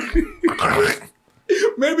crack.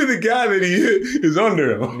 Maybe the guy that he hit is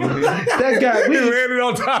under him. That guy, He landed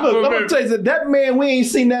on top look, of I'm him. gonna tell you something. That man, we ain't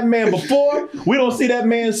seen that man before. We don't see that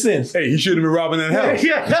man since. Hey, he shouldn't have been robbing that house.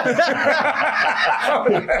 Yeah.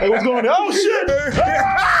 Hey, what's going on? Oh shit!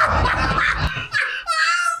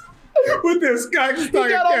 With that stocking He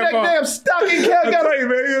got on that damn stocking cap. I tell you,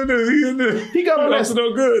 man, He got on that's that.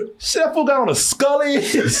 no good. Chef got on a Scully.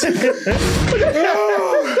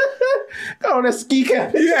 Got on that ski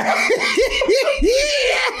cap. Yeah. He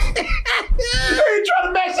ain't trying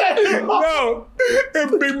to match that. No. That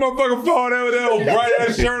big motherfucker fall down with that old bright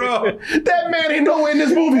ass shirt on. That man ain't nowhere in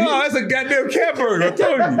this movie. No, that's a goddamn cat burger, I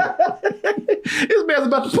told you. This man's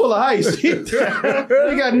about to pull a heist. He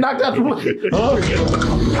got knocked out the way. Big boy.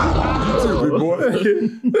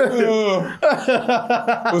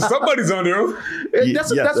 Well, somebody's under him.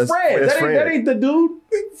 That's yes, Fred. that's That ain't the dude.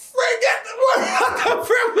 Fred got the one. I thought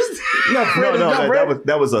Fred was No, Fred is not Fred.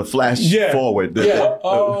 that was a flash Yeah. forward. Yeah.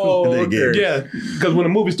 Oh, they gave. okay. Yeah, because when the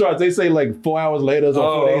movie starts, they say like 4 hours later or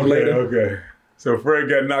 4 days later. Okay. So Fred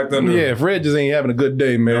got knocked under. Yeah, Fred just ain't having a good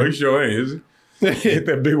day, No, he man. sure ain't, is he? Hit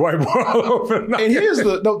that big white ball over. And here's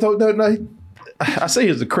the no. I say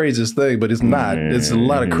here's the craziest thing, but it's not. It's a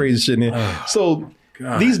lot of crazy shit in here. So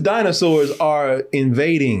these dinosaurs are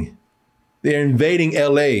invading. They're invading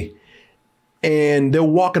LA, and they're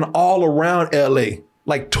walking all around LA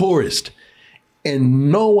like tourists,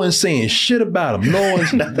 and no one's saying shit about them. No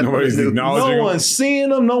one's Nobody's acknowledging no him. one's seeing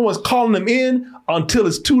them. No one's calling them in until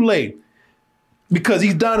it's too late. Because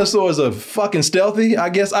these dinosaurs are fucking stealthy, I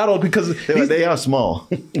guess. I don't, because They are small.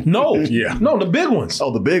 no, Yeah. no, the big ones.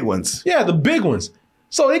 Oh, the big ones. Yeah, the big ones.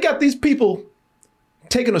 So they got these people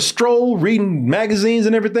taking a stroll, reading magazines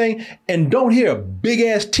and everything, and don't hear a big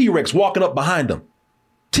ass T-Rex walking up behind them.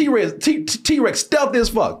 T-Rex stealthy as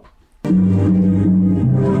fuck.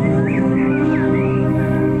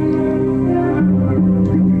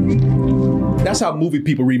 That's how movie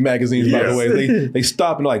people read magazines, by the Yes. way. They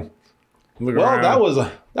stop and like, Look well, around.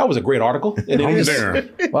 that was a great article. And it I'm is. there.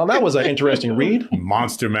 Well, that was an interesting read.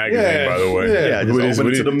 Monster magazine, Yeah. by the way. Yeah, just With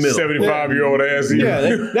open it to the middle. 75-year-old ass.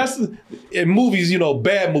 Yeah, that's in movies. You know,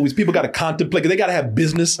 bad movies. People got to contemplate. They got to have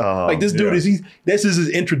business. Like this dude yeah. This is his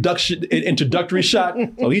introductory shot.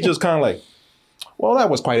 So he just kind of like, well, that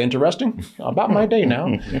was quite interesting. About my day now.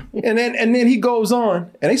 and then he goes on,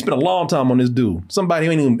 and they spent a long time on this dude. Somebody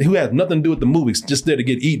who has nothing to do with the movies, just there to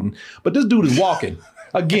get eaten. But this dude is walking.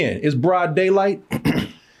 Again, it's broad daylight. And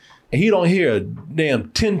he don't hear a damn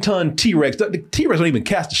 10-ton T-Rex. The T-Rex don't even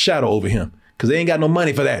cast a shadow over him because they ain't got no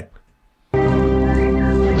money for that.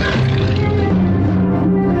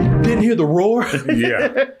 Didn't hear the roar.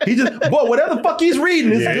 Yeah. He just, boy, whatever the fuck he's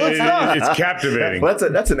reading, it's Yeah, good stuff. It's captivating. Well,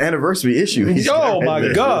 that's an anniversary issue. He's Oh got my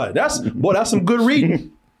there. God, that's some good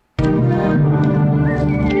reading.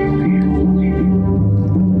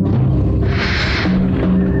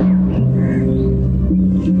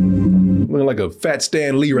 Looking like a fat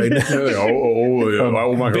Stan Lee right now. Oh,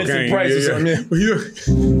 Michael Vincent Caine. Price or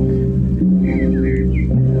something,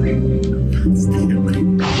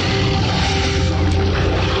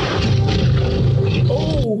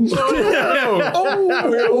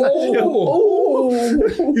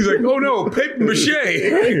 He's like, oh no, paper mache.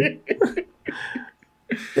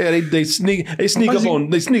 Yeah, they sneak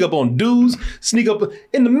up on dudes, sneak up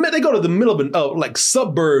in the they go to the middle of like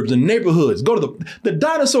suburbs and neighborhoods. Go to the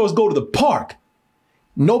dinosaurs go to the park.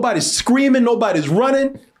 Nobody's screaming, nobody's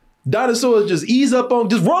running. Dinosaurs just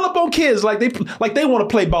roll up on kids like they want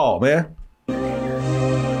to play ball, man.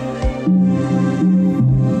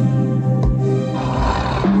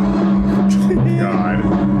 God.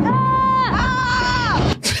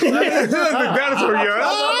 The dinosaur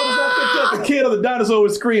yard. The kid of the dinosaur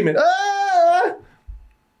was screaming. Ah!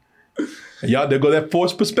 And y'all, there go that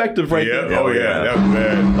forced perspective right Yeah. there. Oh yeah, that was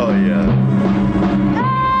bad. Oh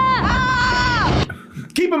yeah.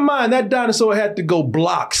 Keep in mind that dinosaur had to go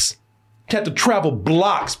blocks. Had to travel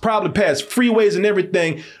blocks, probably past freeways and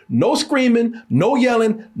everything. No screaming, no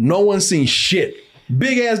yelling, no one seen shit.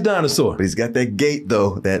 Big ass dinosaur. But he's got that gait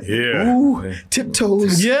though. That Yeah.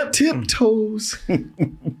 tiptoes. Yep. Tiptoes.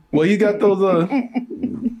 Well, you got those,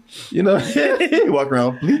 He walk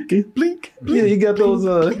around blink, blink, blink. yeah, you got those,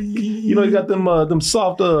 you got them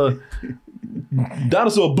soft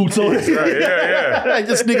dinosaur boots on. Right, yeah.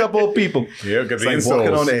 Just sneak up on people. Yeah, got the Like insoles.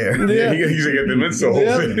 walking on air. Yeah, he's got them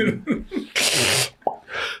insoles.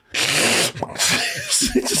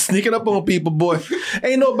 Just sneaking up on people, boy.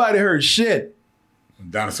 Ain't nobody heard shit.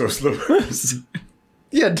 Dinosaur slippers.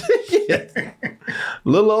 Yeah.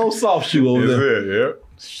 Little old soft shoe over That's there. it, yeah.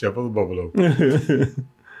 Chef of the Buffalo.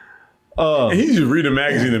 And he just read a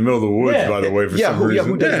magazine in the middle of the woods, by the way, for some reason.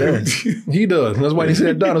 Who does that? He does. That's why he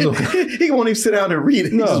said dinosaur. He won't even sit down and read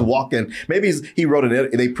it. He's just walking. Maybe he wrote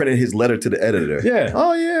it. They printed his letter to the editor. Yeah.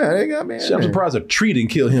 Oh yeah, they got me. I'm surprised a tree didn't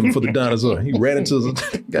kill him for the dinosaur. He ran into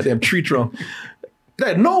the goddamn tree trunk.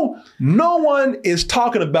 No one is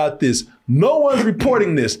talking about this. No one's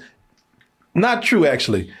reporting this. Not true,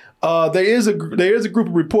 actually. There is a group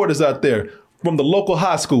of reporters out there from the local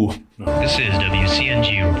high school. This is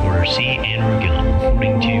WCNG reporter C. Andrew Gillum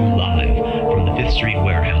reporting to you live from the 5th Street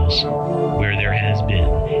warehouse, where there has been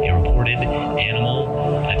a reported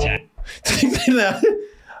animal attack.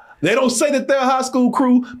 They don't say that they're a high school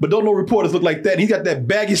crew, but don't no reporters look like that. He got that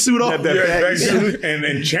baggy suit on. Baggy suit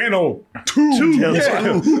and channel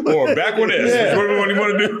 2. Or back with S. Whatever you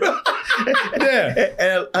want to do.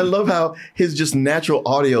 And I love how his just natural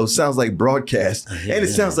audio sounds like broadcast, and it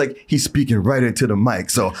sounds like he's speaking right into the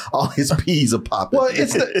mic, so all his P's are popping. Well,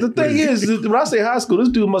 it's the thing is, when I say high school, this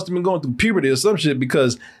dude must have been going through puberty or some shit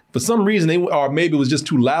because for some reason or maybe it was just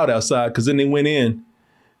too loud outside because then they went in.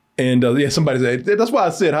 And somebody said that's why I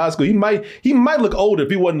said high school. He might look older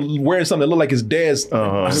if he wasn't wearing something that looked like his dad's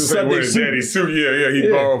Sunday suit. Daddy's suit. Yeah, he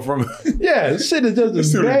borrowed from. Yeah, shit is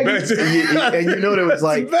just baggy. And you know there was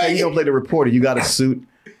like, hey, you don't play the reporter. You got a suit.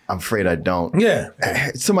 I'm afraid I don't. Yeah.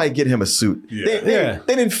 Somebody get him a suit. Yeah.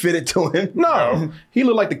 They didn't fit it to him. No. He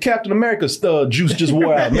looked like the Captain America juice just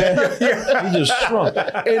wore out, man. He just shrunk.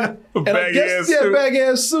 And I guess, bag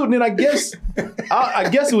ass suit. And then I guess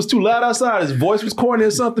it was too loud outside. His voice was corny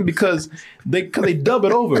or something because they dub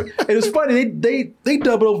it over. And it's funny, they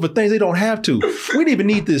dub it over for things they don't have to. We didn't even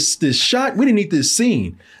need this shot. We didn't need this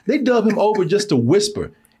scene. They dub him over just to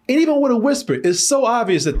whisper. And even with a whisper, it's so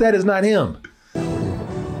obvious that is not him.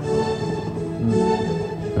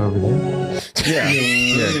 Over there?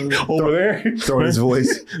 Yeah. Over there? Throwing his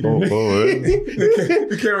voice.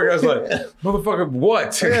 The camera guy's like, motherfucker,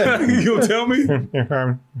 what? You'll tell me?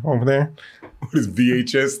 Over there. With his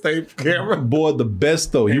VHS tape camera? Boy, the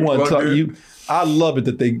best though. You want to talk? I love it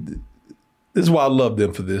that they. This is why I love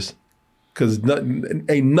them for this, because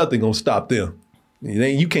ain't nothing gonna stop them.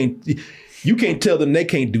 You can't tell them they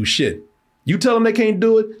can't do shit. You tell them they can't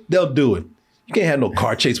do it, they'll do it. You can't have no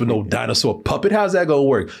car chase with no dinosaur puppet. How's that gonna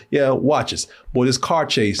work? Yeah, watch us. Boy, this car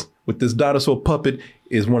chase with this dinosaur puppet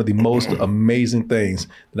is one of the most amazing things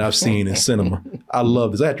that I've seen in cinema. I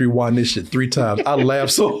love this. I had to rewind this shit 3 times. I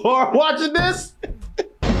laughed so hard watching this. No.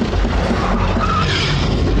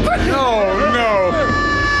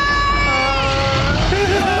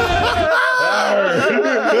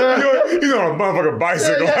 He's on a motherfucking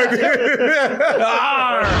bicycle.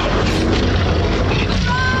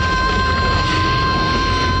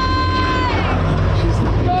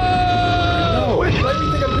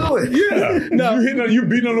 Yeah. Now, you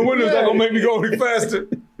beating on the windows, not gonna make me go any faster.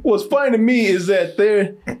 What's funny to me is that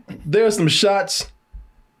there are some shots,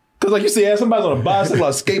 because like you say, somebody's on a bicycle or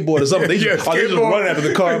a skateboard or something, they just running after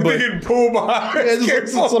the car, but they getting pulled behind.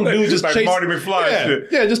 Some dude just like chasing Marty McFly shit.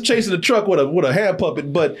 Yeah, just chasing the truck with a hand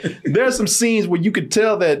puppet. But there's some scenes where you could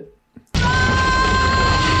tell that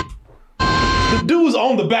the dude's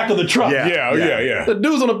on the back of the truck. Yeah. The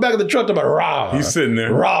dude's on the back of the truck. About raw. He's sitting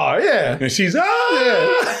there. Raw. Yeah. And she's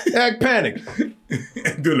act panic.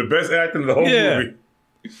 Doing the best acting in the whole movie.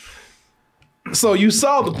 So you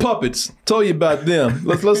saw the puppets. Told you about them.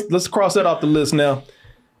 Let's cross that off the list now,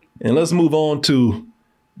 and let's move on to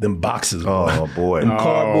them boxes. Oh boy, them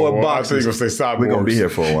cardboard boxes. I think you're gonna say cyborgs. We're gonna be here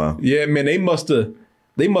for a while. Yeah, man, they must have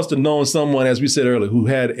known someone, as we said earlier, who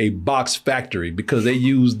had a box factory, because they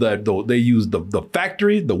used the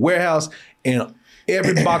factory, the warehouse, and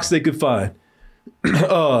every box they could find.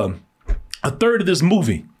 A third of this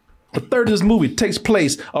movie takes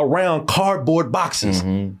place around cardboard boxes.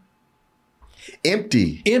 Mm-hmm.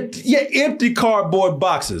 Empty cardboard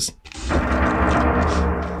boxes.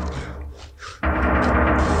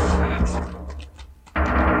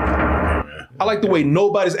 I like the way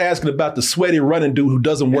nobody's asking about the sweaty running dude who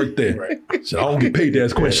doesn't work there. Right. So I don't get paid to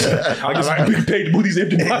ask questions. I get paid to move these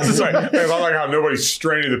empty boxes. Right. I like how nobody's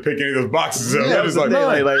straining to pick any of those boxes up. Yeah,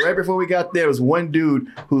 like right before we got there, was one dude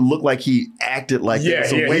who looked like he acted like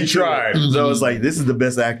he tried. So it's like, this is the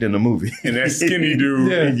best actor in the movie. And that skinny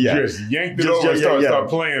dude just yanked it over and started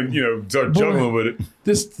playing, start juggling with it.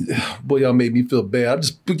 This, boy, y'all made me feel bad. I'm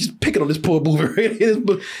just picking on this poor movie.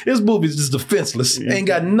 This movie is just defenseless. Ain't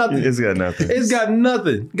got nothing. It's got nothing. It's got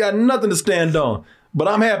nothing. Got nothing to stand on. But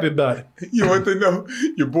I'm happy about it. You know what they know?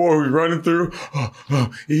 Your boy who's running through,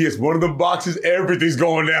 he hits one of the boxes, everything's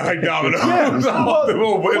going down like dominoes.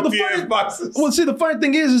 Boxes. Well, see, the funny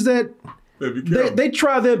thing is that they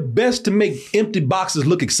try their best to make empty boxes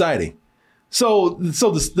look exciting. So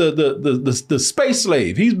the space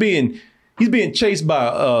slave, he's being chased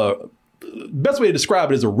by best way to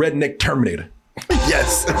describe it is a redneck Terminator.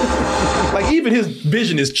 Yes. Like even his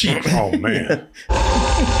vision is cheap. Oh man.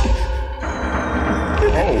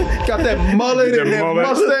 Got that mullet and that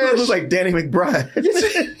mustache. Looks like Danny McBride.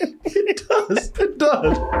 It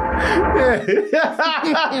does.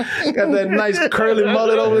 Yeah. Got that nice curly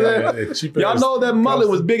mullet over there. Y'all know that mullet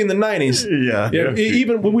was big in the 90s. Yeah.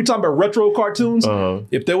 Even when we talk about retro cartoons,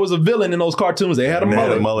 if there was a villain in those cartoons, they had a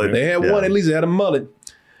mullet. They had one, at least they had a mullet.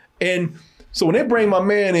 And so when they bring my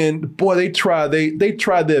man in, boy, they try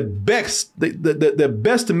their best, their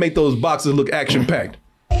best to make those boxes look action-packed.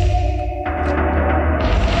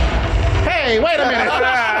 Hey, wait a minute.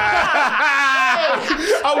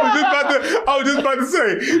 I was just about to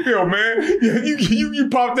say, yo, man, you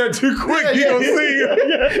popped that too quick. You don't see.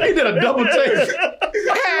 He did a double take.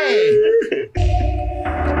 Hey.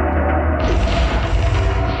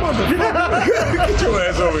 Get your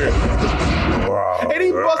ass over here. Wow. And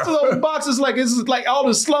he busted those boxes like it's like all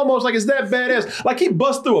the slow mo's like it's that badass. Like he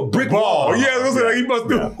bust through a brick wall. Yeah, I was gonna say like he busted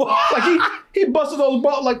through a wall. Like he busted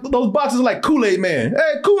those boxes like Kool-Aid Man.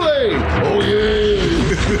 Hey, Kool-Aid. Oh yeah.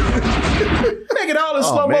 Making all in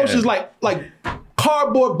slow motions like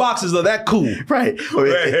cardboard boxes are that cool. Right.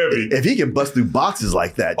 Heavy. If he can bust through boxes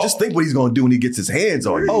like that, just think what he's going to do when he gets his hands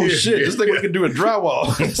on you. Oh, shit. Just think what he can do in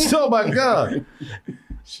drywall. Oh, my God.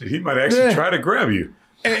 Shit, he might actually try to grab you.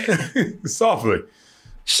 Softly.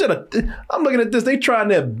 I'm looking at this. They trying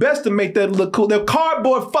their best to make that look cool. They're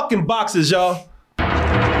cardboard fucking boxes, y'all.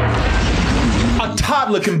 A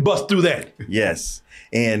toddler can bust through that. Yes.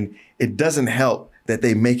 And it doesn't help that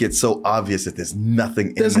they make it so obvious that there's nothing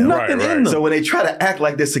in them. There's nothing in them. So when they try to act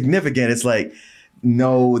like they're significant, it's like,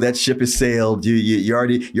 no, that ship has sailed. You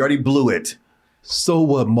already blew it. So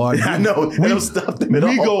what, Martin? I know. We don't stop them at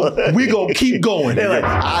all. We go keep going. They're like,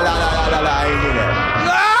 I ain't hear that.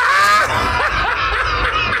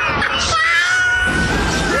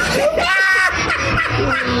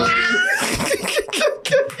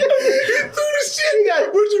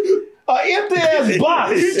 Empty ass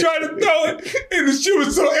box. He tried to throw it, and the shit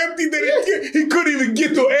was so empty that he couldn't even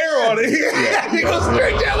get the air on it. He goes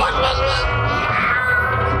straight down.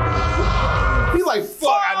 He's like, fuck,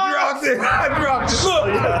 I dropped it. Look.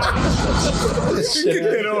 Get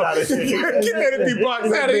that empty box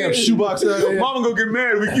out of here. Damn shoebox out of here. Mama gonna get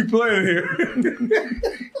mad if we keep playing here.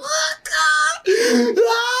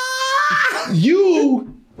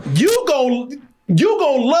 You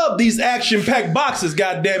gonna love these action-packed boxes,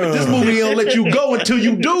 goddammit. This movie don't let you go until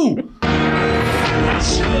you do.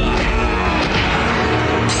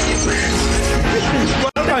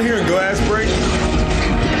 I'm not hearing glass break.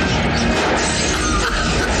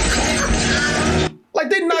 Like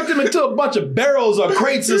they knocked him into a bunch of barrels or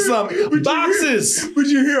crates or something. Boxes. But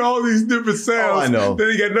you hear all these different sounds. I know. That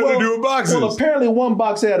ain't got nothing to do with boxes. Well, apparently one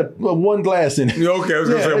box had one glass in it. Yeah, okay, I was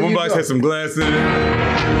gonna say one box had some glass in it.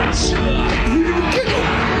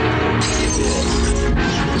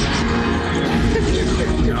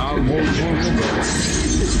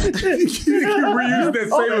 You reuse that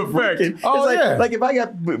same effect. It's like if I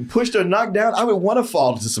got pushed or knocked down, I would want to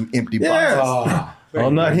fall into some empty boxes. Oh,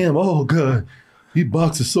 not him. Oh, God. He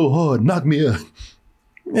boxes so hard. Knock me up.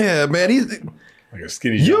 Yeah, man. He's like a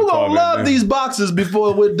skinny. You gonna love these boxes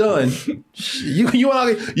before we're done. You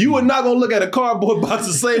are not gonna look at a cardboard box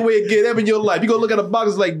the same way again ever in your life. You gonna look at a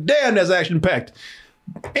box like, damn, that's action packed.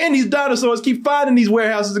 And these dinosaurs keep finding these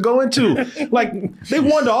warehouses to go into. Like they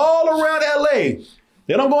wander all around LA.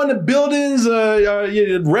 They don't go into buildings,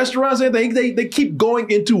 restaurants, anything. They keep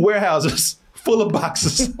going into warehouses full of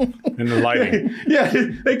boxes. And the lighting. Yeah,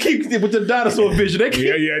 they keep with the dinosaur vision. They keep,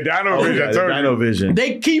 Dino Vision. Dino Vision.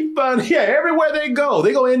 They keep everywhere they go.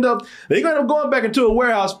 They're gonna end up going back into a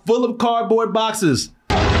warehouse full of cardboard boxes.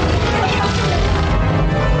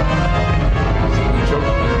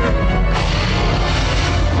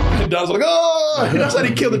 The dinosaur like, oh, that's how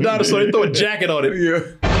they kill the dinosaur. They throw a jacket on it. Yeah.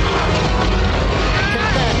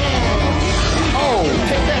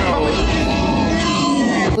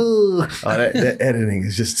 Oh, that editing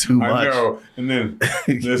is just too much. I know. And then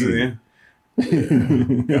listen,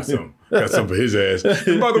 got some for his ass.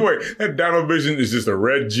 And by the way, that Dino Vision is just a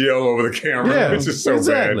red gel over the camera. Yeah, it's just so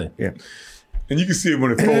bad. Yeah. And you can see it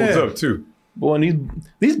when it folds up too. Boy, and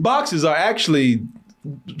these boxes are actually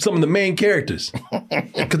some of the main characters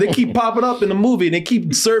because they keep popping up in the movie and they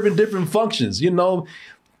keep serving different functions. You know,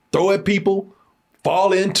 throw at people,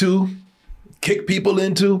 fall into, kick people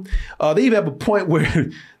into. They even have a point where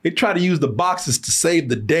they try to use the boxes to save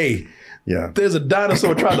the day. Yeah. There's a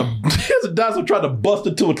dinosaur trying to bust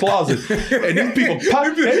into a closet, and these people pop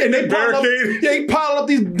and they piling up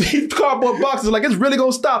these cardboard boxes like it's really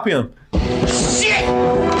gonna stop him. Shit! Are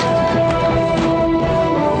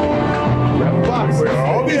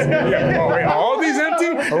all these empty?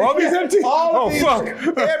 Are all these empty?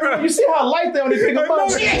 Fuck! You see how light they are when they pick them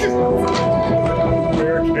up?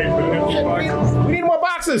 We need more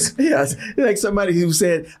boxes. Yes, like somebody who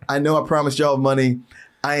said, "I know I promised y'all money.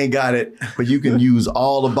 I ain't got it, but you can use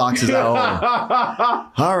all the boxes I own."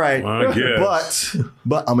 All right,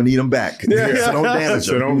 but I'm gonna need them back. So don't damage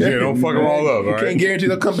them. Don't fuck them all up. All right? Can't guarantee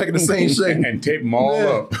they'll come back in the same shape. And tape them all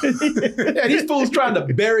up. Yeah, these fools trying to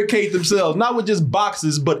barricade themselves, not with just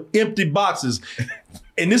boxes, but empty boxes.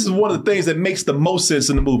 And this is one of the things that makes the most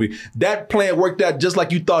sense in the movie. That plan worked out just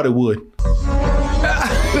like you thought it would.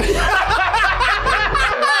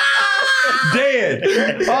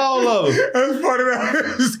 Dead. All of them. That's funny.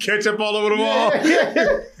 Just ketchup all over the wall.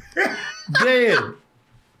 Dead.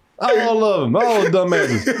 All of them. All the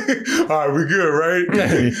dumbasses. All right, we good, right?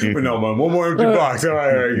 But no, man, one more empty box. All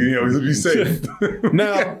right, let's be safe.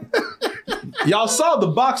 Now, y'all saw the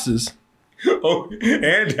boxes. Oh,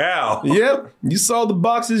 and how? Yep. You saw the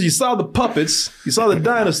boxes. You saw the puppets. You saw the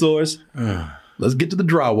dinosaurs. Let's get to the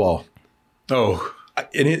drywall. Oh.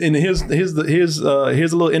 And here's a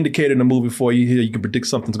little indicator in the movie for you. Here you can predict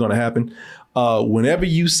something's going to happen. Whenever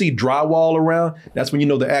you see drywall around, that's when you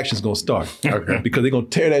know the action's going to start. Okay. Because they're going to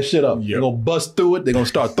tear that shit up. Yep. They're going to bust through it. They're going to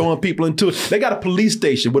start throwing people into it. They got a police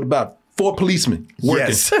station with about 4 policemen working.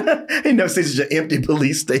 Yes. Ain't never seen such an empty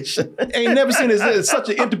police station. Ain't never seen it's such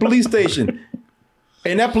an empty police station.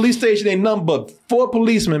 And that police station ain't nothing but 4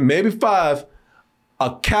 policemen, maybe 5,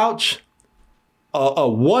 a couch,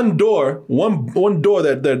 one door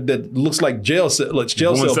that looks like jail cell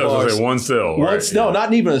bars. One cell. Right? No,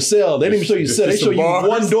 not even a cell. They didn't even show you a cell. They show you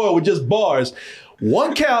one door with just bars.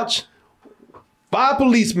 One couch, 5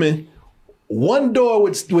 policemen, one door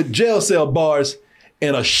with jail cell bars,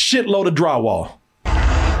 and a shitload of drywall.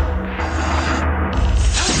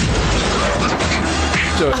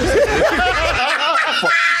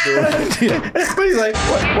 He's like,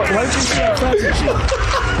 why did you say that?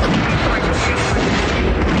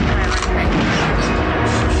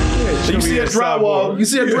 You see a drywall. You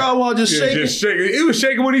see a drywall just shaking. Just shaking. It was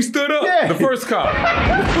shaking when he stood up. Yeah. The first cop.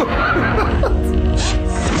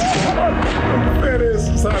 That is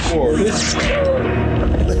cyborg.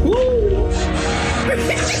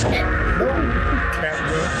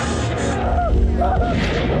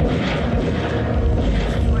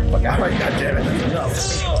 Fuck out right now, damn it.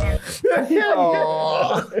 That's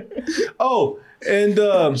enough. Oh. And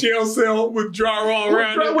jail cell with drywall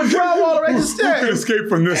around it. With drywall around the stairs. Who can escape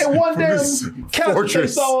from this? And one damn couch they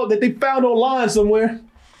saw that they found online somewhere.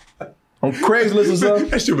 On Craigslist or something.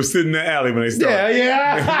 That shit was sitting in the alley when they started.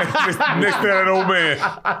 Yeah. Next to that old man.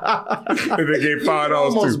 And they gave $5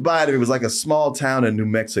 almost to. by it. It was like a small town in New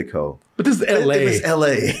Mexico. But this is LA. It was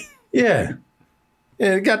LA. Yeah.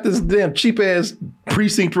 Yeah, it got this damn cheap ass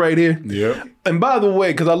precinct right here. Yep. And by the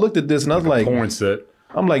way, because I looked at this and I was like, porn set.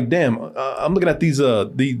 I'm like, damn, I'm looking at these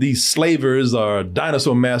slavers or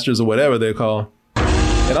dinosaur masters or whatever they're called.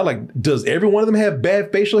 And I'm like, does every one of them have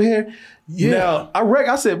bad facial hair? Yeah. Now,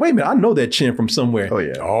 I said, wait a minute, I know that chin from somewhere. Oh,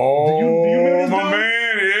 yeah. Oh, do you remember this my guy?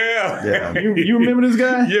 man, yeah. You remember this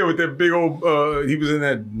guy? Yeah, with that big old, he was in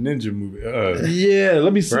that ninja movie. Yeah,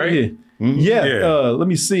 let me see here. Mm-hmm. Yeah, let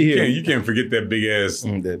me see here. You can't forget that big ass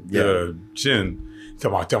chin.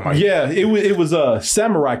 Tell me. Yeah, it was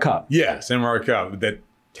Samurai Cop. Yeah, Samurai Cop with that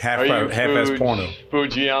half-ass porno.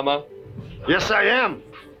 Fujiyama? Yes, I am.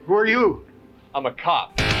 Who are you? I'm a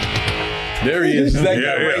cop. There he is. That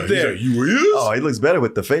guy right there. You is? Oh, he looks better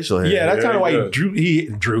with the facial hair. Yeah, that's kind of why he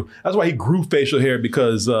drew. That's why he grew facial hair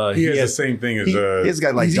because he has the same thing as he's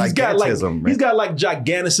got like gigantism. He's got like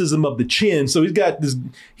giganticism of the chin. So he's got this.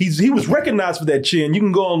 He was recognized for that chin. You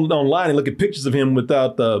can go online and look at pictures of him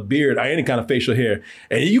without the beard or any kind of facial hair,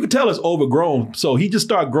 and you can tell it's overgrown. So he just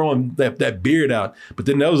started growing that beard out. But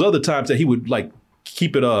then there was other times that he would like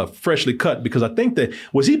keep it freshly cut because I think that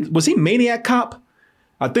was he Maniac Cop.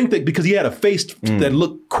 I think that because he had a face that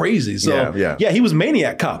looked crazy. So yeah, he was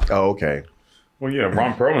Maniac Cop. Oh, okay. Well, yeah,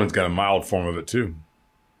 Ron Perlman's got a mild form of it too,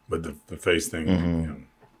 but the face thing. You know,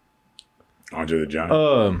 Andre the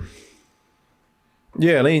Giant.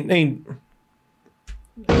 Yeah, they ain't.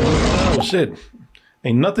 Oh shit!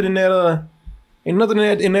 Ain't nothing in that. Ain't nothing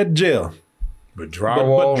in that jail. But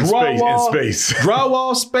drywall, and space.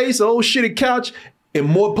 Drywall, space, old shitty couch, and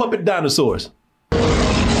more puppet dinosaurs.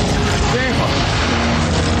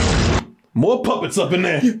 More puppets up in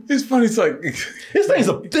there. It's funny. It's like this thing's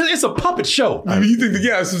it's a puppet show. I mean, you think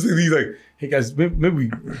he's like, hey guys, maybe we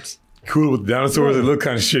cool with the dinosaurs. They look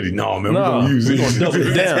kind of shitty. No, man, we're gonna use these. We're gonna double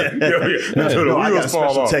it down. No, I got a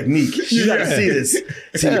special technique. You gotta see this.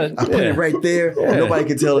 See, I put it right there. Nobody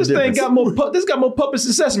can tell the difference. This got more puppets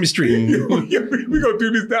than Sesame Street. We gonna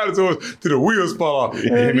do these dinosaurs till the wheels fall off.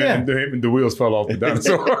 The wheels fell off the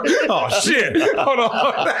dinosaur. Oh shit! Hold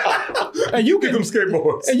on. And you get them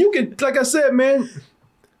skateboards. And you can, like I said, man,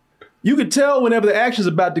 you can tell whenever the action's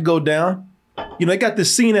about to go down. You know, they got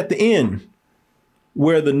this scene at the end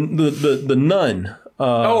where the nun.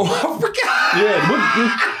 I forgot. Yeah, we'll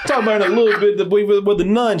talk about it in a little bit. Where the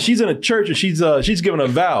nun, she's in a church and she's giving her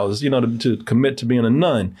vows, you know, to commit to being a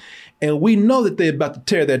nun, and we know that they're about to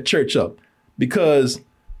tear that church up because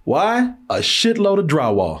why? A shitload of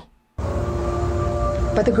drywall.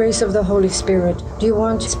 By the grace of the Holy Spirit, do you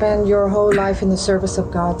want to spend your whole life in the service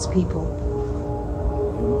of God's people?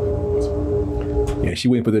 Yeah, she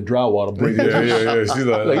waiting for the drywall to break. Yeah. She's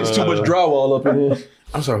like it's too much drywall up in here.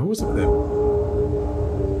 I'm sorry, who was it there?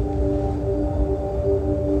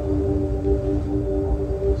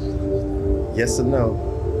 Yes or no?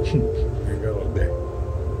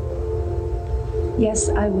 Yes,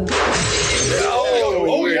 I will.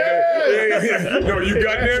 Oh yeah! No, you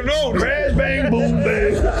goddamn no! Crash, bang, boom,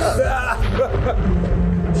 bang.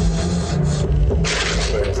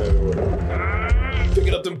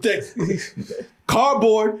 Picking up them things.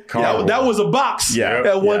 Cardboard. That was a box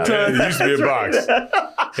at one time. It used to be a box.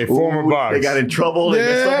 A former box. They got in trouble. They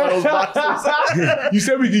messed up one of those boxes. You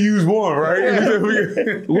said we could use one, right?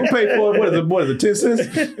 We'll pay for it. What is it, 10 cents?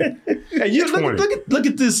 Hey, you look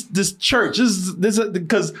at this church. This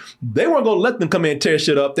because they weren't gonna let them come in and tear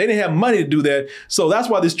shit up. They didn't have money to do that. So that's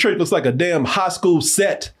why this church looks like a damn high school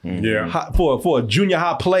set. Yeah. For a junior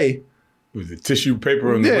high play. With the tissue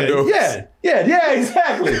paper on the window. Yeah,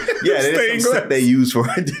 exactly. Yeah, there's some set they use for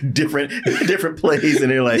different plays, and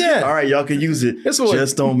they're like, all right, y'all can use it.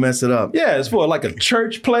 Just don't mess it up. Yeah, it's for like a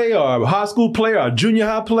church play or a high school play or a junior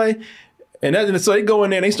high play. And so they go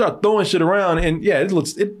in there and they start throwing shit around, and this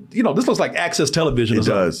looks like Access Television. It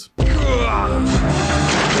does. With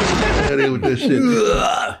this shit.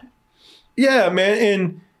 Yeah,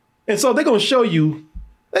 man, and so they're gonna show you.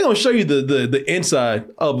 They're gonna show you the inside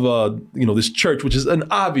of this church, which is an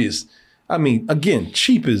obvious. I mean, again,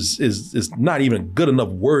 cheap is not even a good enough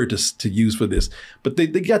word to use for this. But they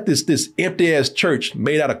got this empty ass church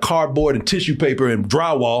made out of cardboard and tissue paper and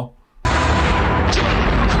drywall.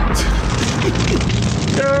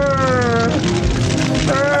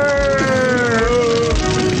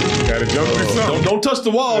 Gotta jump through something. Don't touch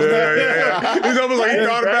the walls, man. Yeah. He's almost like he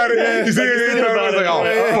thought about it. You see it? He was like, oh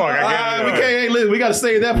fuck, I can't. We can't. Hey, listen, we got to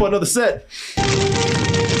save that for another set.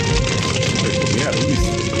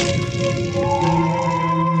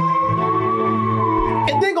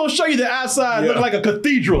 And then gonna show you the outside look like a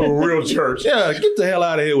cathedral, a real church. Yeah, get the hell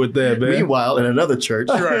out of here with that, man. Meanwhile, in another church,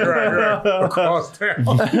 right, across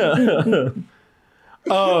town.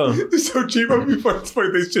 It's so cheap. It's funny.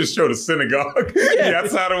 They just showed a synagogue. The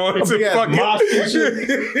outside of one. It's a fucking mosque and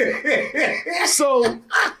shit. So,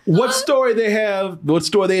 what story they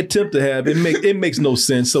attempt to have, it makes no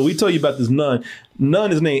sense. So we tell you about this nun.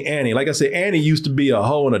 Nun is named Annie. Like I said, Annie used to be a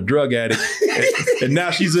hoe and a drug addict, and now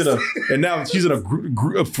she's in a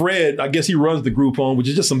Fred. I guess he runs the group home, which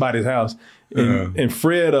is just somebody's house. And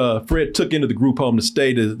Fred took into the group home to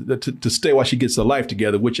stay to stay while she gets her life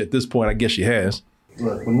together, which at this point I guess she has.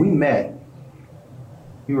 Look, when we met,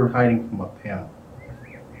 you were hiding from a pimp.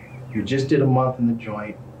 You just did a month in the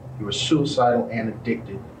joint. You were suicidal and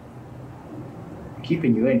addicted.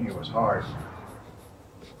 Keeping you in here was hard.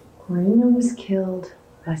 Marina was killed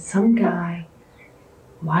by some guy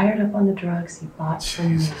wired up on the drugs he bought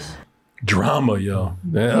from me. Drama, yo.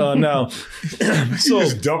 Now, so you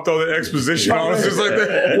just dumped all the exposition on us just like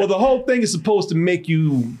that. Well, the whole thing is supposed to make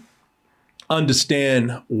you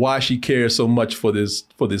understand why she cares so much for this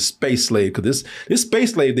space slave, because this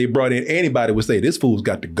space slave they brought in, anybody would say this fool's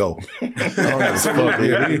got to go. Our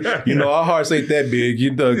hearts ain't that big,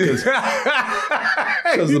 because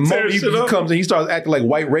the moment he comes in, he starts acting like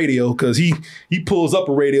white radio, because he pulls up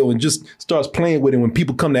a radio and just starts playing with it. When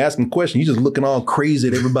people come to ask him questions, he's just looking all crazy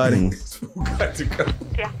at everybody. Got to go.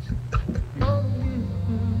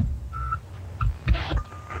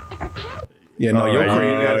 Yeah, no, your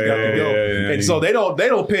crazy ass got to go. Yeah. And so they don't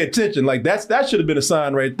pay attention. Like that should have been a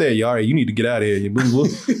sign right there. You all right? You need to get out of here.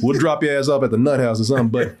 We'll drop your ass off at the nut house or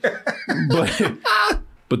something.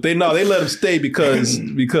 But they let him stay because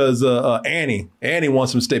Annie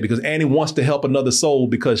wants him to stay because Annie wants to help another soul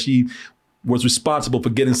because she was responsible for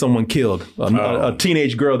getting someone killed. A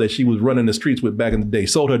teenage girl that she was running the streets with back in the day,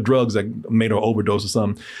 sold her drugs that made her overdose or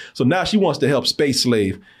something. So now she wants to help Space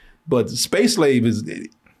Slave. But Space Slave is,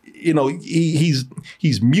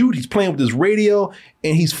 he's mute, he's playing with his radio,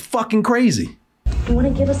 and he's fucking crazy. You want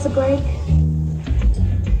to give us a break?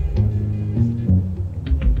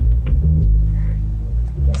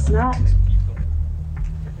 Guess not.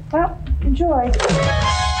 Well, enjoy.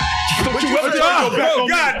 Don't you ever turn your back on me.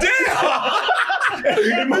 God damn!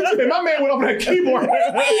 And my man went over that keyboard.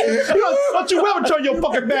 Don't you ever turn your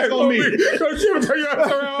fucking back on me. Don't you ever turn your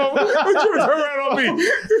ass around. Don't you ever turn around on me.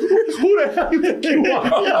 Who the hell you think you are?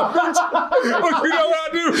 What you know what I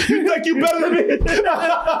do? You think you better than me?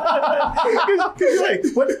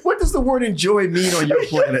 What does the word enjoy mean on your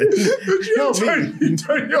planet? You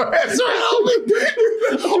turn your ass around on me.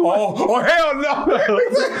 Oh, hell no.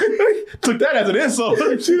 Took that as an insult.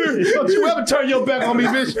 Don't you ever turn your back on me,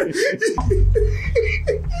 bitch.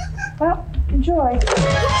 Well, enjoy. She's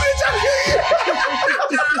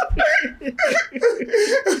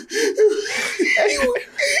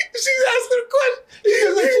asking a question.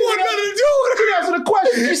 She want nothing to do with it. She answered the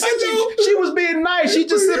question. She was being nice. She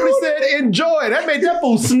just simply said enjoy. That made that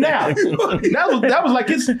fool snap. That was like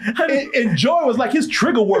his enjoy was like his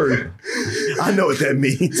trigger word. I know what that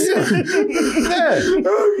means.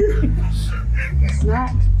 It's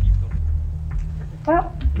not.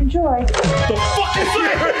 Well, enjoy. The fuck is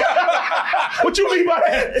that? What you mean by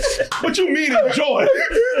that? What you mean enjoy? I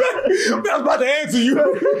was about to answer you.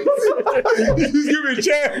 Just give me a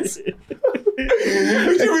chance. Give me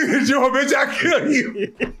enjoy, bitch. I kill you.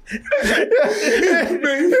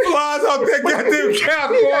 Man, he flies off that goddamn couch,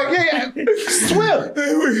 boy. Yeah. Swift.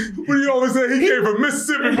 What do you always say? He came from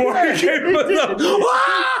Mississippi, boy. He came from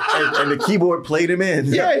and the keyboard played him in.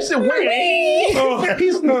 Yeah, he said, wait.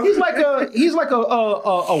 He's like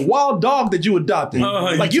a wild dog that you adopted.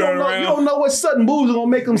 Like you don't know what sudden moves are gonna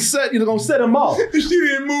make him set. Gonna set him off. She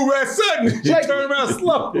didn't move as sudden. She turned around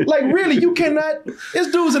slow. Like really, you cannot.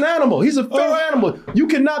 This dude's an animal. He's a feral animal. You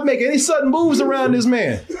cannot make any sudden moves around this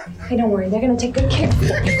man. Hey, don't worry. They're gonna take good care of you.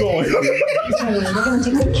 Keep going. Don't worry. They're gonna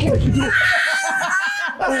take good care of you.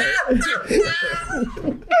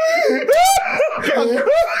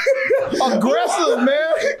 Aggressive,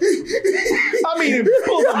 man. I mean, it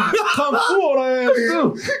pulled kung fu on her ass too.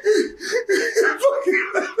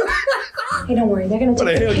 Hey, don't worry. They're gonna take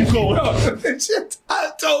Where the hell you going?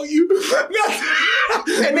 I told you.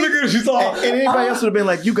 And look at her. She's all. And anybody else would have been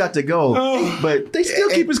like, "You got to go," but they still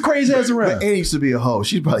keep his crazy ass around. But Annie used to be a hoe.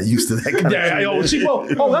 She's probably used to that kind of shit.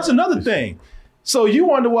 That's another thing. So you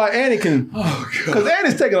wonder why Annie can, because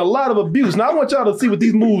Annie's taking a lot of abuse. Now I want y'all to see what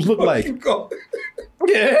these moves look like.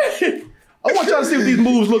 Yeah, I want y'all to see what these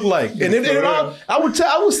moves look like. And I would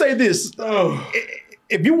say this: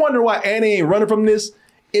 if you wonder why Annie ain't running from this,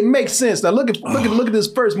 it makes sense. Now look at this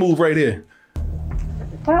first move right here.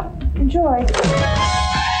 Well, enjoy.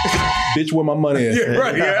 Bitch, where my money at? Yeah,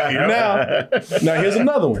 right. Yeah. Now here's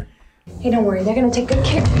another one. Hey, don't worry. They're gonna take good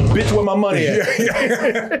care of you. Bitch, where my money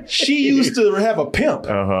at? She used to have a pimp,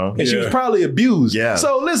 and she was probably abused. Yeah.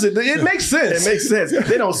 So listen, it makes sense. It makes sense.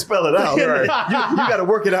 They don't spell it out. Right. You got to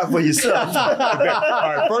work it out for yourself. Okay. All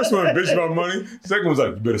right. First one, bitch about money. Second one's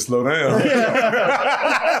like, you better slow down.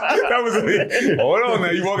 That was it. Hold on now.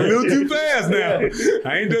 You walking a little too fast now.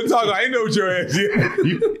 I ain't done talking. I ain't know what your ass is.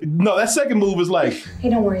 No, that second move is like, hey,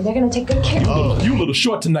 don't worry. They're gonna take good care of you. You a little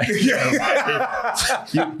short tonight.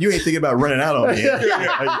 You ain't thinking about running out on me. What's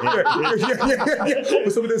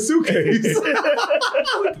up with that suitcase?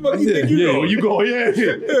 What the fuck you think you doing? Where you going? Yeah.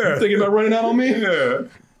 You thinking about running out on me? Yeah.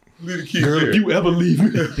 Leave the keys Girl, there. if you ever leave me.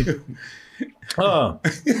 Look at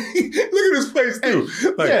his face too.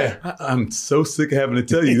 Like, I'm so sick of having to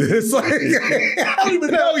tell you this. Like, I don't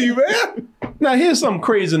even know you, man. Now here's something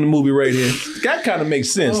crazy in the movie right here. That kind of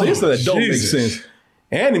makes sense. Here's something that don't make sense.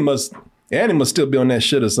 Annie must still be on that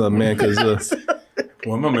shit or something, man. Because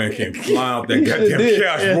boy, my man came flying off that goddamn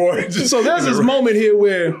couch, boy. So there's this moment here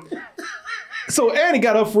where. So Annie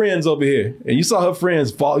got her friends over here, and you saw her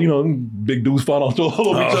friends fall. Big dudes fall all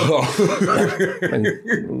over each other,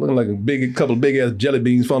 looking like a couple of big ass jelly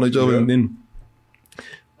beans falling each other. Yeah. And then,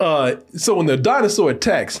 so when the dinosaur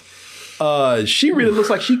attacks, she really looks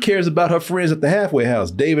like she cares about her friends at the halfway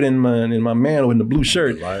house, David and my man in the blue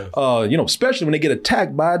shirt. Especially when they get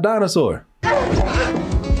attacked by a dinosaur.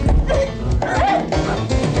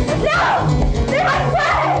 No!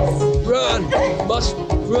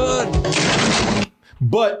 Run.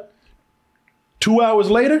 But 2 hours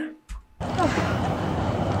later, God,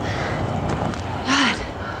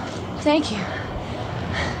 thank you.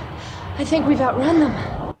 I think we've outrun them.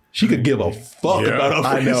 she could give a fuck about her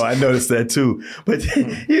I friends. know, I noticed that too. But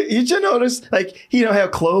you just notice, like, he don't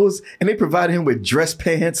have clothes, and they provided him with dress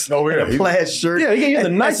pants and a plaid shirt. Yeah, he gave him the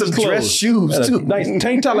and nicest some clothes. dress shoes And a too. nice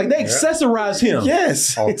tank top. Like, they accessorize him.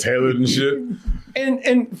 Yes. All tailored and shit.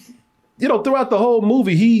 And you know, throughout the whole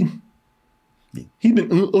movie, he been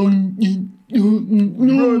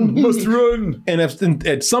run, must run. And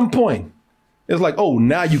at some point, it's like, oh,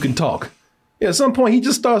 now you can talk. Yeah, at some point, he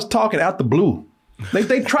just starts talking out the blue.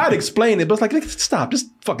 They try to explain it, but it's like, stop,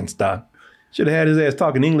 just fucking stop. Should have had his ass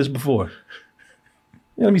talking English before.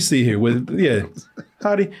 Yeah, let me see here.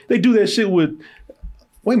 How they do that shit with?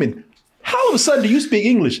 Wait a minute. How all of a sudden do you speak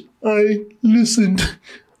English? I listened.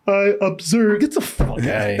 I observed. Get the fuck out of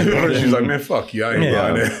here. She's like, man, fuck you. I ain't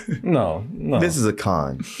buying that. No. This is a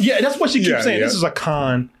con. Yeah, that's what she keeps saying. Yeah. This is a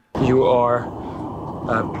con. You are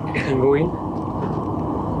a penguin?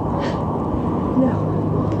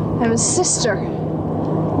 No, I'm a sister,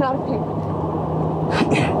 not a penguin.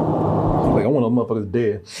 Like, I want those motherfuckers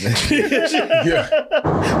dead.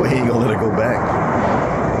 Well, he ain't gonna let her go back.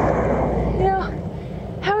 You know,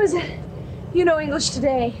 how is it you know English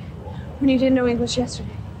today when you didn't know English yesterday?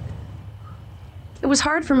 It was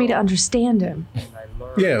hard for me to understand him.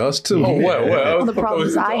 Yeah, us too. Oh, well. All the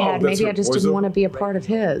problems I had, maybe I just didn't want to be a part of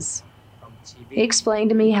his. He explained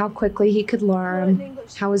to me how quickly he could learn,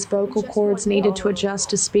 how his vocal cords needed to adjust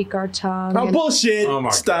to speak our tongue. Oh, and- bullshit. Oh,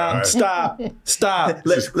 my God. Stop.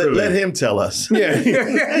 Let him tell us. Yeah.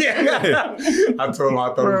 I told him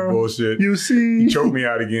I thought it was bullshit. You see? He choked me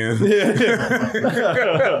out again.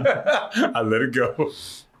 I let it go.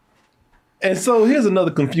 And so here's another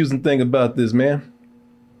confusing thing about this, man.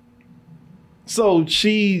 So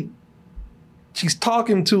she's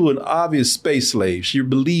talking to an obvious space slave. She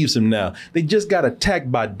believes him now. They just got attacked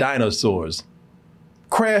by dinosaurs.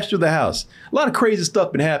 Crashed through the house. A lot of crazy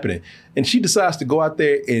stuff been happening. And she decides to go out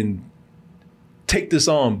there and take this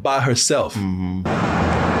on by herself. Going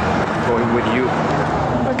with you.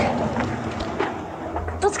 Okay,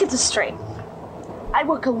 let's get this straight. I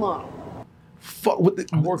work alone. Fuck with the,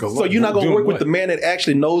 so you're not gonna work with the man that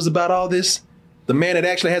actually knows about all this? The man that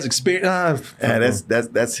actually has experience?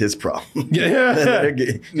 That's his problem. Yeah. He's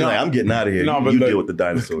like, I'm getting out of here. You deal with the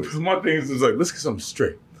dinosaurs. My thing is like, let's get something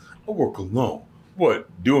straight. I work alone. What?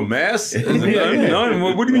 Do a mass? None?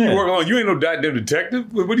 What do you mean you work alone? You ain't no goddamn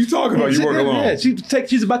detective. What are you talking about? You work alone? Yeah,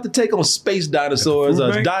 she's about to take on space dinosaurs,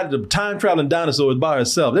 time traveling dinosaurs by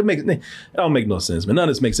herself. That don't make no sense, man. None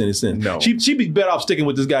of this makes any sense. No. She'd be better off sticking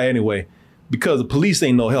with this guy anyway. Because the police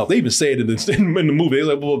ain't no help. They even say it in the movie. They're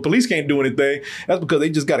like, well, the police can't do anything. That's because they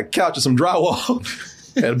just got a couch and some drywall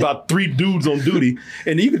and about 3 dudes on duty.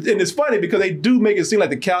 And it's funny because they do make it seem like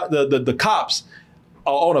the cops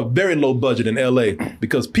are on a very low budget in LA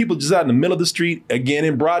because people just out in the middle of the street, again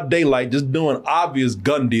in broad daylight, just doing obvious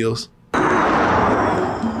gun deals.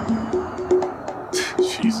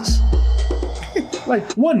 Jesus.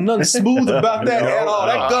 Like, wasn't nothing smooth about that at all.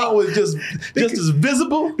 That gun was just as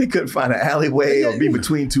visible. They couldn't find an alleyway or be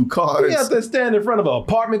between 2 cars. We have to stand in front of an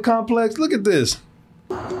apartment complex. Look at this.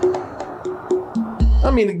 I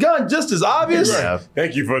mean, the gun just as obvious. Right.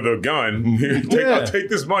 Thank you for the gun. I'll take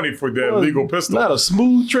this money for that legal pistol. Not a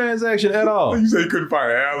smooth transaction at all. You say you couldn't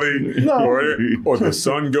find an alley or the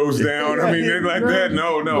sun goes down. I mean, anything like that.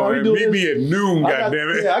 No. Meet me at noon,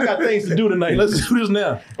 goddammit. Yeah, I got things to do tonight. Let's do this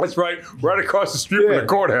now. That's right across the street from the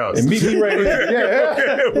courthouse. And meet me right here.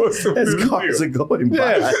 Yeah. As cars are going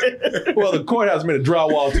by. Yeah. Well, the courthouse made a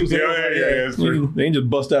drywall too. So Yeah, that's true. They can just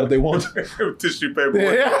bust out if they want. Tissue paper.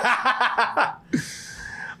 Yeah.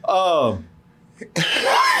 Also,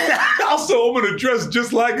 I'm gonna dress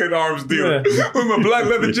just like an arms dealer with my black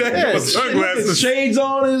leather jacket, my sunglasses, shades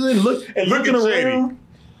on, and looking around. Shady.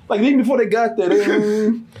 Like even before they got there,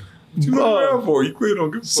 you look around for you. Quit on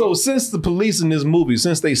good. So since the police in this movie,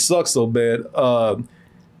 since they suck so bad,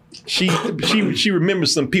 she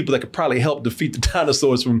remembers some people that could probably help defeat the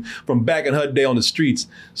dinosaurs from back in her day on the streets.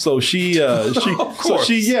 So of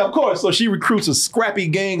course. So she recruits a scrappy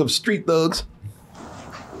gang of street thugs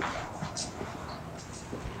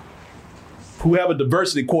who have a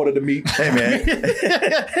diversity quota to meet. Hey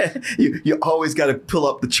man, you always got to pull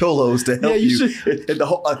up the cholos to help you.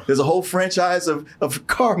 There's a whole franchise of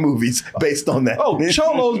car movies based on that. Oh,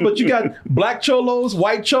 cholos, but you got black cholos,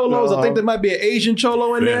 white cholos. I think there might be an Asian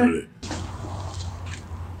cholo in there.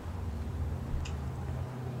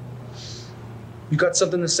 You got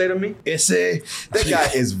something to say to me? That guy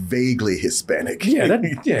is vaguely Hispanic. Yeah,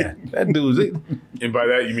 that dude's. And by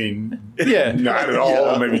that you mean not at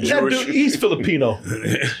all, maybe Jewish. He's Filipino.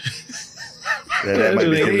 That might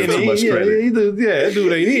be giving him too much credit. That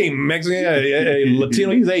dude, he ain't Mexican,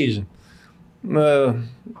 Latino, he's Asian.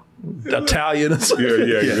 Italian or something.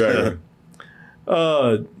 Yeah, exactly.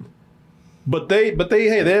 But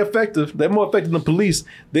they're effective. They're more effective than the police.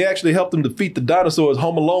 They actually helped them defeat the dinosaurs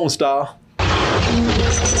Home Alone style. We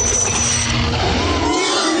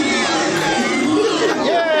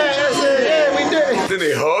did it. Then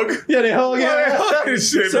they hug? Yeah, they hug. Yeah, they hug and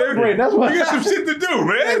shit, man. That's what you got some shit to do,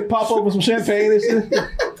 man. Pop open some champagne and shit.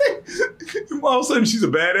 All of a sudden, she's a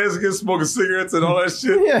badass again, smoking cigarettes and all that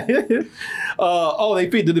shit. Yeah. They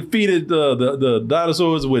defeated the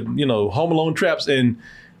dinosaurs with Home Alone traps and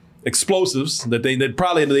explosives that they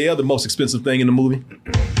probably the other most expensive thing in the movie.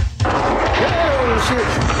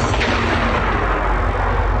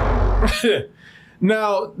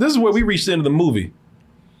 Now this is where we reached the end of the movie.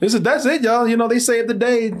 That's it, y'all. They saved the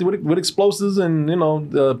day with explosives and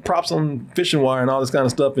props on fishing wire and all this kind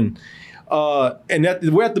of stuff and we're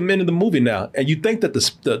at the end of the movie now, and you think that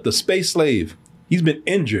the space slave, he's been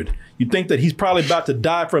injured. You think that he's probably about to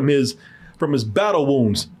die from his battle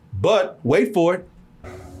wounds, but wait for it.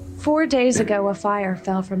 4 days ago, a fire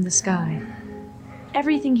fell from the sky.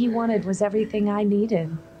 Everything he wanted was everything I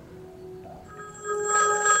needed.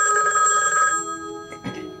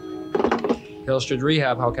 Hill Street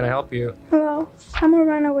Rehab, how can I help you? Hello, I'm a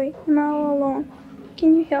runaway and I'm all alone.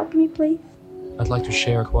 Can you help me, please? I'd like to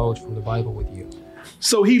share a quote from the Bible with you.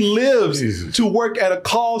 So he lives to work at a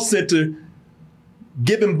call center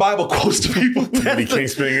giving Bible quotes to people. He can't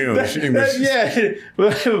speak English. That's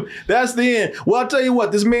the end. Well, I'll tell you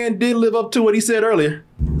what, this man did live up to what he said earlier.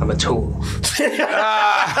 I'm a tool.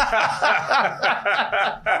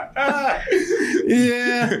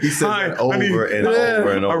 Yeah. He said that over and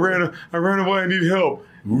over. I ran away. I need help.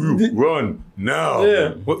 Run now.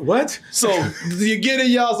 Yeah. What? So you get it,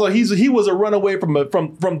 y'all. So he was a runaway from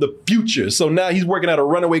the future. So now he's working at a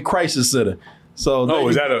runaway crisis center. So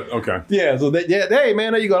is that okay? Yeah. So hey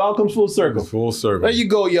man, there you go. It all comes full circle. Full circle. There you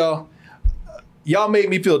go, y'all. Y'all made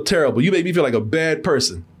me feel terrible. You made me feel like a bad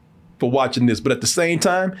person for watching this. But at the same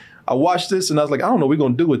time, I watched this and I was like, I don't know what we're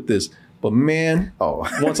gonna do with this. But man,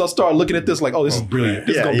 once I started looking at this, like, this is brilliant.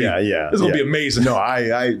 This is gonna be amazing. No,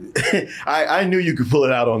 I knew you could pull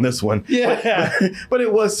it out on this one. Yeah. But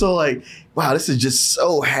it was so like, wow, this is just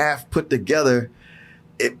so half put together.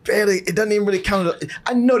 It doesn't even really count.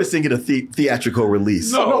 I know this didn't get a theatrical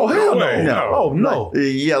release. No, hell no. Oh no.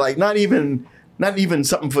 Yeah, like not even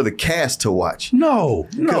something for the cast to watch. No.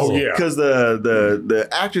 Because the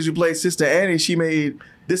actress who played Sister Annie, she made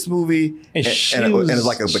this movie and it's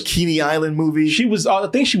like a Bikini Island movie. She was, I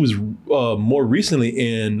think she was more recently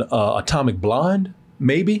in Atomic Blonde,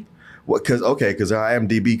 maybe. What? Because her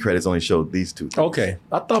IMDb credits only showed these two things. Okay,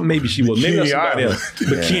 I thought maybe she was. Maybe that's somebody else.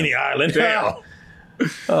 Bikini Island. Damn.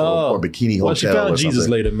 Or Bikini Hotel. Well, she found Jesus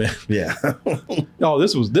later, man. Yeah.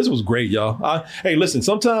 This was great, y'all. Hey, listen,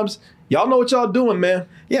 sometimes y'all know what y'all doing, man.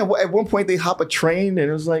 Yeah, at one point they hop a train and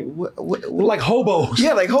it was like, what? Like hobos.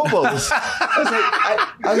 Yeah, like hobos.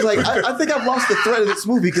 I think I've lost the thread of this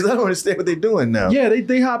movie because I don't understand what they're doing now. Yeah,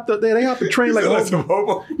 they hopped a train like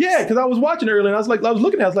hobos. Yeah, because I was watching earlier and I was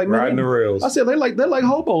looking at it, I was like, man, riding the rails. I said they're like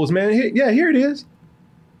hobos, man. Here it is.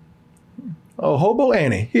 Oh, Hobo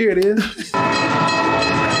Annie. Here it is.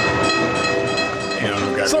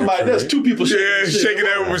 Somebody, there's two people shaking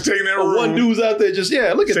that room. One dude's out there just,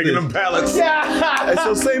 look at shaking this. them pallets. Yeah. It's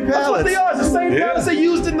those same pallets. That's what they are. It's the same pallets they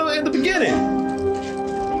used in the beginning.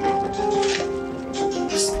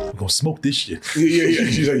 I'm going to smoke this shit. Yeah.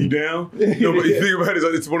 She's like, you down? No, but you think about it,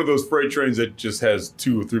 it's one of those freight trains that just has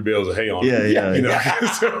 2 or 3 bales of hay on it. Yeah. You know?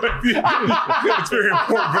 So, it's very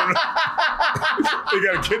important for them. They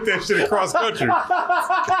got to get that shit across country.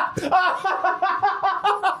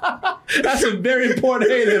 That's a very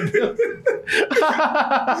important hay there, Bill.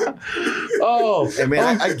 And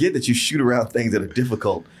man, I get that you shoot around things that are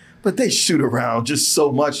difficult, but they shoot around just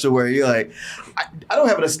so much to where you're like, I don't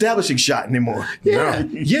have an establishing shot anymore. Yeah.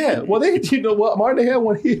 Well, you know what, Martin, they had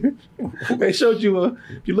one here. They showed you,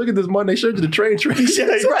 if you look at this, Martin, they showed you the train tracks. Yeah,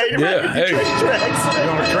 that's right. Yeah, hey, train tracks. You're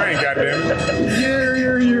on a train, goddammit.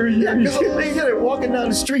 Yeah, because they're walking down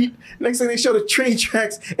the street. Next thing they show the train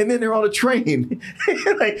tracks, and then they're on a train.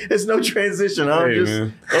 Like, there's no transition.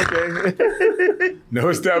 Man. Okay. No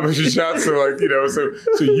establishing shots. So like,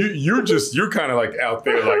 so you're kind of like out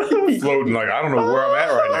there, like floating. Like, I don't know where I'm at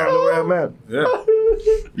right now. I don't know where I'm at. Yeah.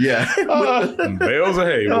 Yeah. Bales of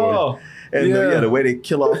hay, boy. Oh, And the way they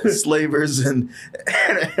kill off the slavers and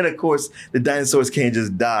of course the dinosaurs can't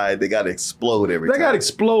just die. They got to explode every time. They got to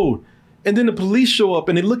explode. And then the police show up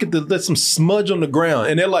and they look at there's some smudge on the ground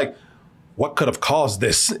and they're like, what could have caused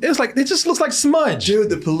this? It's like, it just looks like smudge. Dude,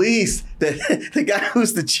 the police, the guy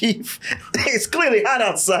who's the chief, it's clearly hot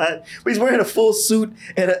outside, but he's wearing a full suit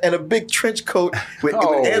and a big trench coat with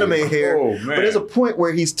anime hair. Oh, man. But there's a point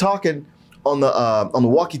where he's talking on the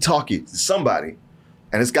walkie-talkie to somebody,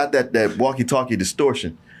 and it's got that walkie-talkie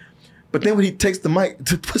distortion. But then when he takes the mic,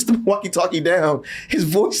 puts the walkie-talkie down, his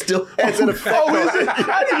voice still has an effect.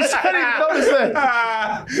 I didn't notice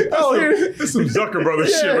that. That's some Zucker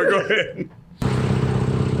Brothers shit, but go ahead.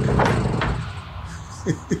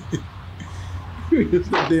 It's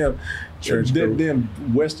that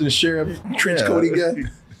damn Western sheriff trench coat he got.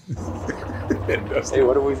 Hey,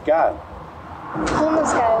 what do we've got?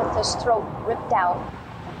 Homeless guy with his throat ripped out.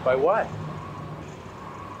 By what?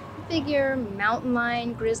 Figure mountain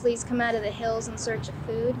lion, grizzlies come out of the hills in search of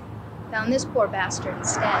food. Found this poor bastard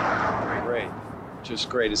instead. Great. Just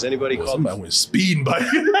great. Has anybody called? Somebody went speeding by.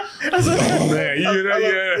 Oh, man,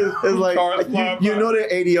 It's like, you know their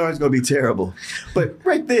ADR is going to be terrible. But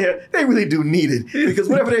right there, they really do need it. Because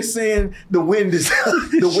whatever they're saying, the wind is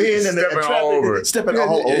the wind and the traffic all over it. stepping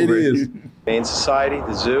all over it. Is. Maine Society,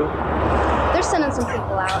 the zoo. They're sending some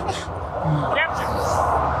people out. Captain,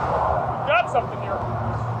 got something here.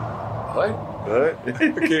 What?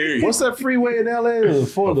 Okay. What's that freeway in LA? The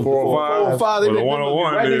 405. Or the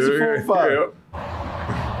 101. Right next to 405.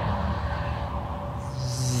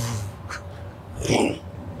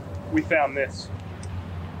 We found this.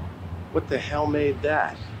 What the hell made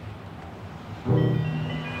that?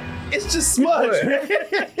 It's just smudge.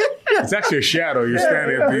 It's actually a shadow. You're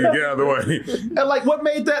standing at the get out of the way. And like, what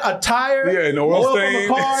made that? A tire? Yeah, an oil from a stain.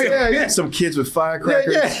 car? Yeah. Some kids with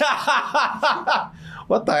firecrackers. Yeah.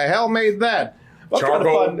 What the hell made that?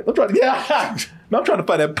 Charcoal. I'm trying to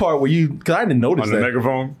find that part where because I didn't notice On that. the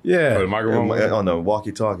megaphone? Yeah. Or the microphone? On the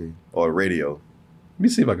walkie-talkie or radio. Let me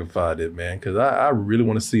see if I can find it, man, because I really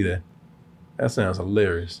want to see that. That sounds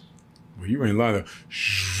hilarious. Well, you ain't lying.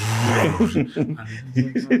 I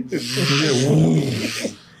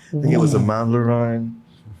think it was a Mount Lorraine.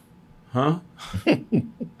 Huh?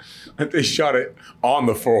 They shot it on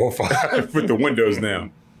the 405 with the windows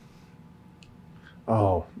down.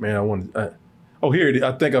 Oh, man, here it is.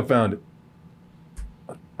 I think I found it.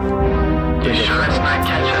 You sure that's not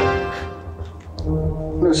ketchup?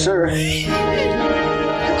 No, sir. It's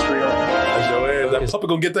real. That's your ass. That puppet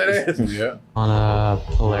gonna get that ass. Yeah. On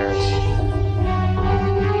Polaris.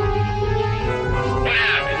 What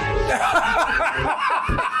happened?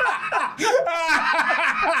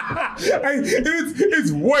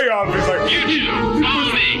 It's way off. It's like You two,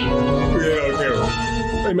 follow me. Yeah, okay.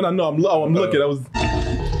 Wait a minute, I know I'm looking. I was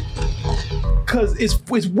because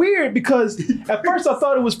it's weird because at first I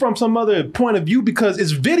thought it was from some other point of view because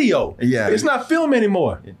it's video. Yeah. It's not film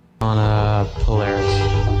anymore. On Polaris.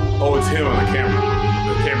 Oh, it's him on the camera.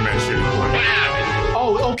 The cameraman shooting. What happened?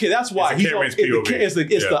 Oh, okay, that's why. It's the camera's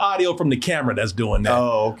POV. It's the audio from the camera that's doing that.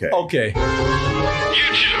 Oh, okay. Okay. You two,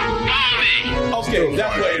 follow me. Okay,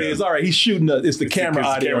 that's what it is. All right, he's shooting it's the camera It's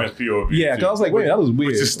the audio. camera's POV. Yeah, because I was like, wait, that was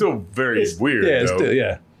weird. Which is still very weird, Yeah, it's though. still,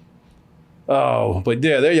 yeah. Oh, but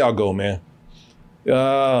yeah, there y'all go, man.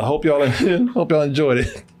 Hope y'all enjoyed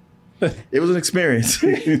it. It was an experience.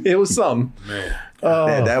 It was something. Man.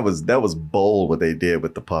 Man, that was bold what they did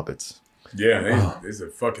with the puppets. Yeah, they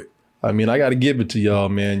said, fuck it. I mean, I got to give it to y'all,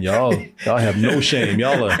 man. Y'all have no shame.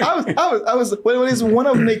 Y'all are. I was when it's one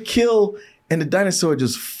of them they kill and the dinosaur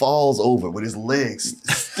just falls over with his legs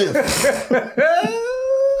stiff.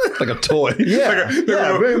 Like a toy. Yeah,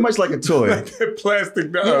 very much like a toy. Like that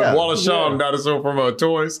plastic Wallace Shawn dinosaur from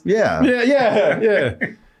Toys. Yeah. Yeah.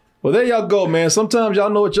 Well, there y'all go, man. Sometimes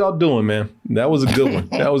y'all know what y'all doing, man. That was a good one.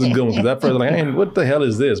 Because that first, like, hey, what the hell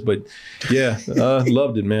is this? But yeah,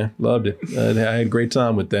 loved it, man. Loved it. I had a great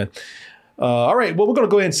time with that. All right, well, we're going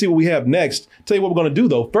to go ahead and see what we have next. Tell you what we're going to do,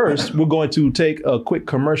 though. First, we're going to take a quick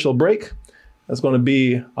commercial break. That's going to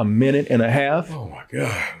be 1.5 minutes. Oh, my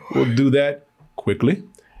God. We'll do that quickly.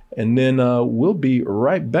 And then we'll be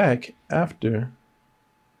right back after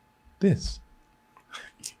this.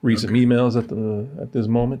 Read some emails at this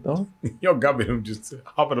moment, though. Y'all got me him just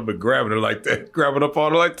hopping up and grabbing her like that. Grabbing up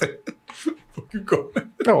on her like that. Fuck you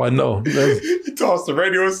going. Oh, I know. He tossed the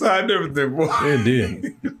radio aside and everything, boy. It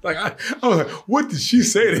did. Like I was like, what did she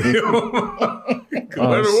say to him?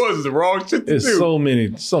 Whatever it was the wrong shit to There's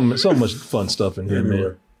do. so much fun stuff in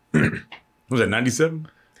here, man. Was that 97?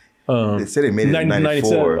 They said they made it in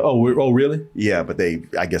 94. Oh, really? Yeah, but they,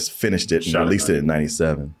 I guess, finished it and released it in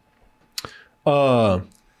 97.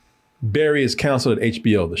 Barry is canceled at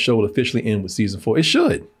HBO. The show will officially end with season 4. It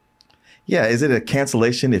should. Yeah, is it a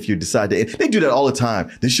cancellation if you decide to end? They do that all the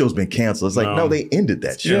time. This show's been canceled. It's like, no, they ended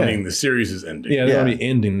that show. Ending, the series is ending. Yeah, they're already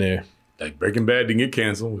ending there. Like Breaking Bad didn't get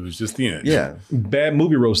canceled. It was just the end. Yeah. Bad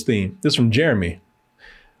movie roast theme. This from Jeremy.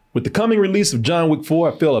 With the coming release of John Wick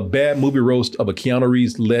 4, I feel a bad movie roast of a Keanu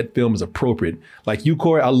Reeves-led film is appropriate. Like you,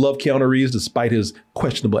 Corey, I love Keanu Reeves despite his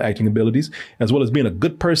questionable acting abilities, as well as being a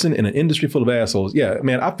good person in an industry full of assholes. Yeah,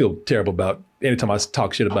 man, I feel terrible about anytime I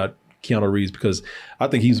talk shit about Keanu Reeves because I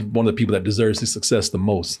think he's one of the people that deserves his success the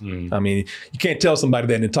most. I mean, you can't tell somebody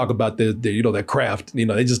that and then talk about their their craft. They're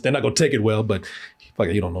not gonna take it well, but fuck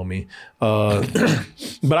it, you don't know me.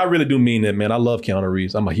 But I really do mean that, man. I love Keanu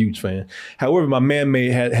Reeves. I'm a huge fan. However, my man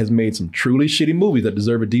has made some truly shitty movies that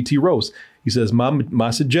deserve a DT roast. He says, my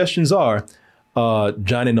suggestions are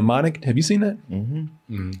Johnny Mnemonic. Have you seen that?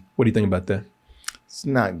 Mm-hmm. What do you think about that? It's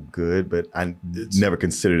not good, but I never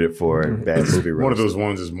considered it for a bad movie roast. One of those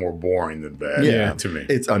ones is more boring than bad to me.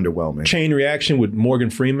 It's underwhelming. Chain Reaction with Morgan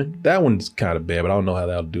Freeman. That one's kind of bad, but I don't know how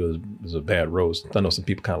that'll do as a bad roast. I know some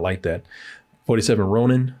people kind of like that. 47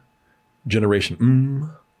 Ronin, Generation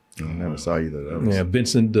I never saw either of those. Yeah,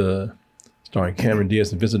 Vincent, starring Cameron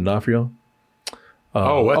Diaz and Vincent D'Onofrio.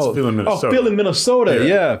 That's Feeling Minnesota. Oh, Feeling Minnesota.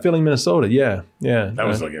 Yeah, Feeling Minnesota. Yeah. That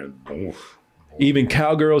was like oof. Even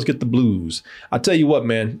Cowgirls Get the Blues. I tell you what,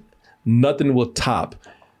 man, nothing will top.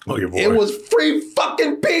 Oh, your boy. It was free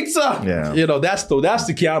fucking pizza. Yeah. That's the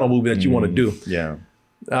Keanu movie that you want to do. Yeah.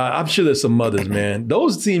 I'm sure there's some others, man.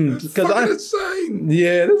 Those seem fucking insane.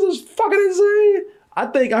 Yeah, this is fucking insane.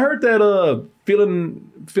 I heard that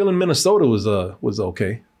Feeling Minnesota was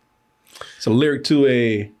okay. It's a lyric to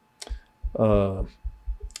a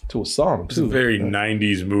song too. It's a very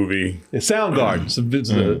 90s movie. It's Soundgarden. It's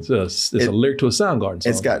a lyric to a Soundgarden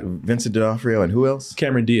song. It's got Vincent D'Onofrio and who else?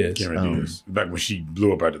 Cameron Diaz. Back when she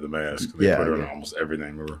blew up out of the mask. They put her in almost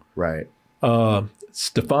everything, remember? Right.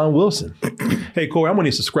 Stephon Wilson. Hey, Corey, I'm one of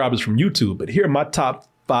these subscribers from YouTube, but here are my top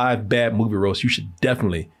 5 bad movie roasts. You should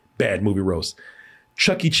definitely bad movie roast.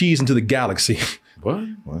 Chuck E. Cheese Into the Galaxy. What?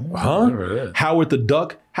 Huh? Howard the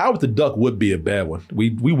Duck. Howard the Duck would be a bad one.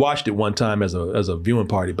 We watched it one time as a viewing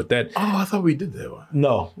party, but that. Oh, I thought we did that one.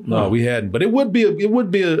 No, we hadn't. But it would be a good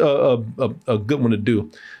one to do.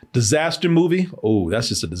 Disaster movie. Oh, that's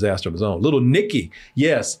just a disaster on its own. Little Nicky.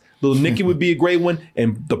 Yes, Little Nicky would be a great one,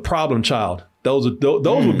 and The Problem Child. Those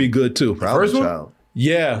would be good too. Problem Child.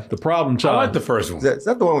 Yeah, The Problem Child. I like the first one. Is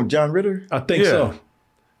that the one with John Ritter? I think so.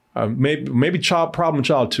 Maybe Problem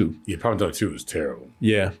Child 2. Yeah, Problem Child 2 was terrible.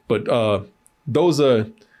 Yeah, but some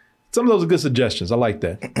of those are good suggestions. I like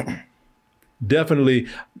that. Definitely.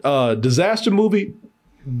 Disaster movie,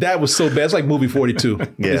 that was so bad. It's like movie 42.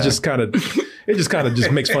 Yeah. It just kind of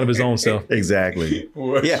makes fun of his own self. Exactly.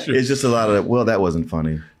 It's just a lot of, well, that wasn't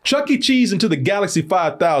funny. Chuck E. Cheese Into the Galaxy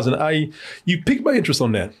 5000. You piqued my interest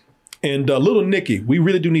on that. And Little Nicky. We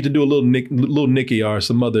really do need to do a Little Nicky or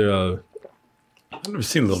some other I've never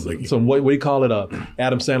seen Little Nicky. Some what do you call it?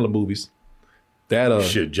 Adam Sandler movies. That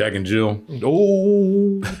shit, Jack and Jill.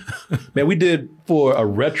 Oh man, we did for a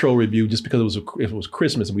retro review just because it was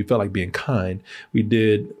Christmas and we felt like being kind. We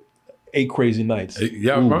did 8 Crazy Nights.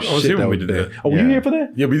 Yeah, I was here when we did that. Oh, were you here for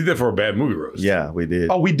that? Yeah, we did that for a bad movie roast. Yeah, we did.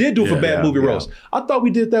 Oh, we did do it for bad movie roast. I thought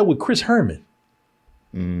we did that with Chris Herman.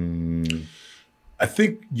 I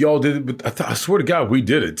think y'all did it, but I swear to God, we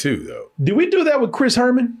did it too, though. Did we do that with Chris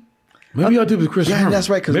Herman? Maybe I did with Chris Herman. Yeah, that's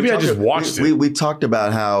right. Maybe I just watched it. We talked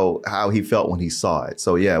about how he felt when he saw it.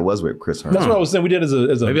 So yeah, it was with Chris Herman. That's what I was saying. We did as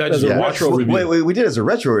a retro review. We did as a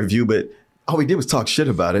retro review, but all we did was talk shit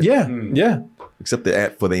about it. Yeah, yeah. Except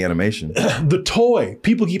for the animation. The Toy.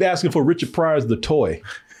 People keep asking for Richard Pryor's The Toy.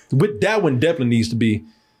 That one definitely needs to be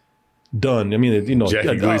done. I mean, you know,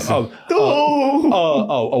 Jackie Gleason.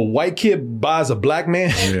 A white kid buys a black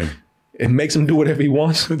man and makes him do whatever he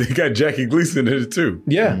wants. They got Jackie Gleason in it too.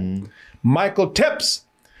 Yeah. Michael Tepps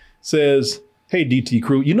says, hey, DT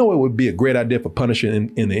crew, you know what would be a great idea for Punisher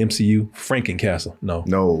in the MCU? Frankencastle.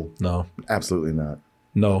 No. Absolutely not.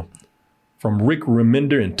 No. From Rick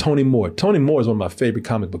Remender and Tony Moore. Tony Moore is one of my favorite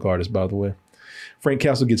comic book artists, by the way. Frank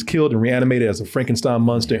Castle gets killed and reanimated as a Frankenstein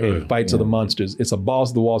monster and fights other monsters. It's a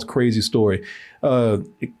balls-to-the-walls crazy story.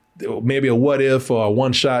 Maybe a what if or a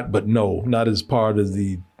one shot, but no, not as part of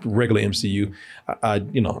the regular MCU.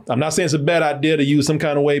 I'm not saying it's a bad idea to use some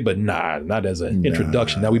kind of way, but not as an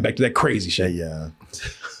introduction. Now we back to that crazy shit. Yeah.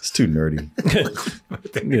 It's too nerdy.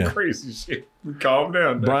 Crazy shit. Calm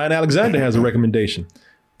down. Brian Alexander has a recommendation.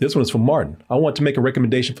 This one is from Martin. I want to make a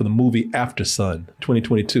recommendation for the movie After Sun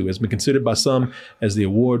 2022. It's been considered by some as the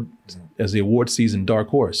award season dark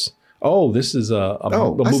horse. Oh, this is a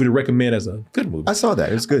movie to recommend as a good movie. I saw that.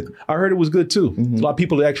 It was good. I heard it was good too. A lot of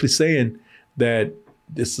people are actually saying that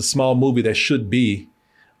it's a small movie that should be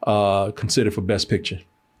considered for Best Picture.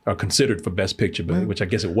 Or considered for Best Picture, but which I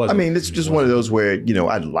guess it wasn't. I mean, it's just one of those where,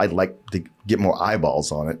 I'd like to get more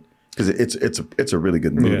eyeballs on it because it's a really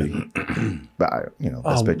good movie. But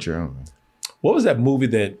Best Picture, I don't know. What was that movie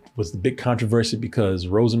that was the big controversy because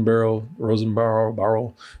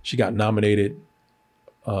Rosenbauer, she got nominated?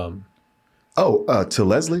 To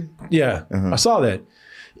Leslie? Yeah, I saw that.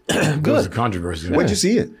 Good. What was the controversy? Where'd you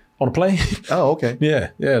see it? On a plane. Oh, okay. Yeah.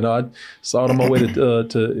 No, I saw it on my way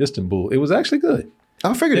to Istanbul. It was actually good.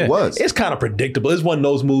 I figured it was. It's kind of predictable. It's one of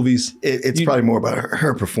those movies. It's probably more about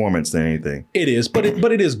her performance than anything. It is, but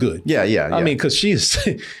it is good. Yeah. I mean, because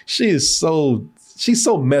she's so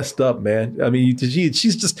messed up, man. I mean,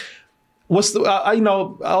 she's just.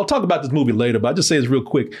 I'll talk about this movie later, but I'll just say this real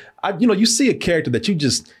quick. You see a character that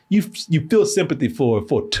you feel sympathy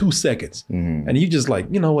for 2 seconds, and you just like,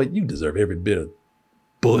 you know what, you deserve every bit of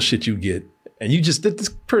bullshit you get, and this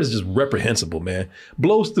person's just reprehensible, man.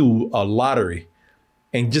 Blows through a lottery.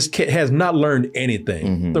 And just has not learned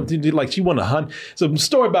anything. Like she won So a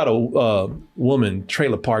story about a woman,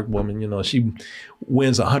 trailer park woman. She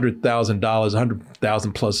wins $100,000,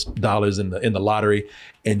 $100,000+ in the lottery,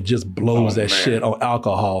 and just blows shit on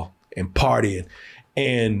alcohol and partying,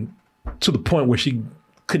 and to the point where she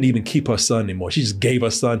couldn't even keep her son anymore. She just gave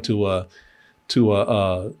her son to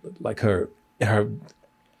like her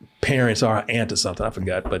parents or her aunt or something. I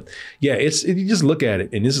forgot. But yeah, you just look at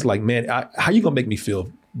it and this is like, man, how you gonna make me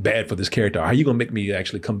feel bad for this character? How you gonna make me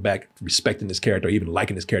actually come back respecting this character, or even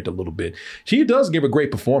liking this character a little bit? She does give a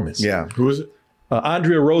great performance. Yeah. Who is it?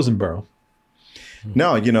 Andrea Rosenbauer.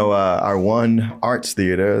 No, our one arts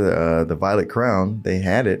theater, the Violet Crown, they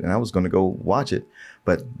had it, and I was going to go watch it,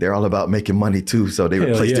 but they're all about making money too, so they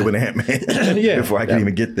replaced it with Ant-Man before I could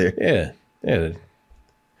even get there. Yeah.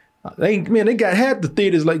 They got half the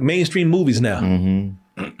theaters like mainstream movies now.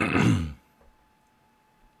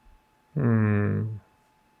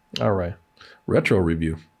 All right. Retro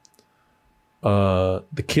review. The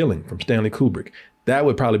Killing from Stanley Kubrick. That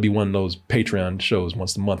would probably be one of those Patreon shows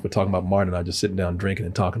once a month. We're talking about Martin and I just sitting down drinking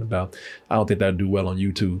and talking about. I don't think that'd do well on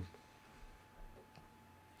YouTube.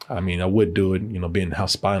 I mean, I would do it, being how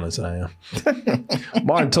spineless I am.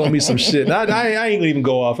 Martin told me some shit. I ain't gonna even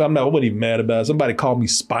go off. I wasn't even mad about it. Somebody called me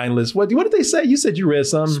spineless. What did they say? You said you read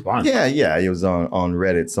something. Spineless. Yeah. It was on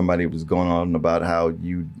Reddit. Somebody was going on about how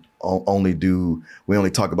we only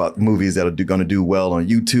talk about movies that are going to do well on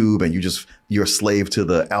YouTube, and you're a slave to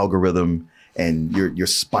the algorithm, and you're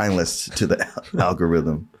spineless to the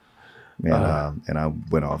algorithm. And I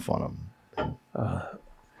went off on them.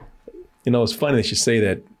 It's funny that you say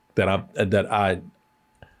that I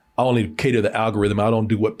only cater to the algorithm. I don't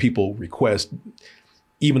do what people request,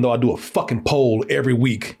 even though I do a fucking poll every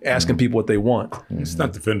week asking people what they want. It's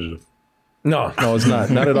not definitive. No, it's not.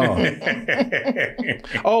 Not at all.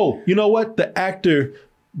 Oh, you know what? The actor,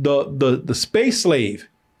 the space slave,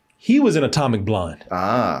 he was in Atomic Blonde.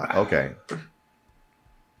 Ah, okay.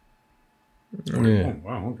 Yeah. Oh,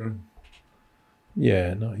 wow, okay.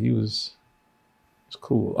 Yeah, no, he was. It's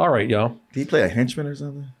cool. All right, y'all. Did he play a henchman or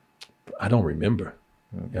something? I don't remember.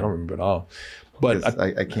 Okay. I don't remember at all. But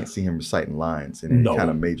I can't see him reciting lines in any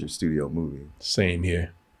kind of major studio movie. Same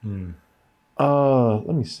here. Let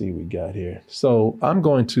me see what we got here. So I'm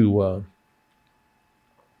going to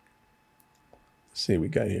see what we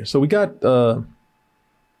got here. So we got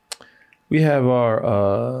we have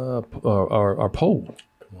our poll.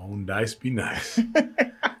 Come on, dice, be nice.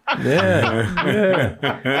 Yeah.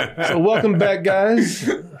 So welcome back, guys.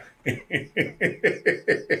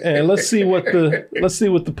 And let's see what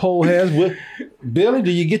the poll has. Billy,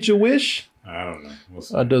 do you get your wish? I don't know. We'll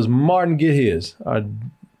see. Does Martin get his?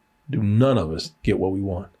 Do none of us get what we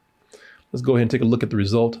want? Let's go ahead and take a look at the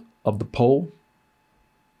result of the poll.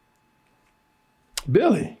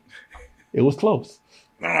 Billy, it was close.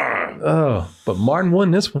 Oh, but Martin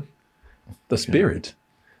won this one. The Spirit.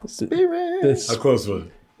 How close was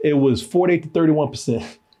it? It was 48 to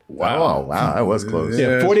 31%. Wow, that was close.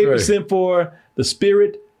 Yeah, 48% for The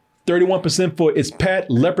Spirit, 31% for It's Pat,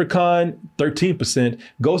 Leprechaun, 13%,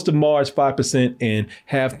 Ghost of Mars, 5%, and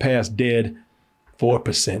Half Past Dead,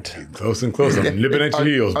 4%. Close and close. I'm nipping at your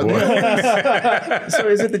heels, boy. So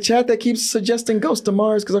is it the chat that keeps suggesting Ghost of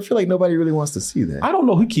Mars? Because I feel like nobody really wants to see that. I don't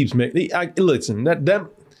know who keeps making. Listen,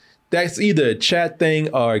 that's either a chat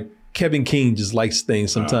thing or Kevin King just likes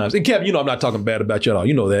things sometimes. And Kevin, I'm not talking bad about you at all.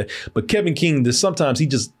 You know that. But Kevin King, sometimes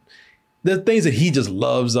the things that he just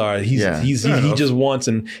loves are he just wants,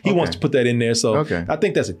 and he wants to put that in there. So I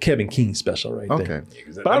think that's a Kevin King special right there.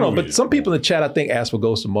 But I don't know. But some people in the chat, I think, asked for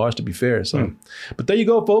Ghost of Mars, to be fair. So, but there you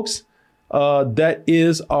go, folks. That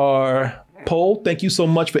is our poll. Thank you so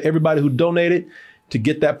much for everybody who donated to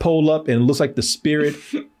get that poll up. And it looks like the spirit,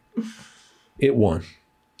 it won.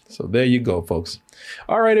 So there you go, folks.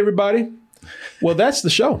 All right, everybody. Well, that's the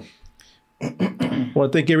show. I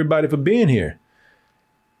want to thank everybody for being here.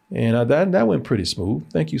 And that went pretty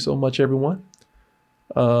smooth. Thank you so much, everyone.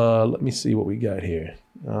 Let me see what we got here.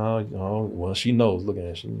 Oh, well, she knows. Look at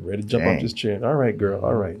her. She's ready to jump off this chair. All right, girl.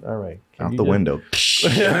 All right. Out the window.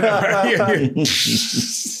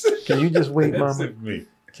 Can you just wait, Mama?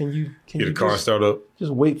 Can you get the car start up?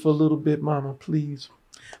 Just wait for a little bit, Mama, please.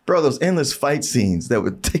 Bro, those endless fight scenes that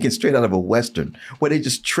were taken straight out of a Western where they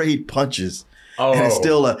just trade punches. Oh. And it's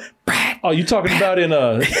still a... Oh, you talking about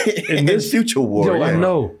in this Future War? Yo, I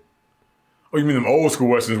know. Oh, you mean them old school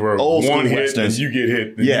Westerns where one hit Westerns. and you get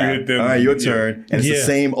hit. And you hit them. All right, your turn. And it's the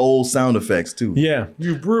same old sound effects, too. Yeah.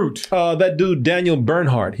 You brute. That dude, Daniel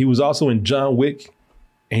Bernhardt, he was also in John Wick,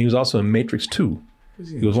 and he was also in Matrix 2.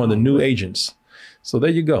 He was one of the new agents. So there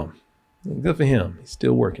you go. Good for him. He's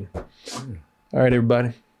still working. All right,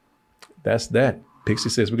 everybody. That's that. Pixie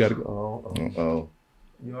says we got to go. Uh-oh.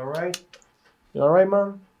 You all right? You all right,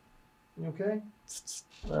 Mom? You okay?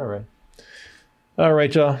 All right. All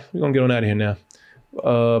right, y'all. We're going to get on out of here now.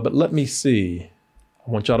 But let me see.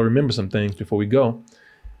 I want y'all to remember some things before we go.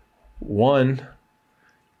 One,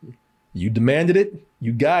 you demanded it.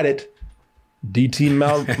 You got it. DT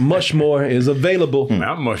Mount Mushmore is available.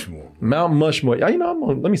 Mount Mushmore. Mount Mushmore.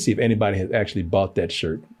 Let me see if anybody has actually bought that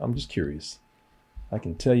shirt. I'm just curious. I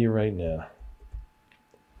can tell you right now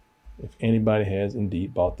if anybody has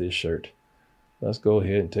indeed bought this shirt. Let's go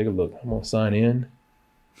ahead and take a look. I'm going to sign in.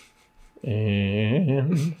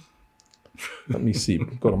 And let me see.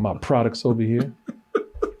 Go to my products over here.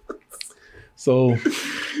 So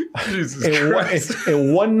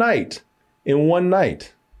in one night, no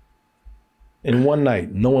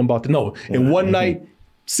one bought in one night,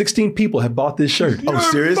 16 people have bought this shirt. Oh,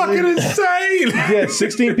 seriously? Fucking insane. Yeah,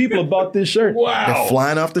 16 people have bought this shirt. Wow. They're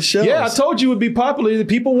flying off the shelves. Yeah, I told you it would be popular. The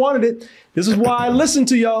people wanted it. This is why I listen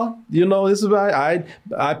to y'all. This is why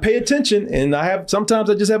I pay attention, and sometimes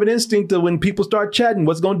I just have an instinct to when people start chatting,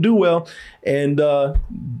 what's going to do well. And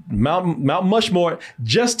Mount Mushmore,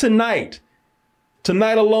 just tonight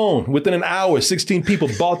alone, within an hour, 16 people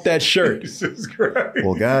bought that shirt. Jesus Christ.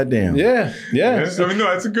 Well, goddamn. Yeah. I mean,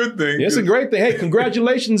 no, it's a good thing. Yeah, it's a great thing. Hey,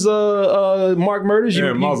 congratulations, Mark Murders.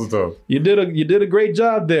 Mazel tov. You did a great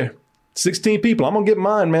job there. 16 people. I'm gonna get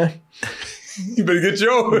mine, man. You better get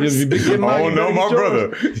yours. You better get mine. Oh no, my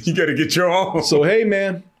brother. You gotta get your own. So hey,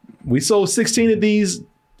 man, we sold 16 of these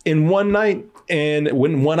in one night and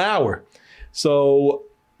in 1 hour. So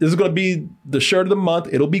this is gonna be the shirt of the month.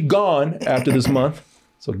 It'll be gone after this month.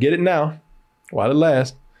 So get it now while it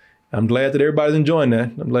lasts. I'm glad that everybody's enjoying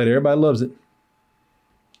that. I'm glad everybody loves it.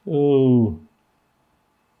 Oh,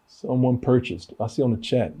 someone purchased. I see on the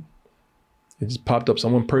chat. It just popped up.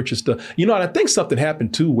 Someone purchased. And I think something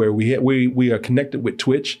happened too where we are connected with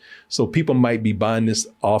Twitch. So people might be buying this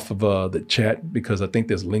off of the chat because I think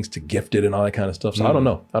there's links to gift it and all that kind of stuff. So I don't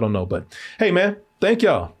know. But hey, man, thank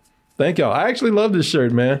y'all. I actually love this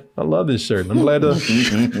shirt, man. I love this shirt. I'm glad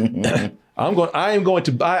to. I am going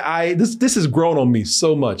to buy. This has grown on me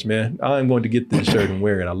so much, man. I am going to get this shirt and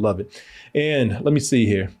wear it. I love it. And let me see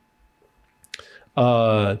here.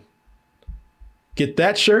 Get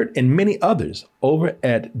that shirt and many others over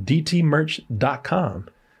at dtmerch.com.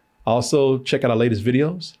 Also, check out our latest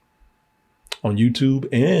videos on YouTube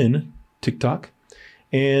and TikTok.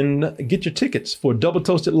 And get your tickets for Double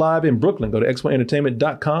Toasted Live in Brooklyn. Go to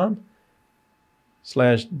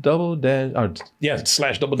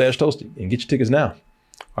x1entertainment.com/double-toasted and get your tickets now.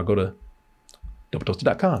 Or go to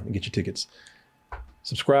doubletoasted.com and get your tickets.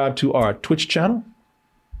 Subscribe to our Twitch channel.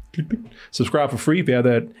 Subscribe for free if you have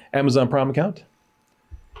that Amazon Prime account.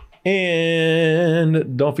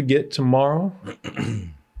 And don't forget, tomorrow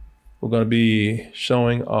we're going to be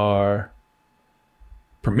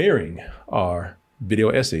premiering our video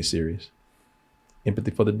essay series,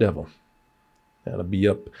 Empathy for the Devil. That'll be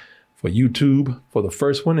up for YouTube for the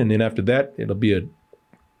first one, and then after that, it'll be a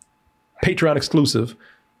Patreon exclusive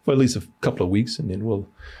for at least a couple of weeks, and then we'll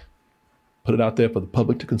put it out there for the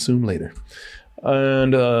public to consume later.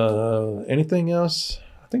 And anything else?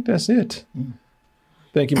 I think that's it.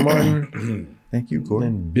 Thank you, Martin. Thank you, Gordon.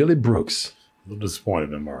 And Billy Brooks. A little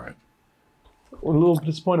disappointed in Martin. A little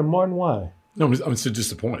disappointed, Martin. Why? No, I'm still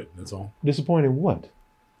disappointed. That's all. Disappointed in what?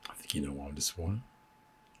 I think you know why I'm disappointed.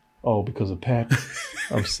 Oh, because of Pat.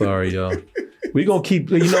 I'm sorry, y'all. We gonna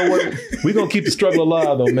keep. You know what? We gonna keep the struggle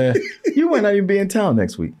alive, though, man. You might not even be in town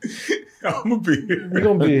next week. I'm gonna be here. We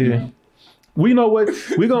gonna be here. We know what?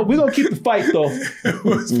 We gonna keep the fight though.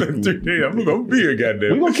 It's been 3 days. I'm gonna be here,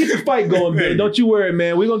 goddamn. We gonna keep the fight going, man. Don't you worry,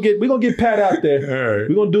 man. We gonna get Pat out there. All right.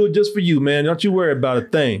 We gonna do it just for you, man. Don't you worry about a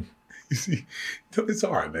thing. You see, it's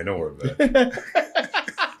all right, man. Don't worry about it.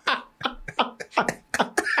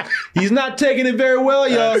 He's not taking it very well,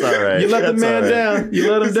 y'all. That's all right. You let the That's man all right. down. You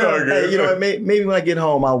let him down. Hey, you know what? Maybe when I get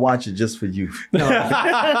home, I'll watch it just for you. No. Or maybe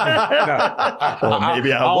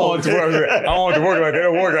I won't. I don't want it to work like that.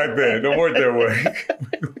 Don't work like that. Don't work that way.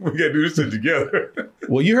 We gotta do this shit together.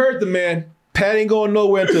 Well, you heard the man. Pat ain't going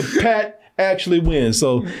nowhere until Pat actually wins.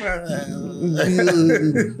 So that's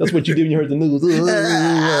what you did when you heard the news.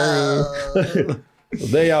 So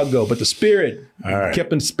there y'all go. But the spirit,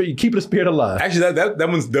 keeping the spirit alive. Actually, that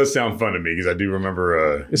one does sound fun to me because I do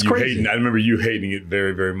remember it's you crazy. hating. I remember you hating it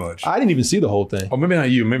very, very much. I didn't even see the whole thing. Oh, maybe not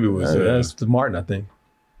you. Maybe it was that's Martin, I think.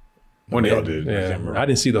 One of y'all did. Yeah, I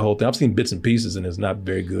didn't see the whole thing. I've seen bits and pieces, and it's not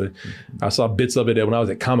very good. I saw bits of it when I was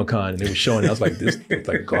at Comic-Con, and they were showing it. I was like, "This looks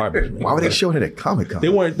like garbage." Man. Why were they showing it at Comic-Con? They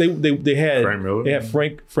weren't. They had Frank Miller? They had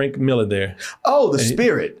Frank Miller there. Oh, the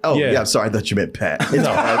spirit. Oh, yeah. yeah. I'm sorry. I thought you meant Pat.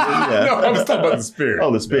 No, I was talking about the spirit.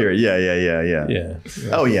 Oh, the spirit. Yeah. Yeah.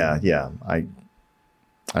 Oh, yeah. I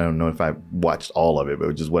don't know if I watched all of it,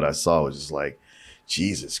 but just what I saw was just like,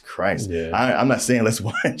 Jesus Christ. Yeah. I'm not saying let's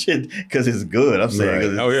watch it because it's good. I'm saying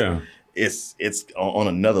 'cause Oh, yeah. it's on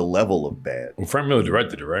another level of bad. Well, Frank Miller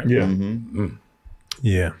directed it, right? Yeah. Mm-hmm.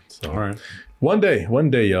 Yeah. So, all right. One day,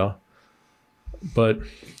 y'all. But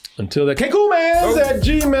until that, kcoolmans at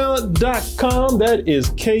gmail.com. That is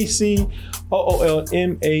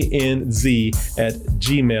KCOOLMANZ at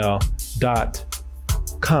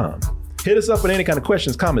gmail.com. Hit us up with any kind of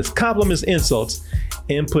questions, comments, compliments, insults,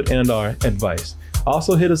 input, and our advice.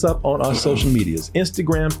 Also hit us up on our social medias,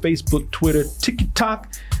 Instagram, Facebook, Twitter,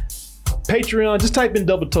 TikTok, Patreon. Just type in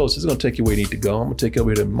Double Toast. It's going to take you where you need to go. I'm going to take you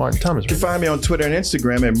over to Martin Thomas. You can find me on Twitter and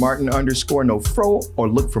Instagram at Martin_NoFro or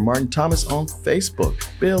look for Martin Thomas on Facebook.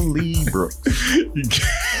 Bill Lee Brooks. You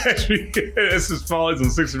catch me. This is Follies on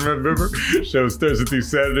 6th of November. Shows Thursday through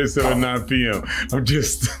Saturday, 7 9 p.m. I'm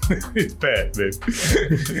just, it's bad, baby.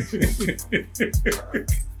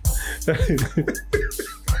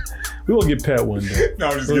 We won't get Pat one day. No,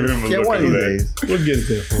 I'm just giving him a look. One of these days. We'll get it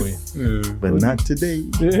there for you. But not today.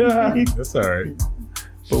 Yeah. That's all right.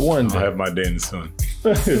 But one day. I'll have my day in the sun.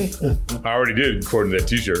 I already did, according to that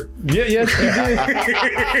t-shirt. Yeah, yes, you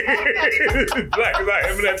Black as I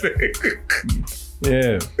am in that thing. did.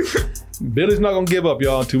 Yeah. Billy's not going to give up,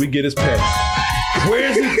 y'all, until we get his Pat. Where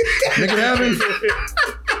is he? Make it happen.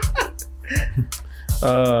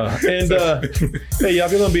 Hey, y'all,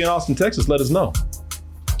 if you're going to be in Austin, Texas, let us know.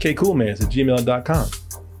 kcoolmans at gmail.com.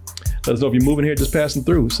 Let us know if you're moving here, just passing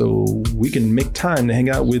through, so we can make time to hang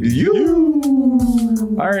out with you.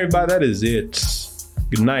 All right, everybody, that is it.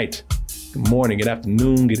 Good night, good morning, good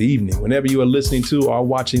afternoon, good evening. Whenever you are listening to or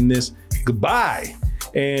watching this, goodbye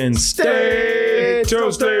and stay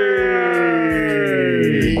toasty.